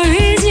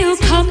 stories you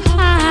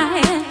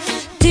compile,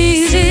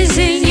 disease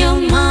in your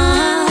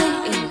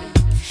mind.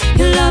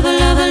 You love a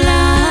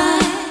lie,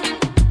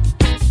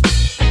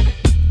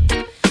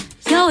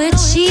 you're a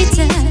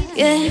cheater,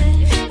 yeah.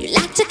 You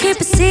like to keep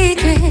a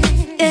secret,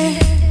 yeah.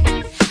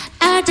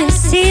 A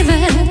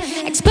deceiver,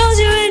 expose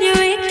you in your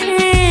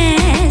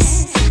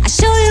weakness. I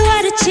show you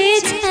what a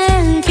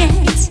cheater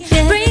gets,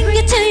 yeah. Bring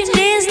you to your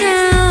knees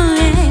now,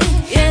 yeah.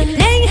 You're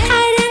playing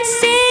hide and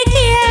seek,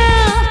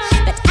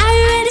 yeah. But are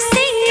you ready to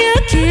see you?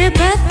 Keep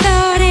a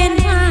thought in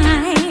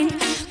mind,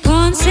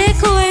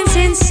 consequence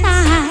in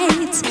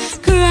sight,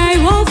 cry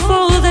wolf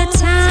all the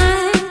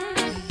time.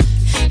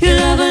 You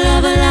love a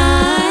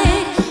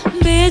lie,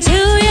 build to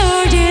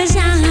your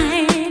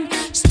design,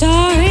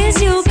 stories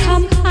you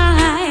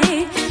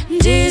compile,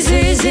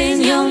 disease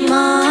in your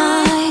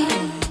mind.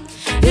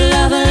 You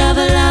love a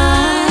lie,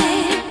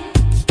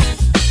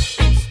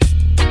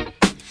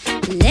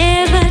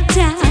 live a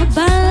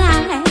double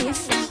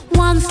life,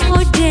 one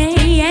for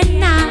day and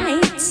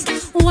night.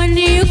 When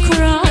you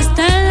cross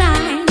the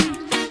line,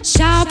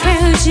 sharp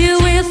as you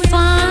will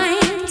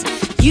find,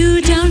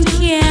 you don't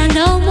care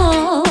no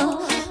more.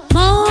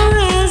 More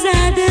is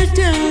at the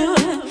door,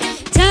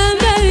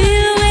 temper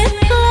you with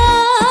fire.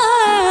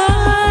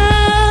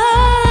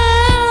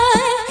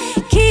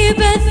 Keep a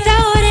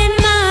thought in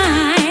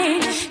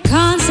mind,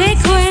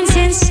 consequence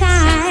in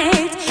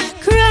sight,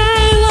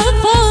 cry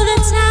wolf all the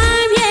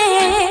time,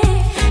 yeah.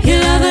 You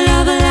love a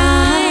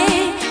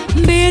lie,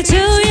 build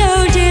to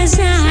your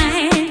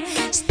design,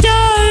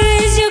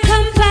 stories you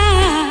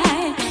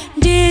compile,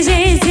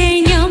 disease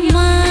in your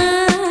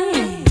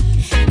mind.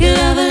 You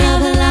love a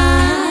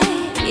lie,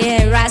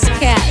 yeah,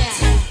 Rascat.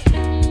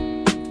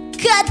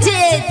 Cut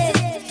it.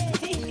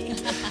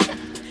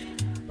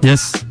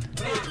 Yes.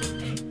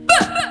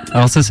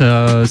 Alors ça,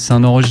 c'est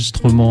un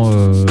enregistrement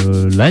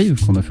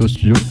live qu'on a fait au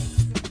studio.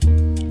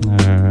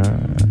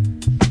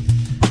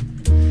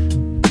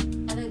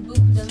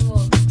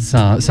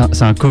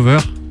 C'est un cover.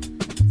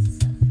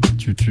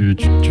 Tu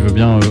veux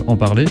bien en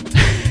parler?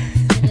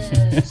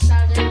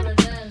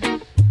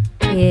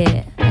 Et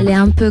elle est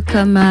un peu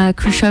comme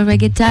Crucial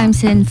Reggae Time,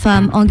 c'est une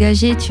femme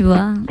engagée, tu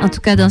vois. En tout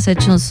cas dans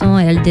cette chanson,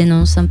 et elle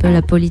dénonce un peu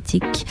la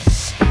politique.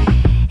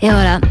 Et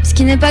voilà, ce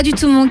qui n'est pas du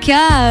tout mon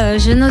cas,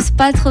 je n'ose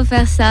pas trop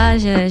faire ça,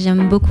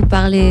 j'aime beaucoup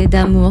parler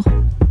d'amour.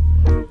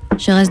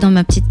 Je reste dans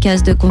ma petite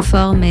case de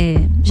confort, mais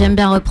j'aime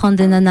bien reprendre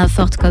des nanas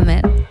fortes comme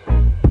elle.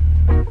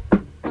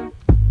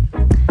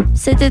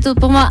 C'était tout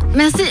pour moi,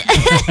 merci.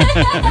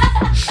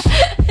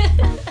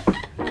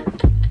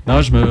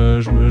 Non, je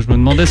me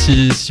demandais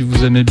si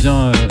vous aimez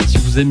bien, si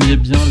vous aimiez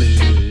bien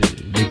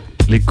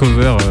les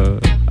covers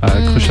à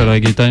Crucial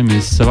Reggae Time,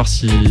 et savoir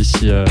si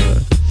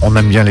On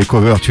aime bien les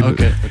covers, tu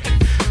Ok.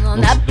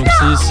 Donc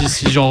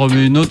si j'en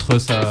remets une autre,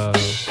 ça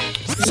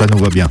nous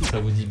va bien. Ça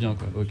vous dit bien,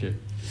 quoi. Ok.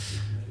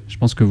 Je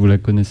pense que vous la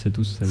connaissez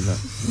tous, celle-là.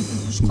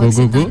 Je crois que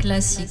c'est un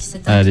classique,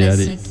 c'est un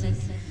classique.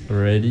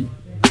 Allez. Ready.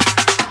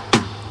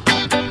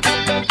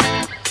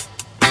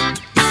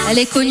 Elle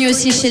est connue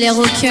aussi chez les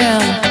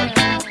rockers.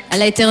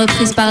 Elle a été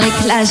reprise par les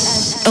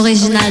Clash,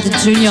 originale de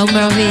Junior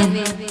Mervyn,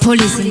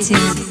 Police and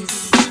Thieves.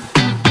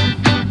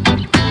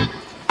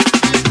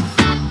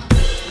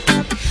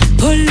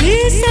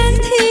 Police and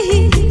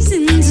thieves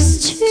in the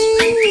street.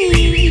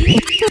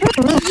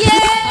 Yeah.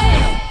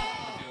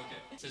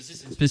 Celle-ci,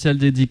 c'est une spéciale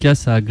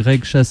dédicace à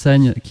Greg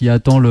Chassagne qui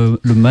attend le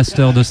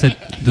master de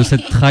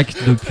cette track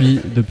depuis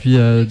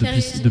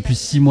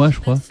 6 mois, je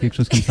crois, quelque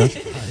chose comme ça.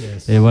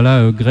 Et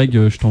voilà,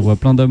 Greg, je t'envoie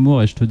plein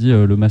d'amour et je te dis,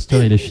 le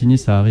master il est fini,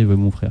 ça arrive,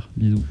 mon frère.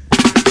 Bisous.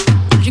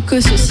 Lucas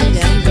aussi, il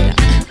est arrivé là.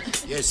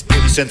 Yes,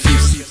 Police and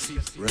Thieves.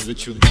 Run the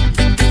tune.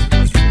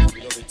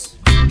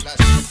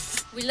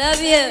 We love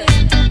you.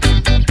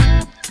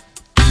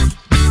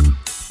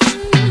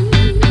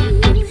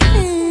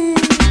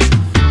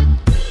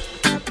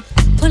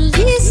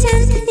 Police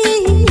and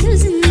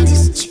thieves in the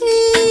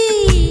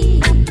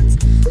streets.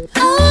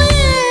 Oh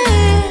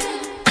yeah,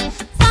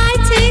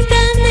 fighting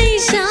the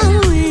nation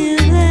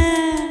with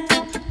their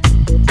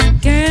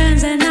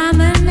guns and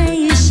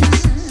ammunition.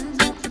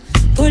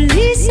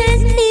 Police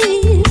and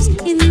thieves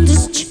in the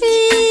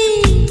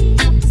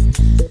streets.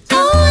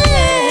 Oh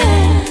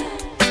yeah,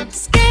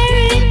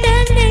 scaring the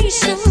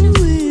nation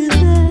with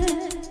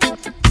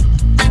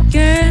their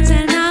guns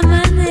and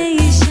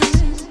ammunition.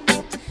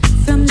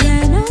 From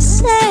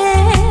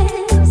genocide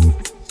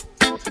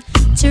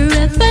to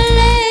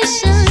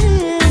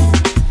revelation,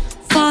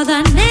 for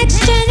the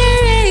next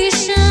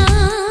generation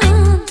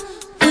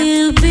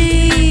will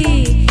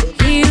be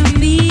hear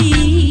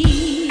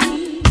me.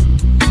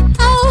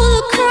 Oh,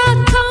 the crowd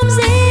comes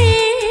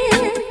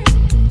in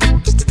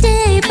just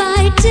day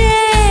by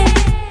day.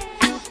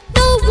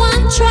 No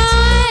one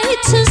tried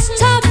to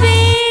stop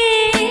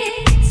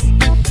it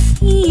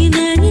in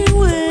any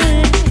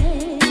way.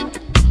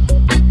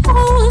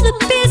 Oh, the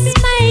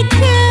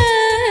peacemaker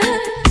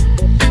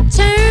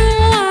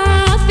turn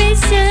our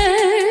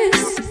faces.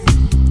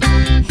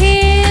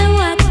 Hear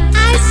what I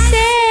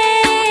say.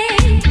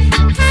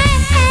 Hey, hey,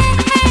 hey, hey,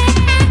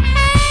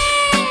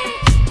 hey.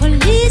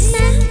 Police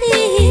and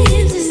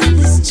thieves in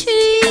the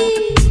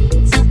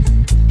streets.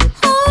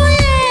 Oh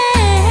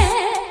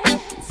yeah,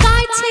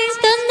 fighting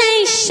the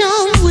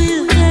nation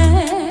with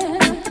their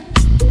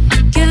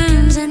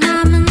guns and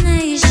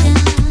ammunition.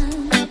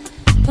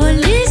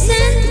 Police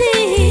and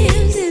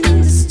thieves in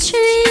the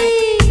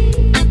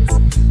streets.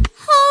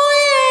 Oh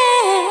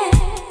yeah,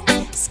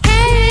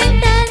 scaring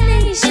the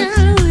nation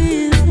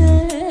with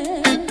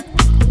their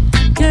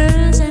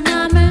guns and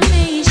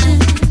ammunition.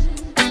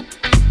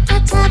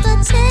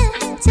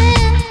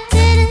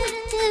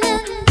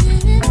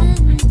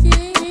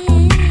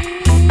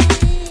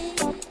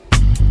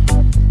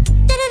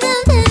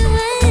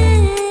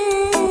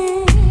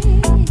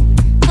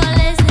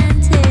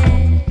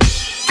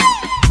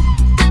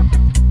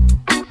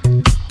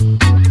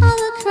 All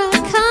the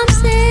crowd comes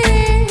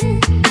in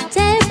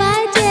day by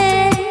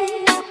day.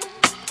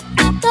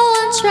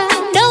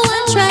 No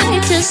one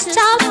tried to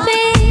stop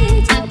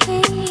it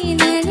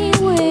in any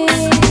way.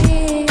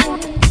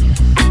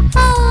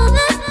 Oh,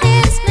 the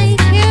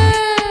peacemaker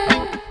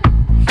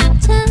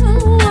turn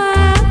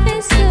our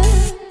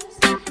faces.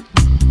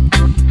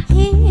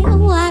 Hear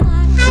what I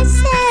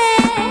say.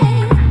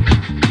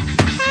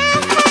 Hey,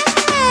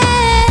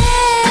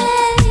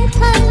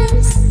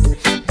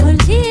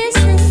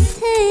 police and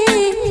thieves.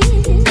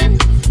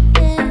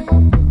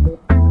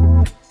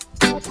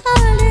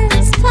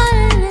 Police and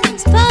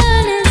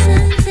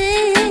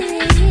thieves.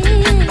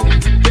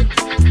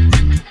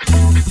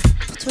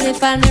 Pour tous les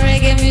fans de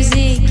reggae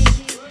music,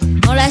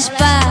 on lâche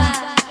pas.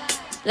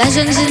 La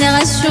jeune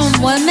génération,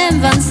 moi-même,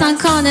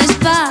 25 ans, n'est-ce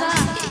pas?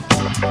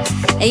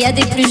 Et il y a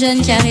des plus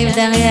jeunes qui arrivent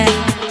derrière.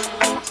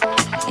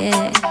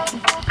 Yeah.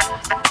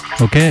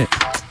 Ok,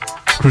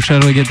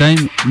 Crucial Reggae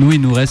Time. Nous,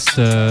 il nous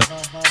reste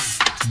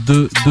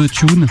deux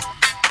tunes,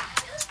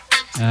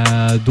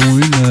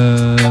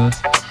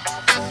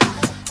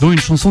 dont une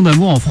chanson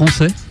d'amour en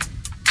français.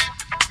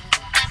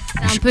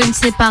 C'est un peu une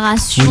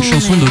séparation. Une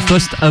chanson de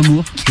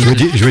post-amour.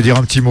 Je veux dire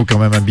un petit mot quand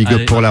même, un big up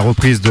Allez. pour la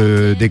reprise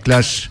des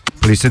Clash,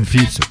 Police and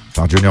Thieves,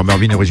 par Junior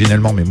Mervyn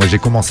originellement, mais moi j'ai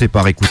commencé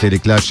par écouter les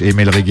Clash et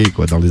aimer le reggae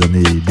quoi, dans les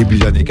début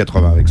des années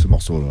 80 avec ce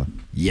morceau là.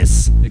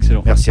 Yes.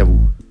 Excellent. Merci à vous.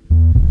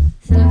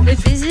 Ça me fait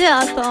plaisir,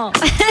 attends.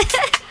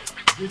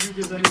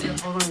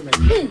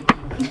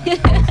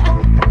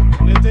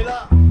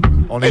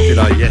 On était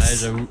là, yes. Ouais,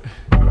 j'avoue.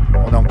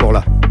 On est encore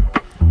là.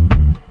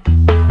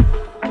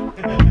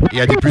 Il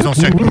y a des plus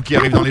anciens que nous qui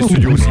arrivent dans les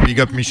studios aussi. Big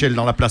up Michel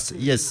dans la place.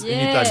 Yes, Yeah.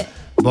 in Italie.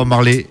 Bob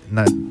Marley,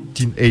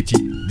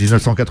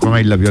 1980,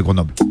 il l'a vu à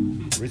Grenoble.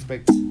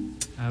 Respect.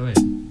 Ah ouais.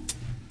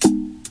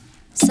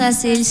 Ça,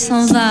 c'est Il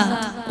s'en va.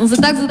 On veut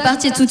pas que vous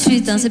partiez tout de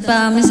suite, hein. C'est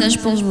pas un message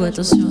pour vous,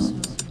 attention.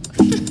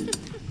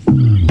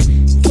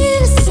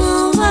 Il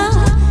s'en va,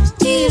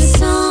 il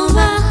s'en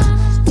va,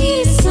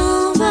 il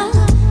s'en va,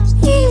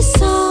 il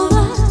s'en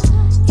va,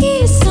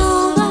 il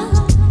s'en va,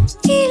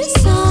 il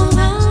s'en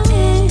va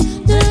et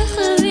ne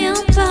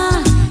revient pas.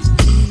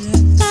 Il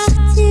est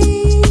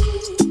parti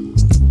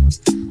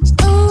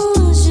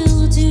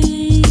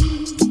aujourd'hui.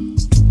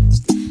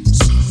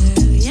 Je n'ai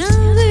rien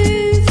vu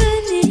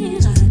venir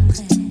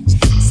après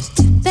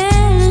cette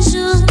belle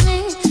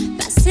journée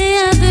passée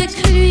avec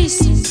lui,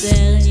 son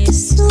dernier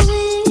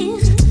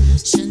sourire.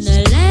 Je ne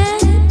l'ai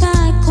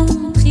pas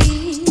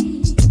compris.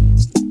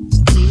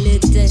 Il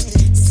était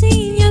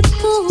signe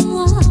pour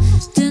moi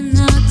de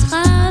notre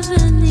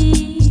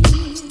avenir.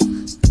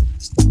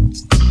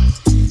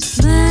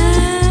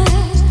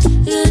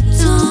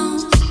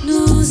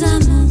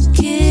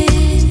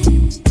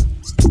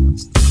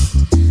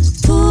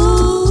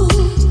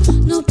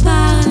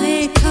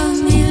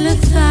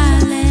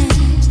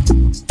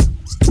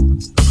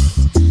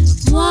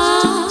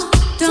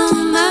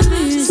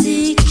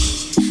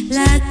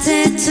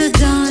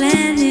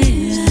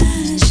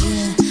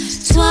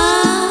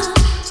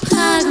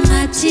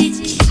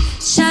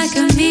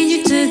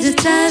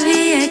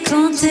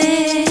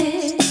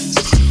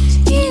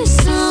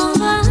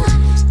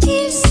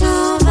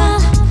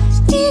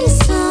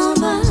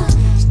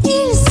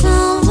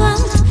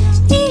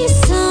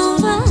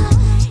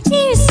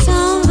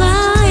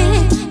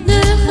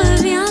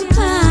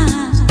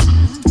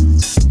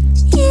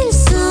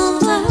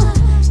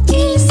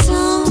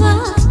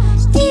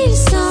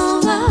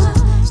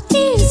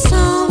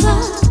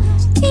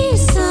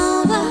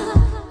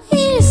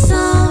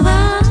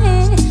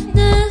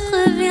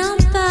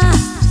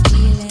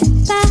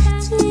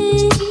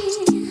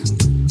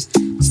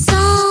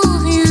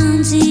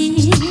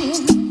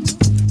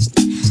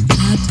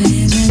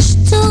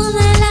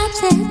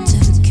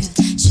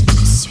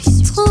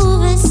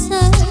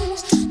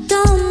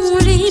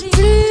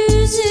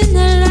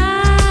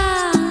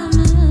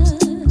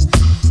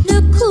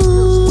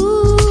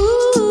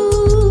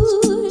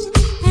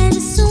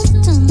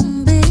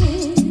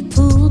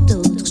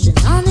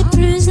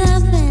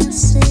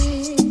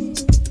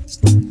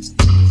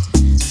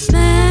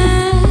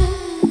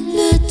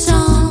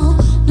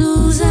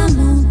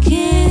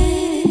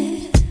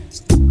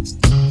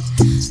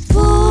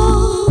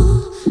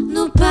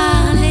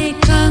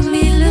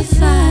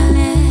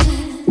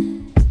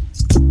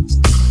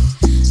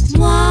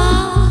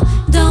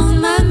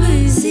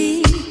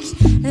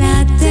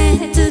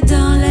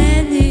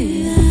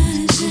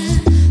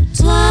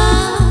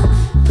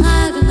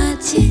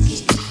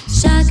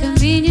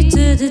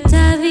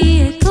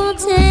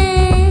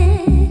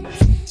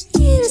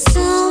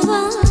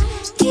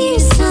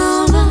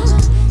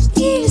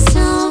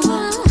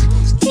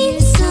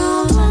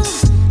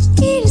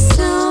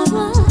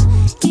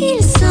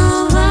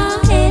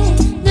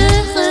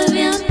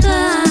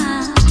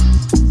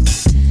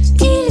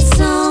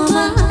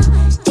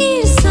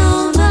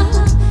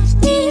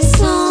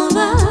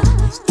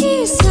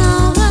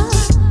 s'en va,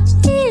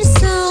 il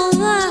s'en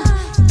va,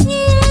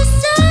 il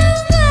s'en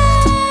va.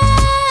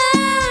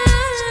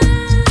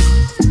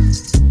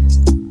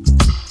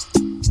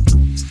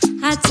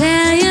 I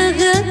tell you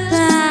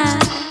goodbye,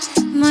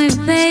 my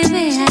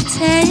baby, I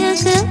tell you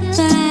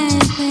goodbye,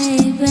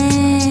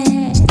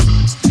 baby.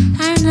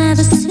 I'll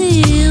never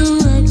see you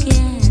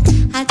again.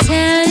 I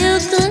tell you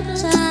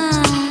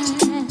goodbye,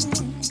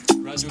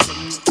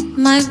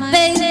 my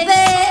baby.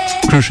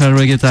 Crucial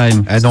Reggae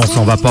Time. Ah non, on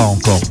s'en va pas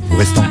encore. Vous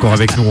restez encore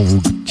avec nous, on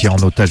vous tient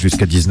en otage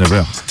jusqu'à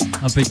 19h.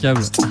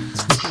 Impeccable.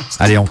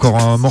 Allez, encore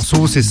un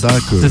morceau, c'est ça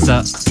que C'est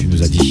ça. tu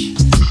nous as dit.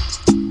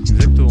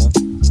 Exactement.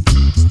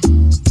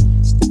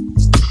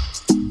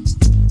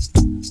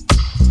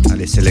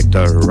 Allez,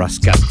 sélecteur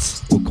Rascat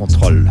au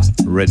contrôle,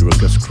 Red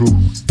Rockers Crew,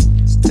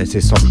 Tessa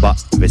Essomba,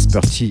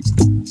 Vesperti,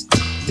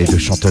 les deux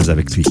chanteuses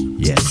avec lui.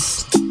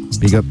 Yes.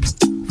 Big up,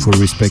 full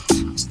respect.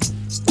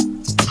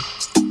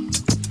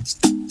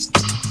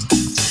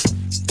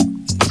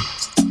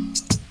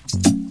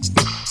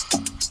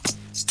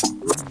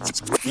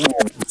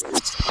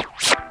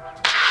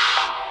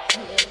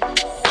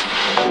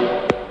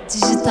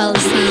 Digital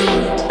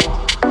Sound.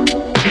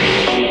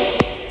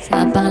 Ça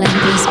va parler un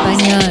peu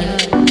espagnol.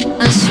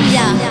 Un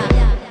chouïa.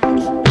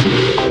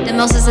 Le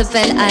morceau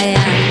s'appelle Aya.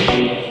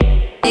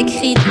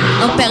 Écrit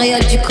en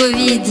période du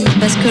Covid,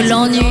 parce que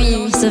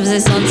l'ennui se faisait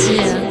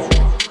sentir.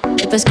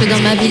 Et parce que dans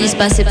ma ville il se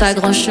passait pas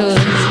grand chose.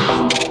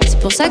 C'est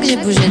pour ça que j'ai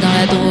bougé dans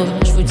la Drôme.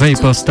 Je vous dis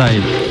Vapor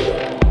Style.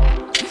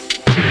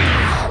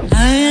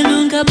 Ay,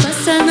 nunca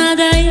pasa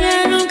nada,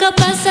 ya nunca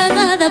pasa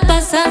nada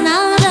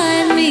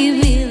en mi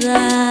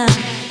vida.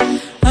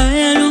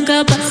 Ay,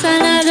 nunca pasa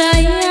nada,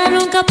 ya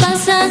nunca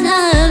pasa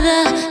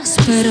nada.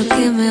 Espero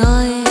que me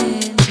oyen.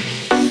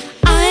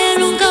 Ay,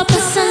 nunca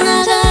pasa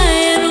nada,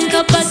 ya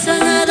nunca pasa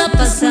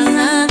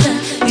nada.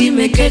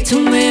 Dime que tú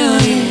me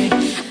oyes.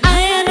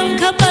 Ay,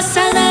 nunca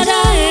pasa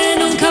nada, ya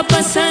nunca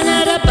pasa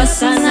nada.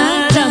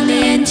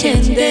 ¿Me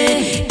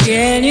entiende?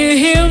 Can you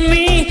hear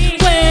me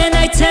when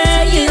I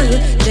tell you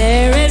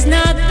there is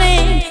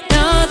nothing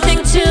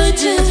to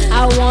do?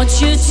 I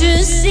want you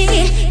to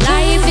see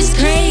life is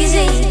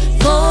crazy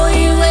for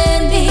you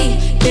and me.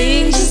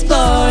 Things is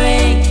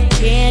boring.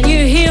 Can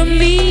you hear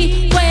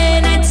me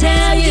when I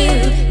tell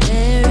you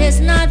there is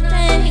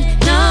nothing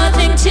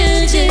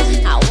to do?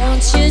 I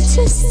want you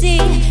to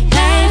see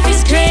life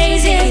is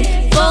crazy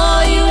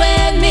for you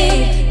and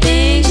me.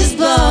 Things is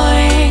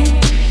boring.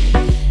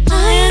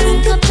 Ay,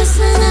 nunca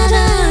pasa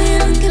nada,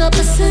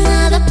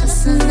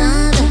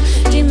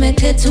 dime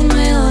que tú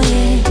me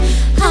oyes.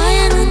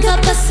 Ay, nunca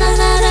pasa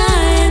nada,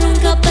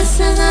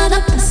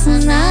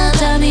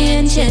 me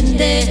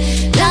entiende.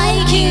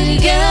 Like you,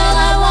 girl,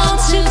 I want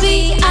to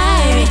be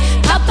Irish.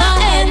 Papa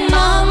and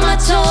Mama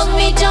told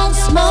me don't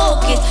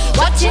smoke it.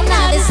 Watching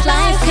how this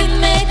life can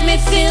make me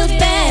feel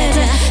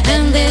better.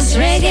 And this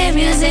reggae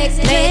music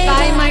played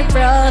by my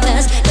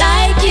brothers.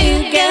 Like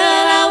you,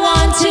 girl, I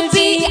want to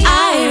be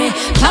Irish.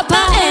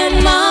 Papa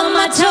and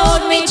Mama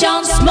told me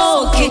don't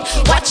smoke it.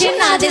 Watching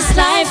how this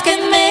life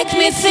can make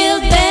me feel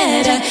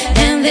better.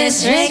 And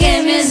this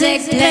reggae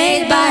music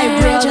played by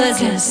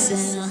brothers.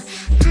 Listen.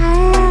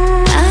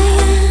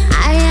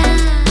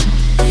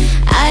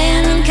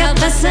 Ay, nunca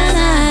pasa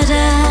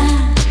nada.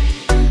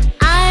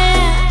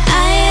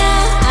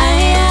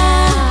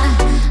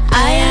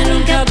 Ay,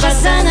 nunca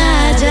pasa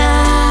nada.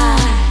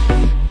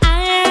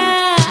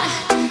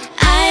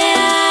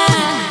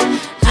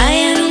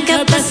 Ay, nunca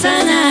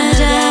pasa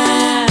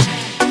nada.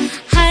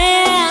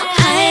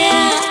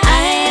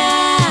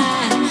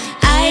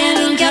 Ay,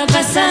 nunca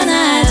pasa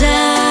nada.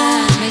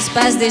 Mais il se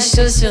passe des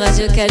choses sur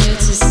Radio Canut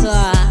ce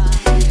soir.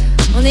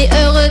 On est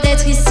heureux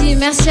d'être ici.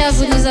 Merci à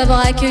vous de nous avoir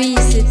accueillis.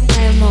 C'est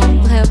vraiment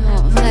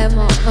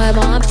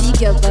un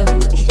big up à vous.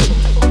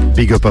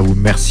 Big up à vous,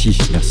 merci.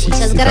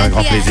 C'était un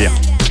grand plaisir.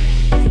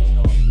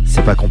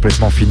 C'est pas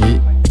complètement fini,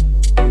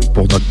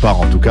 pour notre part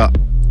en tout cas,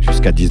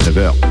 jusqu'à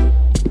 19h.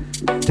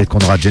 Peut-être qu'on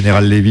aura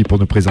General Levy pour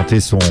nous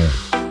présenter son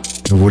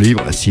nouveau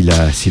livre, s'il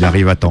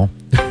arrive à temps.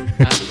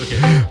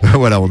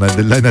 Voilà, on a la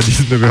deadline à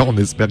 19h, on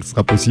espère que ce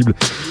sera possible.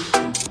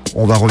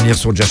 On va revenir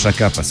sur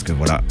Shaka parce que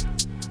voilà,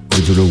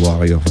 le Zulu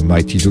Warrior,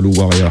 Mighty Zulu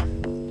Warrior,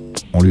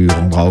 on lui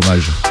rendra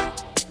hommage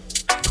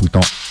tout le temps.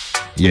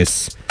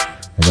 Yes,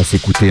 on va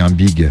s'écouter un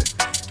big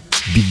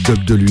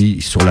dub de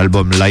lui sur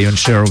l'album Lion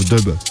Share of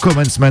Dub,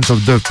 Commencement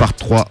of Dub Part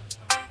 3.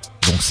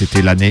 Donc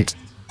c'était l'année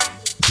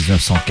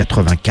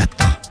 1984.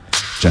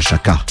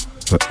 Shaka,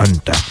 The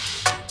Hunter.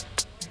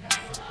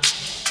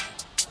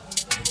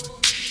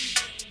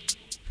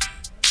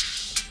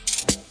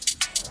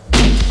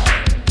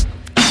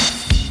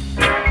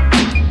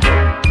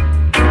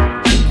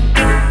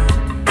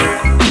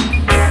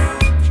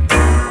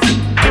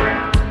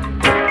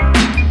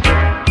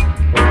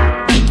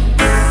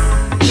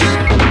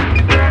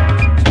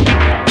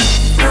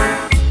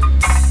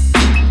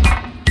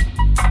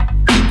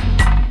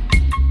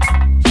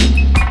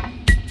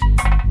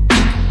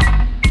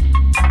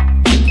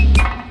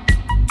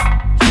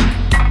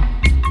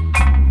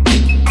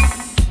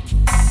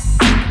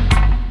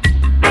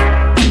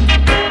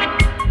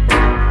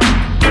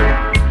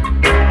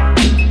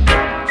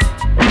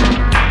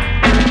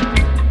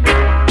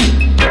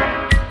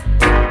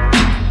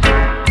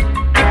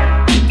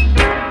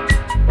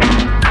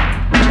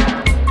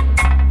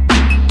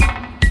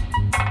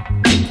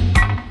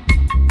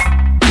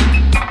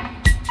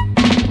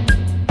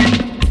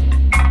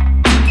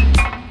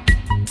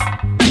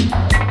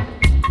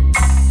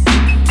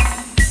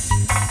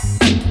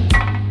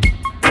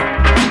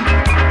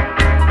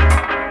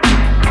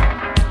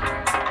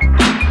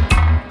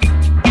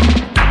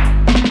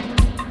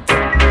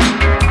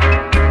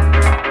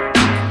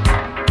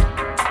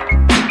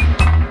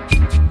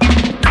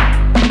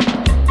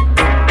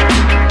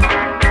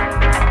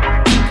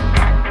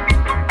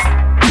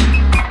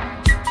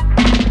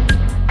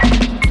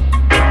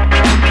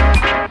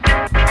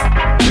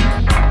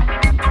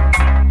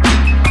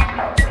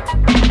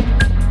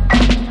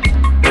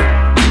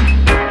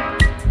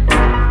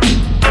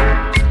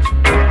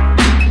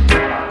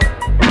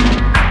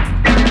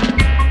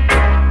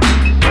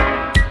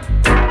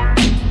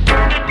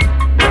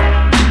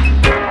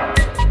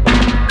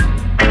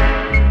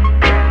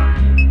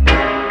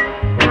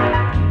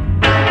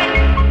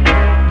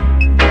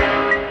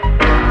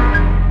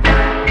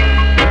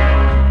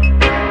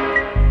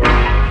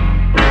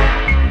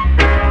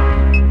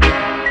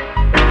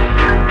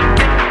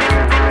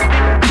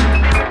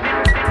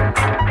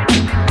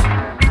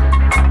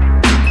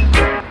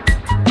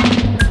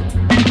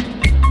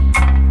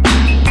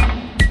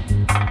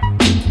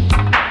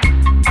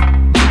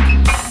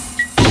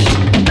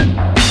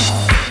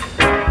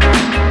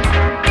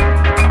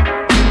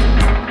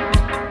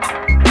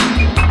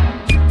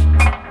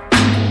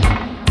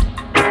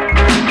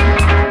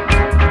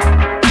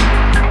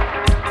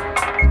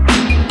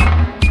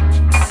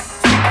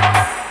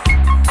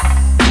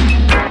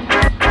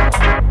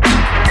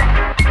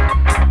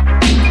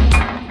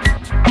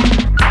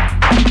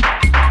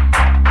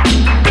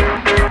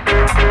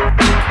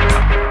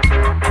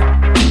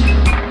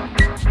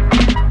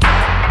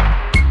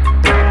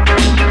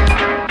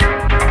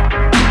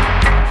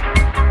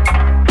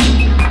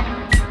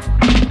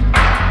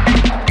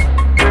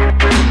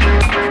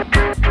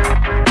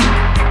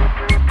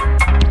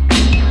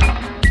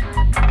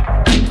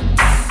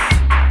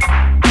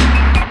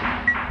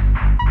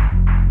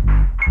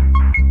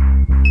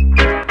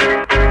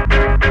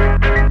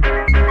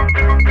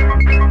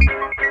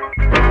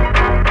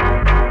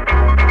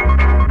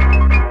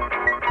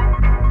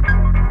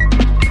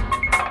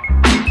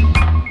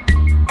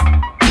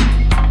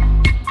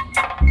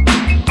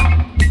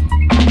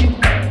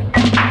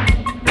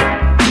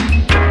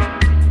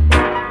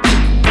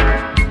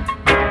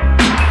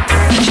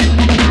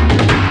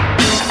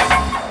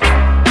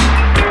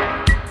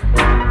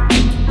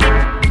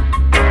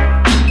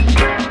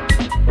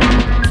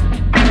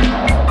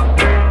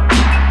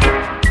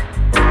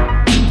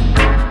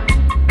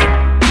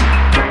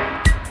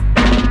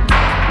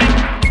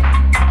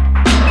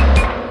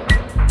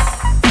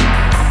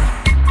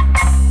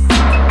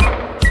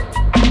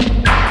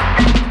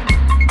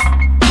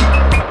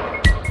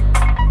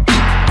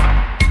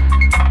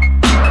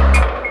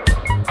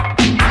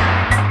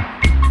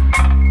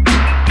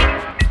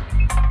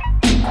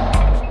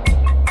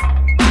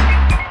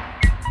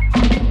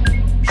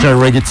 Crucial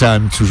Reggae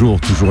Time, toujours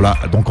là.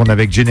 Donc on est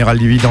avec General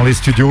Levy dans les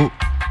studios.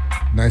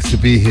 Nice to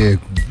be here.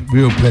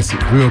 Real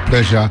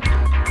pleasure.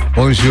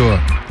 Bonjour.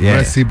 Yeah.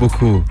 Merci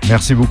beaucoup.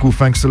 Merci beaucoup.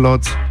 Thanks a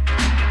lot.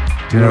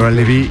 General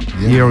Levy,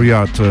 here we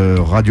are at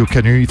Radio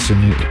Canu. It's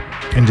an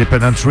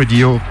independent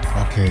radio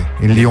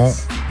in Lyon.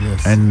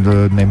 Yes. And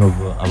the name of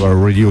our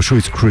radio show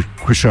is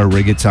Crucial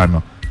Reggae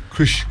Time.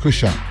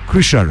 Crucial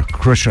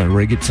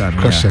Reggae Time.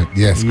 Crucial,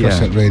 yes,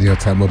 Crucial Radio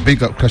Time. Well,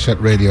 big up Crucial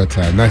Radio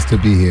Time. Nice to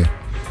be here.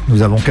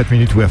 Nous avons 4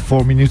 minutes. We have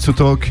 4 minutes to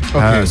talk.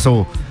 Okay.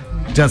 So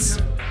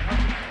just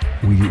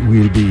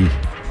we'll be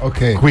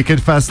quick and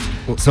fast.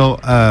 So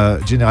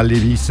General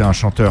Levy, c'est un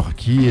chanteur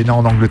qui est né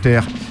en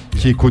Angleterre,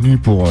 qui est connu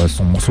pour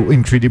son morceau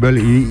Incredible.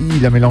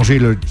 Il a mélangé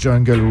le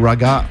jungle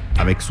raga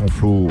avec son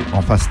flow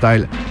en fast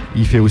style.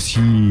 Il fait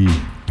aussi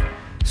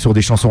sur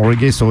des chansons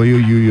reggae. So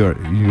you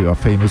are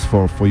famous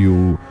for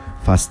your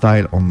fast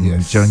style on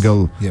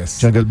jungle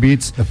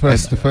beats. The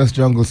first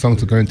jungle song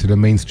to go into the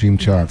mainstream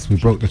charts. We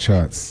broke the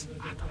charts.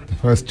 The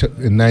first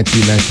in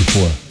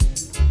 1994.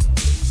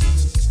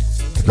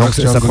 Donc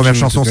sa première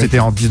chanson c'était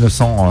en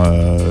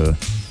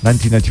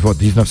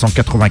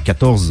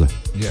 1994.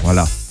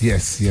 Voilà.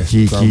 Yes.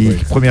 Qui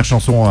première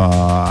chanson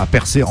à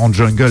percer en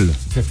jungle.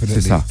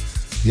 Definitely. C'est ça.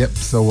 Yep.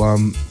 So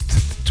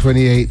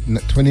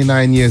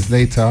 29 years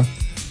later,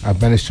 I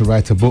managed to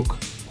write a book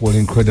called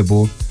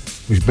Incredible,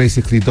 which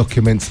basically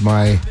documents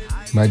my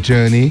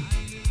journey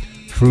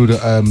through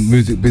the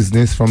music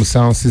business, from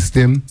sound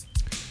system,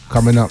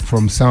 coming up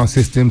from sound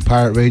system,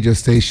 pirate radio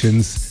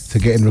stations, to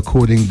getting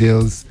recording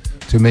deals,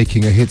 to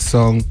making a hit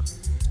song,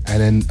 and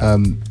then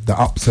the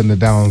ups and the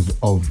downs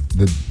of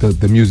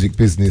the music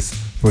business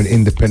for an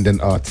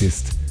independent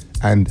artist,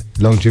 and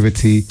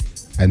longevity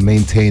and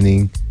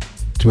maintaining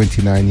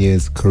 29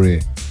 years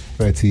career.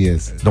 30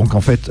 years. Donc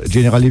en fait,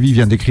 General Levy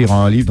vient d'écrire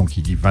un livre, donc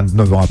il dit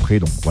 29 ans après,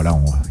 donc voilà,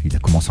 il a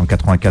commencé en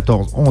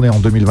 94, on est en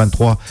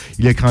 2023,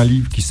 il a écrit un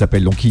livre qui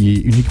s'appelle, donc qui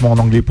est uniquement en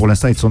anglais pour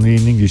l'instant, it's only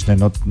in English,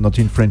 not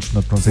in French,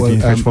 not translated in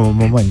French for the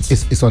moment.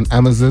 It's on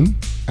Amazon,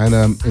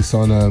 and it's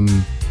on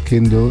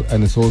Kindle,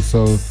 and it's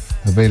also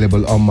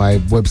available on my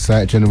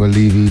website,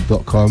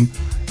 generallevy.com,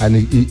 and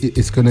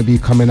it's going to be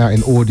coming out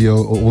in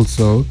audio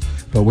also.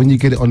 But when you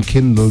get it on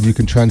Kindle, you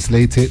can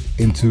translate it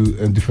into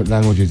different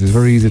languages. It's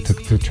very easy to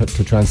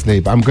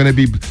translate. But I'm going to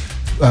be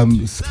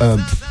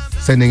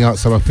sending out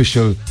some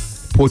official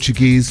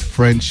Portuguese,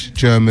 French,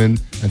 German,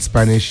 and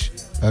Spanish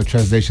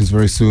translations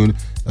very soon,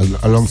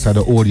 alongside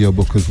an audio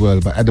book as well.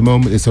 But at the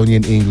moment, it's only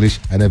in English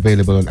and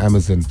available on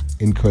Amazon.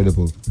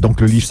 Incredible. Donc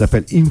le livre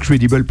s'appelle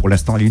Incredible. Pour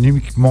l'instant, il est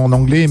uniquement en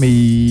anglais, mais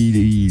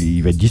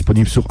il va être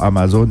disponible sur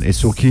Amazon et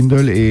sur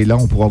Kindle. Et là,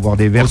 on pourra voir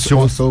des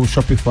versions. Also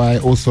Shopify,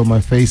 also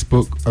my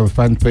Facebook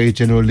fan page,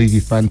 General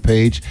Levy fan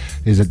page.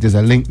 There's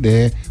a link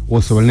there.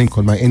 Also a link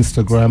on my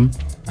Instagram,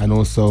 and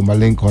also my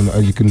link on.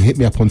 You can hit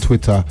me up on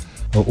Twitter.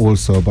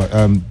 Also, but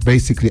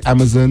basically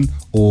Amazon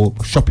or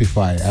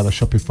Shopify. I have a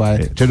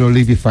Shopify General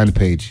Levy fan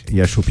page. Il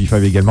y a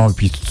Shopify également, et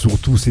puis sur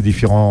tous ces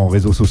différents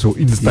réseaux sociaux,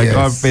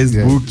 Instagram,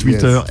 Facebook,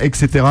 Twitter,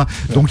 etc.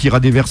 Donc il y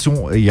aura des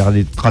versions, et il y aura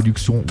des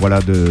traductions,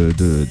 voilà, de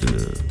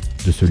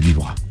ce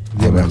livre.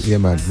 Yeah,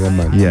 man.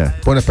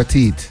 Bon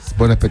appétit.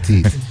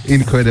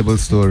 Incredible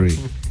story.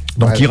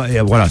 Donc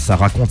voilà, ça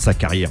raconte sa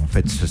carrière en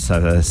fait, sa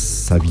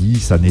vie,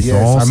 sa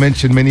naissance. Yes, I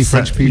mentioned many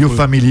French people. Your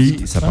family,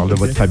 ça parle de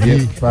votre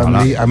famille.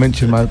 Family. Voilà. I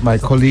mentioned my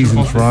colleagues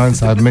in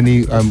France. I have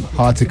many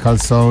Hartical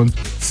Sound,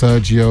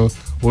 Sergio,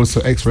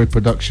 also X-Ray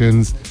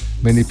Productions.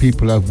 Many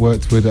people I've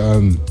worked with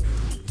in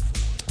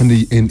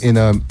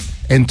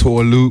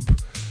Entor Loop.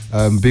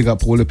 Big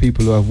up all the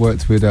people who I've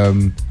worked with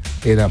in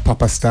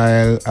Papa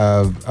Style.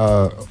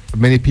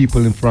 Many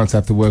people in France I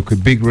have to work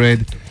with. Big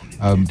Red,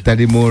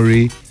 Daddy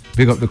Mori.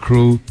 Big up the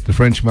crew, the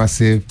French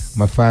Massive,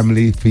 my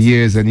family for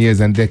years and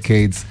years and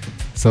decades.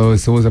 So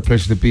it's always a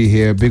pleasure to be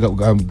here. Big up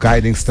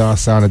Guiding Star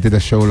Sound. I did a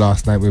show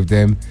last night with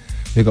them.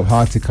 Big up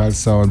Hartical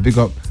Sound. Big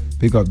up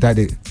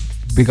Daddy.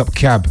 Big up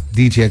Cab,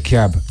 DJ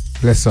Cab.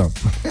 Bless up.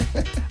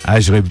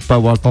 Je vais pas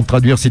avoir le temps de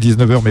traduire, c'est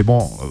 19h, mais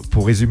bon,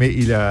 pour résumer,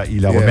 il a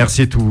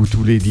remercié tous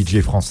les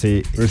DJ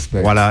français.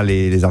 Respect. Voilà,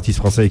 les artistes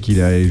français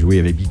qu'il a joué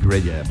avec Big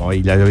Red. Bon,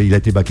 il a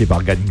été backé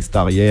par Guiding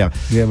Star hier.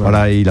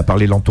 Voilà, et il a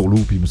parlé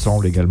l'Entourloupe, il me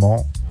semble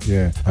également.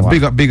 Yeah. And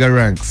big up Bigger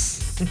Ranks.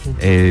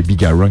 Et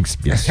Bigger Ranks,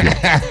 bien sûr.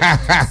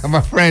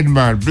 My friend,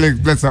 man.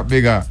 Bless up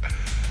Bigger.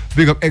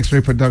 Big up X-Ray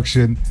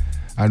Production.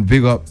 And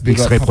big up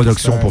X-Ray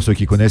Production, pour ceux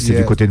qui connaissent, c'est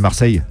du côté de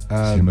Marseille. Si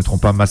je ne me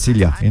trompe pas,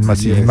 Massilia, in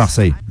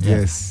Marseille.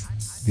 Yes.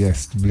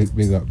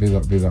 Big up.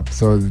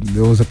 So it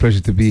was a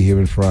pleasure to be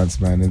here in France,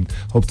 man, and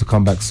hope to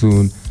come back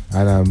soon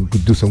and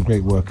do some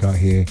great work out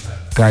here.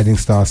 Guiding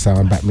Star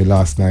Sound backed me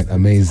last night,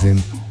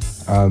 amazing.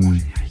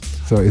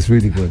 So it's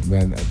really good,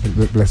 man.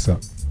 Bless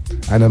up.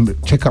 And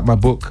check out my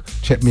book.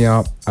 Check me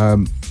out.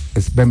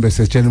 Remember, it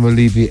says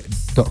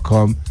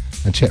generallevy.com.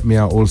 And check me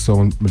out also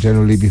on my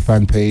General Levy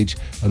fan page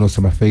and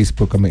also my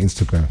Facebook and my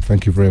Instagram.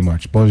 Thank you very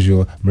much.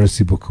 Bonjour.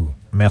 Merci beaucoup.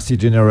 Merci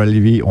General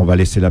Levy. On va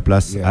laisser la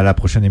place à la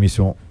prochaine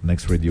émission,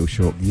 Next Radio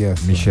Show.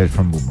 Yes. Michel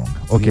from Boomerang.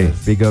 Okay,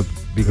 big up,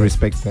 big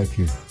respect. Thank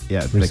you.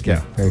 Yeah, Respect. yeah.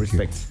 Thank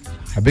Respect. you.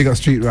 I big up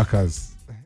street rockers.